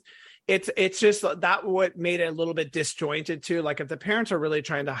it's just that what made it a little bit disjointed too. Like if the parents are really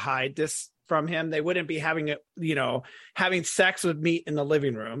trying to hide this from him, they wouldn't be having sex with meat in the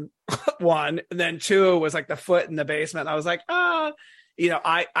living room. One, and then two was like the foot in the basement. I was like, I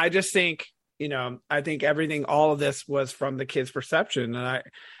just think, you know, I think all of this was from the kid's perception. And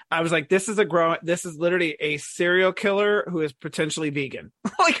I was like, this is literally a serial killer who is potentially vegan,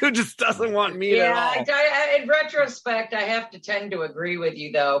 like who just doesn't want meat at all. In retrospect, I have to tend to agree with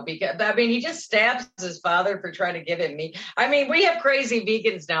you though, because I mean, he just stabs his father for trying to give him meat. I mean, we have crazy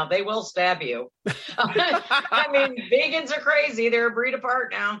vegans now; they will stab you. I mean, vegans are crazy; they're a breed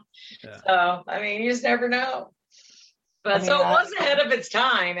apart now. Yeah. So, I mean, you just never know. But so it was ahead of its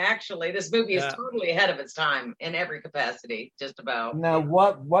time, actually. This movie is totally ahead of its time in every capacity, just about. Now,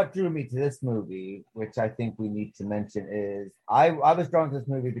 what drew me to this movie, which I think we need to mention, is I was drawn to this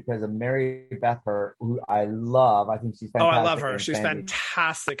movie because of Mary Beth Hurt, who I love. I think she's fantastic. Oh, I love her. She's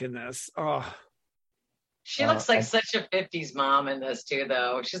fantastic in this. Oh. She looks like such a 50s mom in this, too,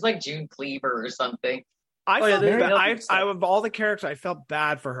 though. She's like June Cleaver or something. I of all the characters, I felt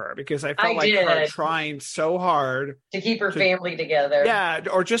bad for her because I felt her trying so hard to keep her family together. Yeah,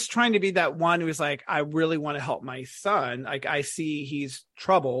 or just trying to be that one who's like, I really want to help my son. Like, I see he's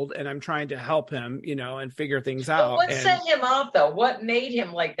troubled and I'm trying to help him, you know, and figure things out. What set him off, though? What made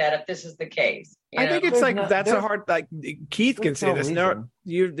him like that if this is the case? I think it's like that's a hard, like Keith can say this. No,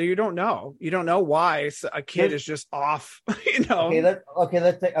 you don't know. You don't know why a kid is just off. You know.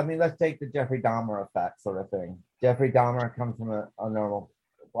 Let's take the Jeffrey Dahmer effect sort of thing. Jeffrey Dahmer comes from a normal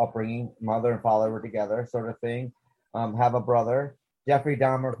upbringing. Mother and father were together, sort of thing. Have a brother. Jeffrey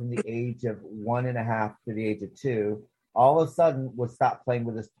Dahmer, from the age of 1.5 to the age of 2, all of a sudden would stop playing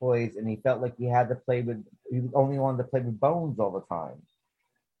with his toys, and he felt like he only wanted to play with bones all the time.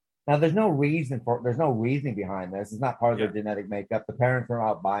 Now, there's no reasoning behind this. It's not part of their genetic makeup. The parents were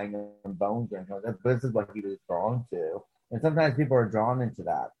out buying them bones or anything. This is what he was drawn to. And sometimes people are drawn into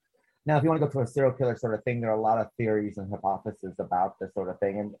that. Now, if you want to go to a serial killer sort of thing, there are a lot of theories and hypotheses about this sort of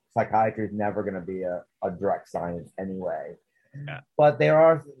thing. And psychiatry is never going to be a direct science anyway. Yeah. But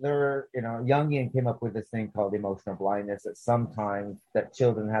Jungian came up with this thing called emotional blindness, that sometimes that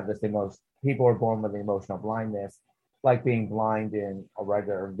children have this people are born with emotional blindness, like being blind in a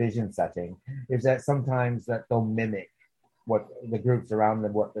regular vision setting, is that sometimes that they'll mimic what the groups around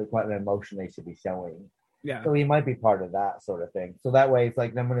them, what emotion they should be showing. Yeah. So he might be part of that sort of thing. So that way, it's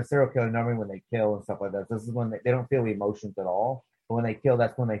like then when a serial killer, normally when they kill and stuff like that, this is when they don't feel the emotions at all. But when they kill,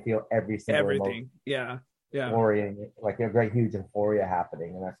 that's when they feel everything. Emotion. Yeah. Worrying, like a great huge euphoria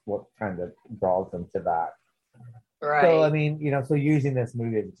happening, and that's what kind of draws them to that. Right. So, I mean, so using this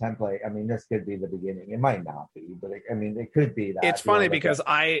movie as a template, I mean, this could be the beginning. It might not be, but it could be that. It's funny because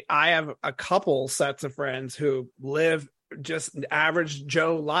I have a couple sets of friends who live just average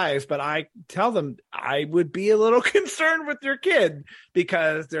Joe lives, but I tell them I would be a little concerned with your kid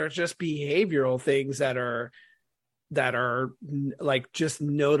because there's just behavioral things that are like just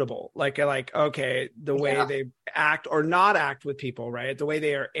notable, like okay, the way they act or not act with people, right? The way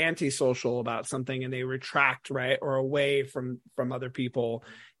they are antisocial about something and they retract, right, or away from other people.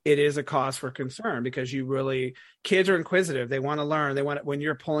 It is a cause for concern because kids are inquisitive. They want to learn. When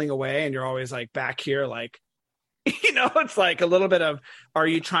you're pulling away and you're always like back here, like, it's like a little bit of, are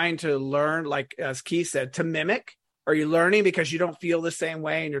you trying to learn, like as Keith said, to mimic? Are you learning because you don't feel the same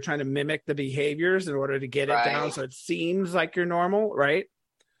way and you're trying to mimic the behaviors in order to get it down so it seems like you're normal, right?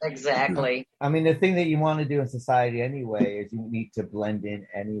 Exactly. I mean, the thing that you want to do in society anyway is you need to blend in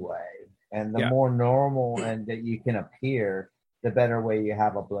anyway. And the more normal and that you can appear, the better way you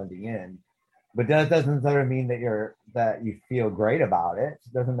have of blending in. But that doesn't necessarily mean that you feel great about it.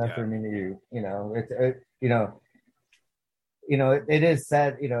 It doesn't necessarily mean that it is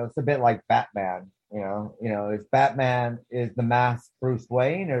said, it's a bit like Batman. Is Batman is the masked Bruce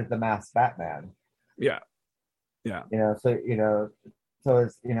Wayne or is the masked Batman? Yeah. So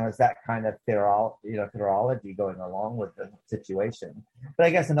it's that kind of theology going along with the situation. But I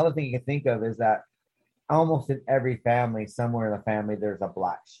guess another thing you can think of is that almost in every family, somewhere in the family, there's a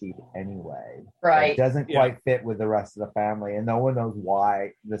black sheep anyway. Right. It doesn't quite fit with the rest of the family, and no one knows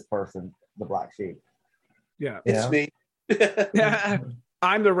why this person's the black sheep. Yeah. It's me.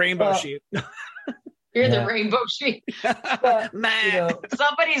 I'm the rainbow sheep. You're the rainbow sheep. Man,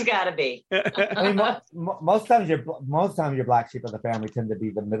 somebody's got to be. I mean, most times your black sheep of the family tend to be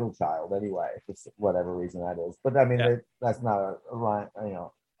the middle child anyway, for whatever reason that is. But I mean, that's not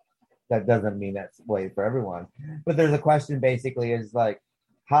that doesn't mean that's the way for everyone. But there's a question basically is like,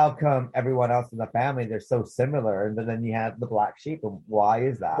 how come everyone else in the family, they're so similar, and then you have the black sheep, and why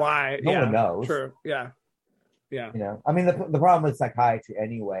is that? Why? No one knows. True. Yeah. I mean, the problem with psychiatry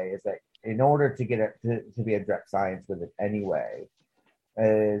anyway is that in order to get it to be a direct science with it anyway,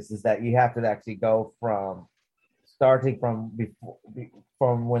 is that you have to actually go from starting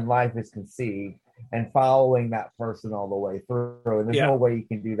from when life is conceived and following that person all the way through. And there's no way you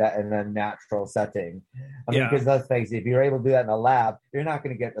can do that in a natural setting. I mean, because let's face it, if you're able to do that in a lab, you're not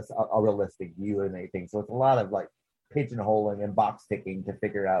going to get a realistic view of anything. So it's a lot of like pigeonholing and box ticking to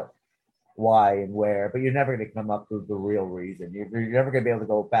figure out why and where, but you're never going to come up with the real reason. You're never going to be able to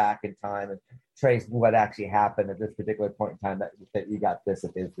go back in time and trace what actually happened at this particular point in time that you got this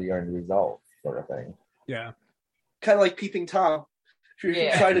if it's the end result sort of thing. Yeah. Kind of like Peeping Tom. If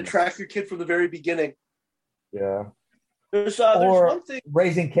you're trying to track your kid from the very beginning. Yeah. There's or one thing.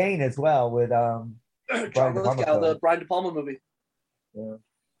 Raising Cain as well with John Lithgow, the Brian De Palma movie. Yeah.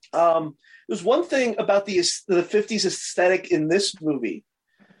 There's one thing about the 50s aesthetic in this movie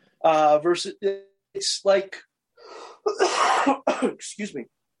versus it's like excuse me,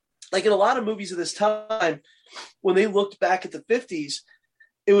 like in a lot of movies of this time, when they looked back at the 50s,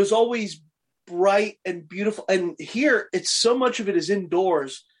 it was always bright and beautiful, and here it's so much of it is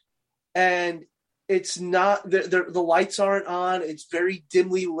indoors, and it's not the lights aren't on. It's very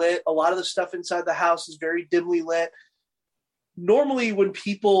dimly lit. A lot of the stuff inside the house is very dimly lit. Normally when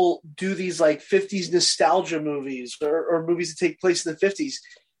people do these like 50s nostalgia movies or movies that take place in the 50s,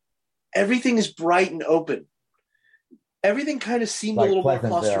 everything is bright and open. Everything kind of seemed like a little more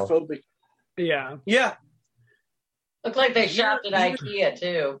claustrophobic. Yeah. Yeah. Looked like they shot at IKEA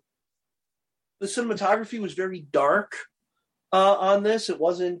too. The cinematography was very dark on this. It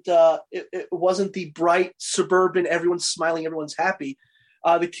wasn't it wasn't the bright suburban, everyone's smiling, everyone's happy.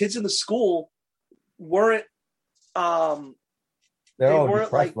 The kids in the school weren't They're all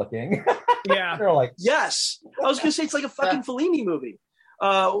depressed looking. Yeah. They're like, yes. I was going to say it's like a fucking Fellini movie.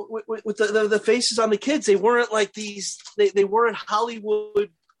 With the faces on the kids, they weren't like these. They weren't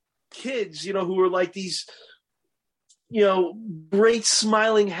Hollywood kids, who were like these, great,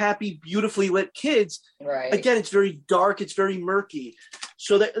 smiling, happy, beautifully lit kids. Right. Again, it's very dark. It's very murky.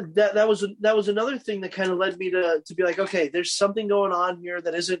 So that was another thing that kind of led me to be like, okay, there's something going on here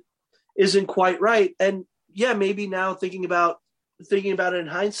that isn't quite right. And yeah, maybe now thinking about it in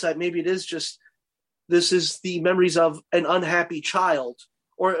hindsight, maybe it is just this is the memories of an unhappy child.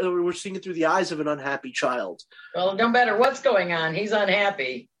 Or we're seeing it through the eyes of an unhappy child. Well, no matter what's going on, he's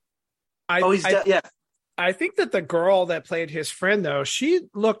unhappy. I think that the girl that played his friend, though, she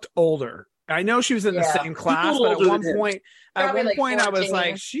looked older. I know she was in the same class, but at one point, I was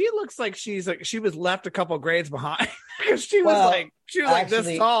like, she looks like she was left a couple grades behind because she was like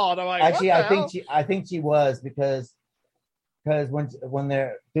this tall. And I'm like, I think she was because when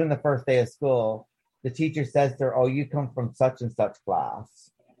they're doing the first day of school, the teacher says to her, "Oh, you come from such and such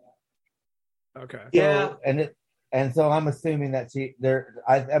class." Okay. So, and so I'm assuming that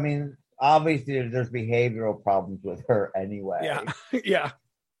I mean, obviously there's behavioral problems with her anyway. Yeah. Yeah.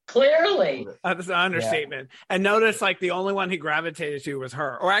 Clearly. That's an understatement. Yeah. And notice like the only one he gravitated to was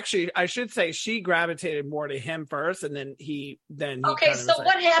her. Or actually, I should say she gravitated more to him first, and then he okay, so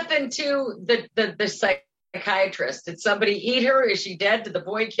what happened to the psychiatrist? Did somebody eat her? Is she dead? Did the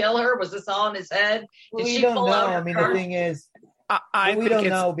boy kill her? Was this all in his head? We don't know. I mean, the thing is, we don't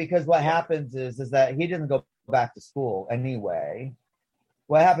know because what happens is that he didn't go back to school anyway.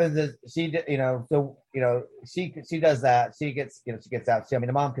 What happens is she does that. She gets out.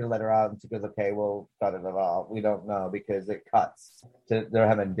 The mom could have let her out, and she goes, "Okay, we'll cut it off." We don't know because it cuts to they're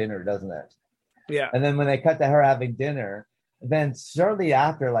having dinner, doesn't it? Yeah. And then when they cut to her having dinner, then shortly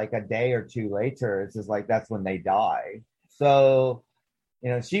after, like a day or two later, it's just like that's when they die. So,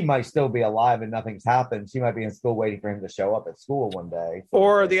 she might still be alive and nothing's happened. She might be in school waiting for him to show up at school one day.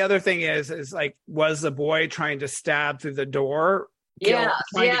 Or the other thing is like, was the boy trying to stab through the door? Trying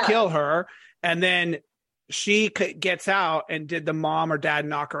to kill her, and then she gets out, and did the mom or dad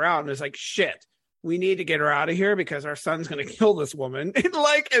knock her out and was like, shit, we need to get her out of here because our son's going to kill this woman.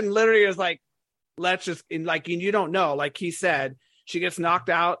 and literally is like, let's just, you don't know, like he said, she gets knocked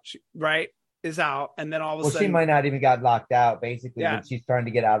out, is out, and then all of a sudden she might not even got locked out basically when she's trying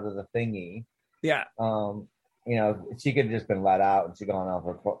to get out of the thingy. She could have just been let out and she gone off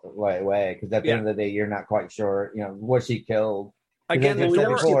her right away because at the end of the day you're not quite sure, was she killed? Again,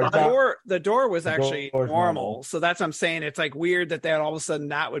 the door was actually normal. So that's what I'm saying. It's like weird that all of a sudden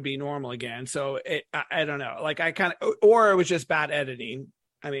that would be normal again. So I don't know. Like I kind of, or it was just bad editing.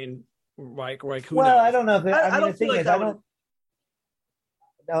 I mean, like who knows? I don't know. The thing is,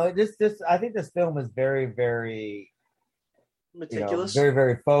 I think this film is very, very meticulous, very,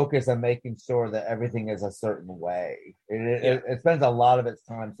 very focused on making sure that everything is a certain way. It spends a lot of its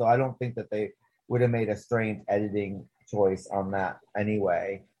time. So I don't think that they would have made a strange editing choice on that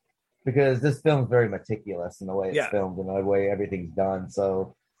anyway, because this film's very meticulous in the way it's filmed and the way everything's done.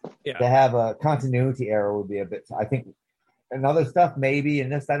 So to have a continuity error would be a bit, I think and other stuff maybe.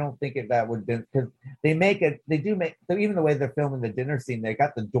 And this, I don't think that would be, because they do make even the way they're filming the dinner scene, they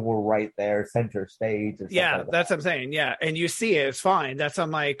got the door right there, center stage. And yeah, like that's what I'm saying. Yeah, and you see it, it's fine.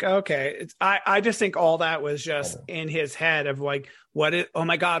 I'm like, okay. I just think all that was just in his head of like, oh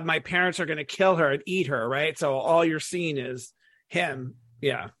my God, my parents are going to kill her and eat her, right? So all you're seeing is him.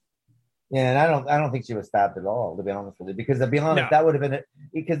 Yeah. Yeah, and I don't think she was stabbed at all, to be honest with you. Because to be honest, that would have been it.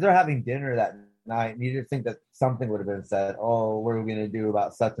 Because they're having dinner that night, and you just think that something would have been said. Oh, what are we going to do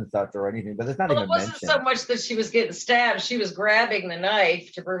about such and such or anything? But it's not even mentioned. It wasn't so much that she was getting stabbed; she was grabbing the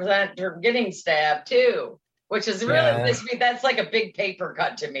knife to prevent her getting stabbed too. Which is really that's like a big paper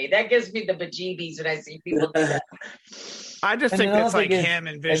cut to me. That gives me the bejeebies when I see people do that. I just think it's like him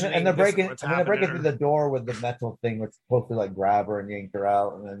envisioning. And they're breaking through the door with the metal thing, which is supposed to like grab her and yank her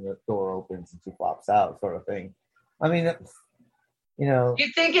out, and then the door opens and she flops out, sort of thing. I mean,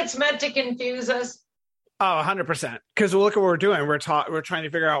 You think it's meant to confuse us? Oh, 100%. Because look at what we're doing. We're trying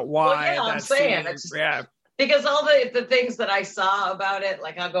to figure out why. Well, I'm saying because all the things that I saw about it,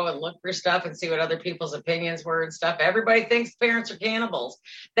 like I'll go and look for stuff and see what other people's opinions were and stuff. Everybody thinks parents are cannibals.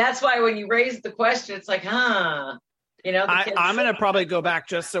 That's why when you raise the question, it's like, I'm going to probably go back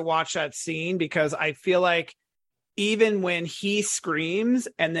just to watch that scene, because I feel like even when he screams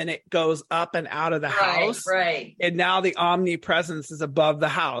and then it goes up and out of the house, right, and now the omnipresence is above the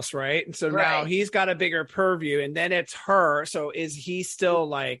house, right? And so now he's got a bigger purview, and then it's her. So is he still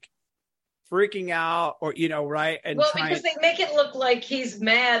like freaking out, or right? And because they make it look like he's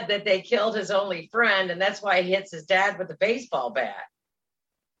mad that they killed his only friend, and that's why he hits his dad with a baseball bat.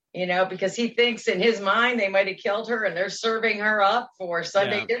 Because he thinks in his mind they might have killed her, and they're serving her up for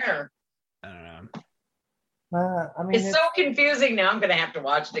Sunday dinner. I don't know. It's so confusing now. I'm going to have to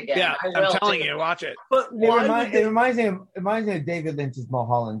watch it again. Yeah, I'm telling you, watch it. But it reminds me of David Lynch's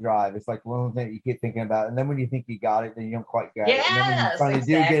Mulholland Drive. It's like one thing you keep thinking about, and then when you think you got it, then you don't quite get it. And then when you finally do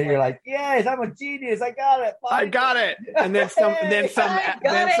get it, you're like, "Yes, I'm a genius! I got it! I got it!" And then some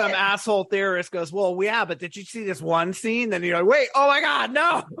asshole theorist goes, "Well, yeah, but did you see this one scene?" Then you're like, "Wait, oh my God,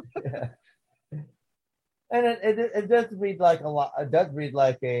 no!" Yeah. And it does read like a lot. It does read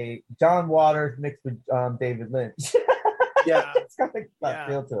like a John Waters mixed with David Lynch. Yeah, it's got that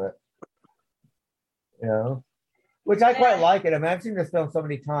feel to it. Which I quite like it. I mean, I've seen this film so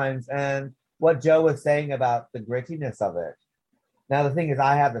many times, and what Joe was saying about the grittiness of it. Now the thing is,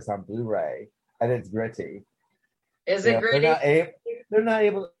 I have this on Blu-ray, and it's gritty. Is it gritty? They're not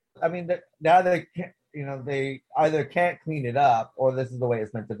able. I mean, now they can't. They either can't clean it up, or this is the way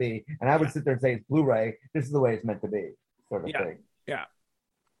it's meant to be. And I would sit there and say, it's Blu-ray. This is the way it's meant to be, sort of thing. Yeah.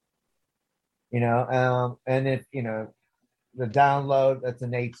 And if the download that's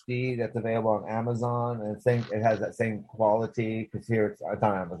an HD that's available on Amazon, and it has that same quality, because here it's on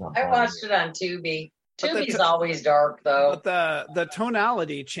Amazon. I watched it on Tubi. Tubi's always dark, though. But the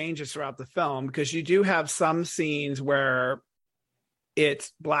tonality changes throughout the film, because you do have some scenes where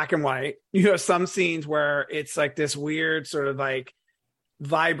it's black and white. You have some scenes where it's like this weird sort of like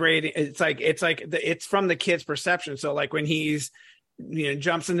vibrating. It's from the kid's perception. So like when he's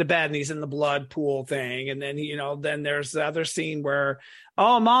jumps into bed and he's in the blood pool thing, and then then there's the other scene where,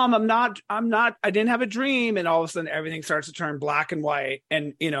 oh Mom, I didn't have a dream, and all of a sudden everything starts to turn black and white,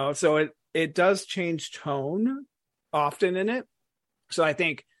 and so it does change tone often in it. So I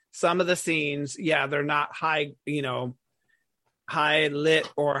think some of the scenes, they're not high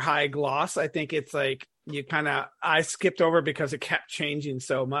lit or high gloss. I think it's like I skipped over because it kept changing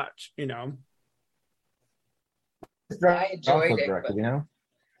so much, I enjoyed it. Directed,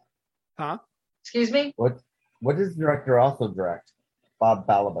 Huh? Excuse me? What does the director also direct? Bob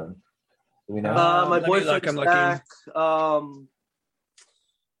Balaban. Do we know? My boyfriend's back. Hold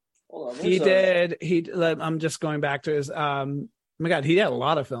on. He did. I'm just going back to his. Oh my God, he had a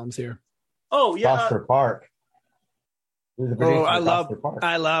lot of films here. Oh yeah, Foster Park. I love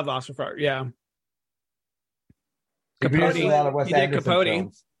Foster Park. Yeah. Capote. He did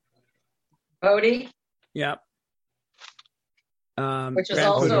Capote. Capote. Yeah. Which is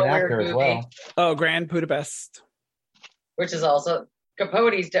also a weird movie. Well. Oh, Grand Budapest. Which is also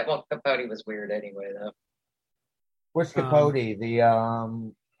Capote's. Capote was weird anyway, though. Which Capote? The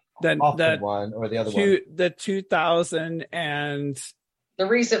one or the other one? The 2000 and the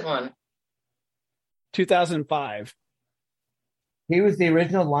recent one. 2005. He was the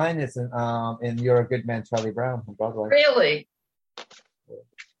original Linus in You're a Good Man, Charlie Brown from Broadway. Really?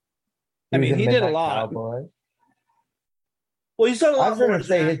 I mean, he did a lot. Cowboy. Well, he's done a lot more as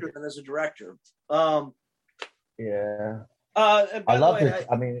an actor than as a director. Yeah. I love it.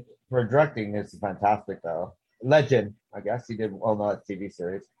 I mean, for directing, it's fantastic, though. Legend, I guess he did. Well, not a TV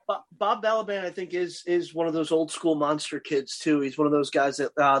series. Bob Balaban, I think, is one of those old school monster kids too. He's one of those guys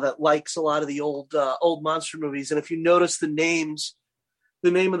that likes a lot of the old monster movies. And if you notice the names,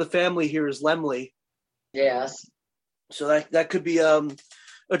 the name of the family here is Laemmle. Yes. So that could be a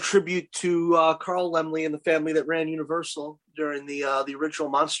tribute to Carl Laemmle and the family that ran Universal during the original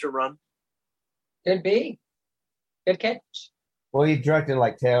Monster run. Could be. Good catch. Well, he directed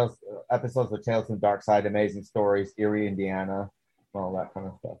like episodes of Tales from Dark Side, Amazing Stories, Erie, Indiana, all that kind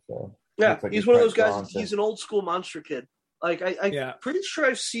of stuff. So yeah, like he's one of those guys. He's an old school monster kid. Like I'm pretty sure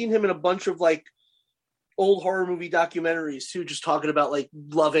I've seen him in a bunch of like old horror movie documentaries too, just talking about like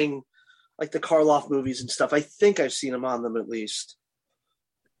loving like the Karloff movies and stuff. I think I've seen him on them at least.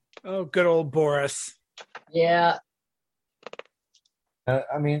 Oh, good old Boris. Yeah.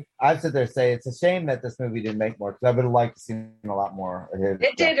 I mean, I've sit there and say it's a shame that this movie didn't make more, because I would have liked to see a lot more of his.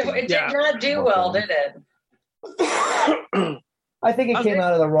 It did not do well, did it? I think it came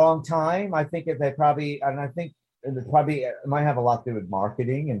out of the wrong time. I think it might have a lot to do with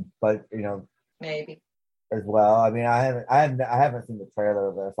marketing, but maybe as well. I mean, I haven't seen the trailer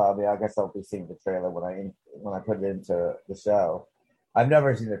of this. I guess I'll be seeing the trailer when I put it into the show. I've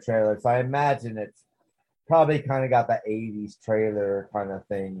never seen the trailer, so I imagine it's probably kind of got the 80s trailer kind of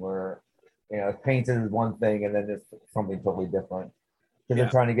thing where, it's painted as one thing and then it's something totally different. Because they're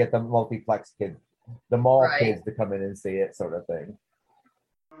trying to get the multiplex kids, the mall kids to come in and see it, sort of thing.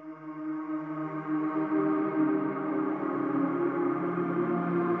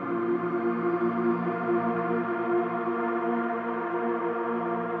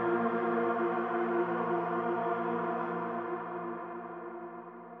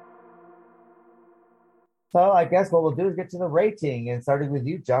 So I guess what we'll do is get to the rating, and starting with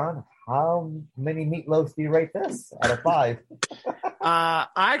you, John. How many meatloafs do you rate this out of 5?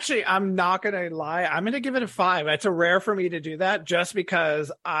 I'm not going to lie. I'm going to give it a 5. It's rare for me to do that, just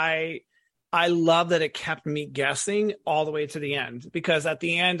because I love that it kept me guessing all the way to the end. Because at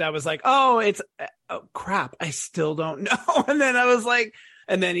the end I was like, oh crap, I still don't know. And then I was like,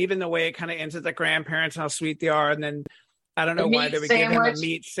 and then even the way it kind of ends with the grandparents and how sweet they are, and then I don't know why they would give him a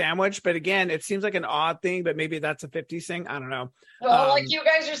meat sandwich, but again, it seems like an odd thing, but maybe that's a 50s thing. I don't know. Well, like you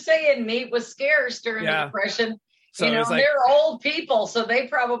guys are saying, meat was scarce during the Depression. So they're old people, so they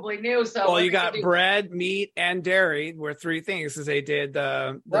probably knew. So well, you got bread, meat, and dairy were 3 things, as they did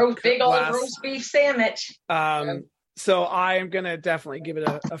the big old roast beef sandwich. So I am going to definitely give it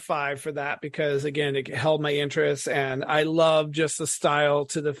a 5 for that, because again, it held my interest, and I love just the style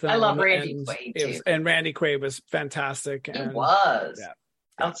to the film. I love Randy Quaid too. And Randy Quaid was fantastic. He was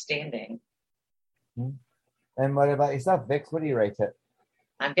outstanding. And what about yourself, Vix? What do you rate it?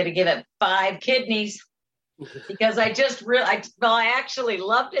 I'm going to give it 5 kidneys. Because I actually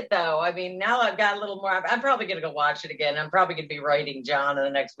loved it though. I mean, now I've got a little more. I'm probably going to go watch it again. I'm probably going to be writing John in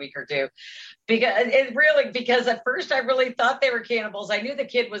the next week or two, because at first I really thought they were cannibals. I knew the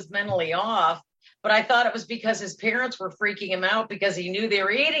kid was mentally off, but I thought it was because his parents were freaking him out because he knew they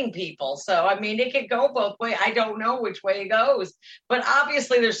were eating people. So, I mean, it could go both ways. I don't know which way it goes, but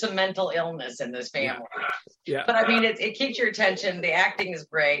obviously there's some mental illness in this family. Yeah. But I mean, it keeps your attention. The acting is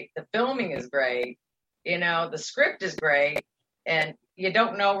great. The filming is great. The script is great, and you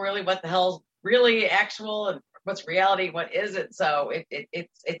don't know really what the hell's really actual and what's reality, what isn't. So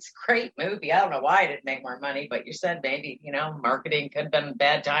it's a great movie. I don't know why it didn't make more money, but you said maybe, marketing could have been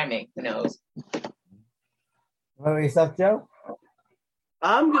bad timing. Who knows? What about yourself, Joe?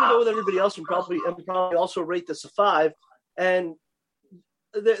 I'm going to go with everybody else and probably also rate this a 5. And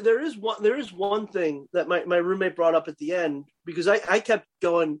there is one thing that my roommate brought up at the end, because I kept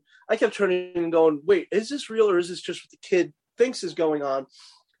turning and going, wait, is this real or is this just what the kid thinks is going on?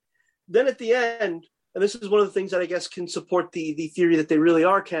 Then at the end, and this is one of the things that I guess can support the theory that they really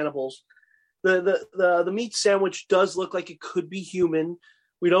are cannibals, the meat sandwich does look like it could be human.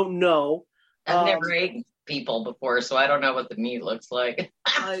 We don't know. I've never ate people before, so I don't know what the meat looks like.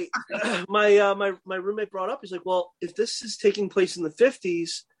 My roommate brought up, he's like, well, if this is taking place in the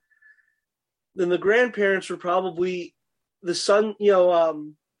 50s, then the grandparents were probably the son,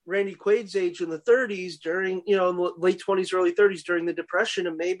 Randy Quaid's age in the 30s during, in the late 20s, early 30s during the Depression,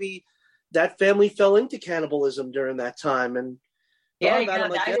 and maybe that family fell into cannibalism during that time. And I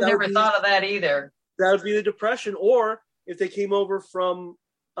never thought of that either. That would be the Depression, or if they came over from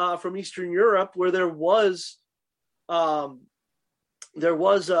Eastern Europe, where there was such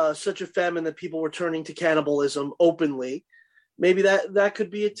a famine that people were turning to cannibalism openly. Maybe that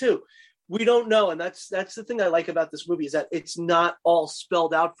could be it too. We don't know, and that's the thing I like about this movie, is that it's not all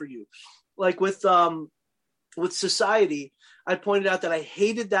spelled out for you. Like with with Society, I pointed out that I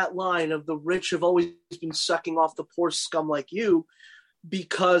hated that line of the rich have always been sucking off the poor scum like you,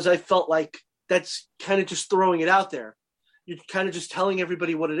 because I felt like that's kind of just throwing it out there. You're kind of just telling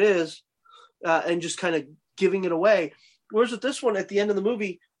everybody what it is and just kind of giving it away. Whereas with this one, at the end of the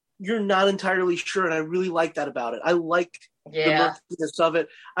movie, you're not entirely sure, and I really like that about it. I like the murkiness of it.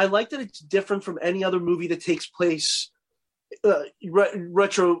 I like that it's different from any other movie that takes place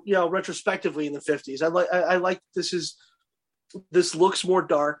retrospectively in the 50s. I like this looks more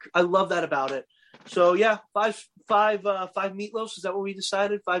dark. I love that about it. So yeah, five meatloafs. Is that what we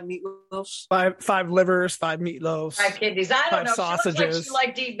decided? 5 meatloafs. Five livers, 5 meatloafs, 5 kidneys. I don't know. Sausages. She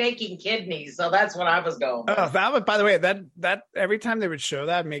liked making kidneys, so that's what I was going with. Oh, that would. By the way, that every time they would show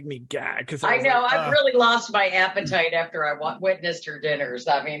that, make me gag because I know I've really lost my appetite after I witnessed her dinners.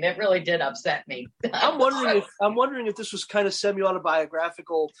 I mean, it really did upset me. I'm wondering if this was kind of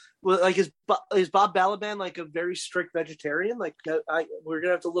semi-autobiographical. Like, is Bob Balaban like a very strict vegetarian? Like, we're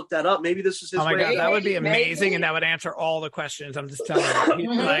gonna have to look that up. Maybe this is his way. Oh my God, that would be amazing, and that would answer all the questions. I'm just telling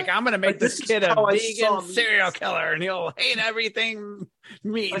you. He's like, I'm going to make this kid a vegan serial killer, and he'll hate everything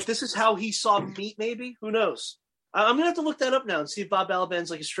meat. Like, this is how he saw meat, maybe? Who knows? I'm going to have to look that up now and see if Bob Balaban's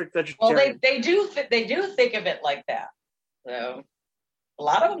like a strict vegetarian. Well, they do think of it like that. So, a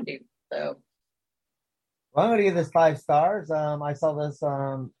lot of them do. So, well, I'm going to give this 5 stars. I saw this,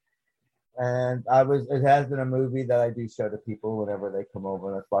 and it has been a movie that I do show to people whenever they come over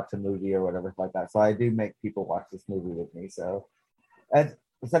and let's watch a movie or whatever like that. So I do make people watch this movie with me. So, as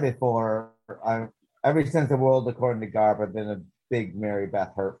I said before, ever since The World According to Garp, I've been a big Mary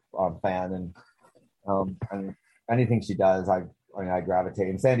Beth Hurt fan, and anything she does, I gravitate.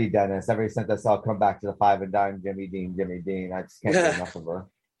 And Sandy Dennis, ever since I saw Come Back to the Five and Dime, Jimmy Dean, I just can't get enough of her.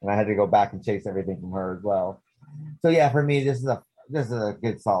 And I had to go back and chase everything from her as well. So yeah, for me, this is a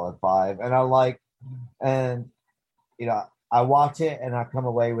good solid 5. And I watch it and I come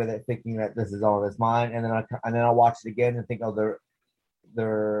away with it thinking that this is all that's mine. And then I watch it again and think, oh,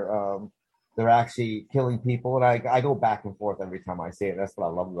 they're actually killing people. And I go back and forth every time I see it. That's what I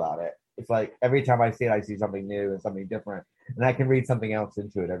love about it. It's like every time I see it, I see something new and something different. And I can read something else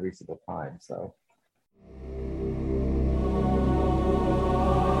into it every single time. So.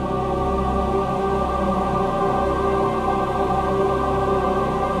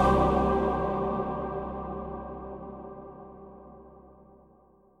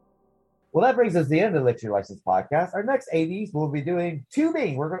 Well, that brings us to the end of the Literary License Podcast. Our next 80s, we'll be doing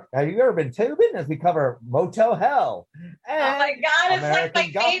tubing. Have you ever been tubing? As we cover Motel Hell. And oh my God, it's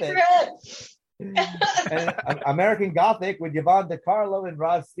like my favorite. And American Gothic with Yvonne DiCarlo and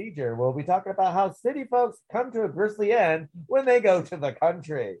Rod Steiger. We'll be talking about how city folks come to a grisly end when they go to the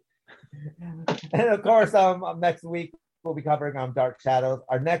country. And of course, next week, we'll be covering Dark Shadows.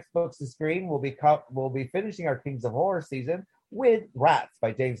 Our next books to screen, we'll be finishing our Kings of Horror season with Rats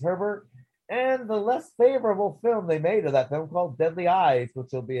by James Herbert, and the less favorable film they made of that film called Deadly Eyes, which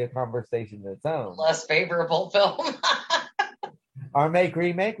will be a conversation in its own. Less favorable film. Our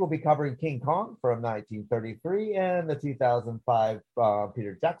remake will be covering King Kong from 1933 and the 2005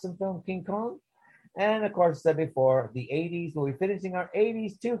 Peter Jackson film King Kong. And of course, said before, the 80s, we'll be finishing our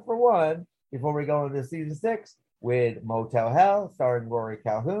 80s 2-for-1 before we go into season 6 with Motel Hell, starring Rory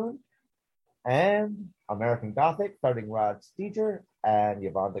Calhoun, and American Gothic, starring Rod Steiger and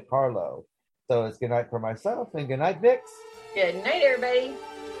Yvonne DiCarlo. So it's good night for myself, and good night, Vix. Good night, everybody.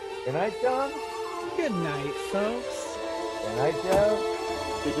 Good night, John. Good night, folks. Good night, Joe.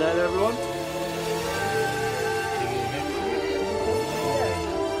 Good night, everyone.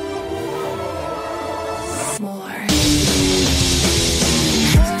 More.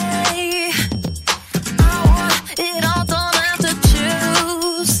 Hey, I want it all, don't have to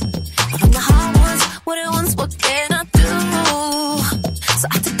choose. From the hard ones, what it wants, what can I do? So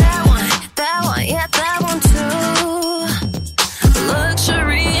I took that one, yeah, that one too.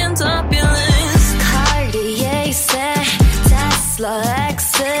 Luxury and opulence, Cartier set, Tesla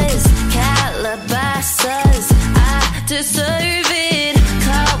X's, Calabasas. I deserve it.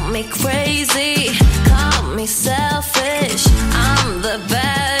 Call me crazy, call me selfish. I'm the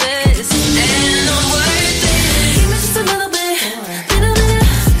baddest, and I'm worth it. Give me just a little bit, little bit.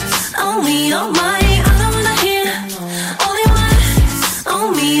 On me, on mine. I don't wanna hear only one.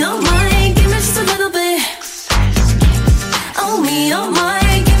 On me, on mine. Give me just a little bit. On me, on mine.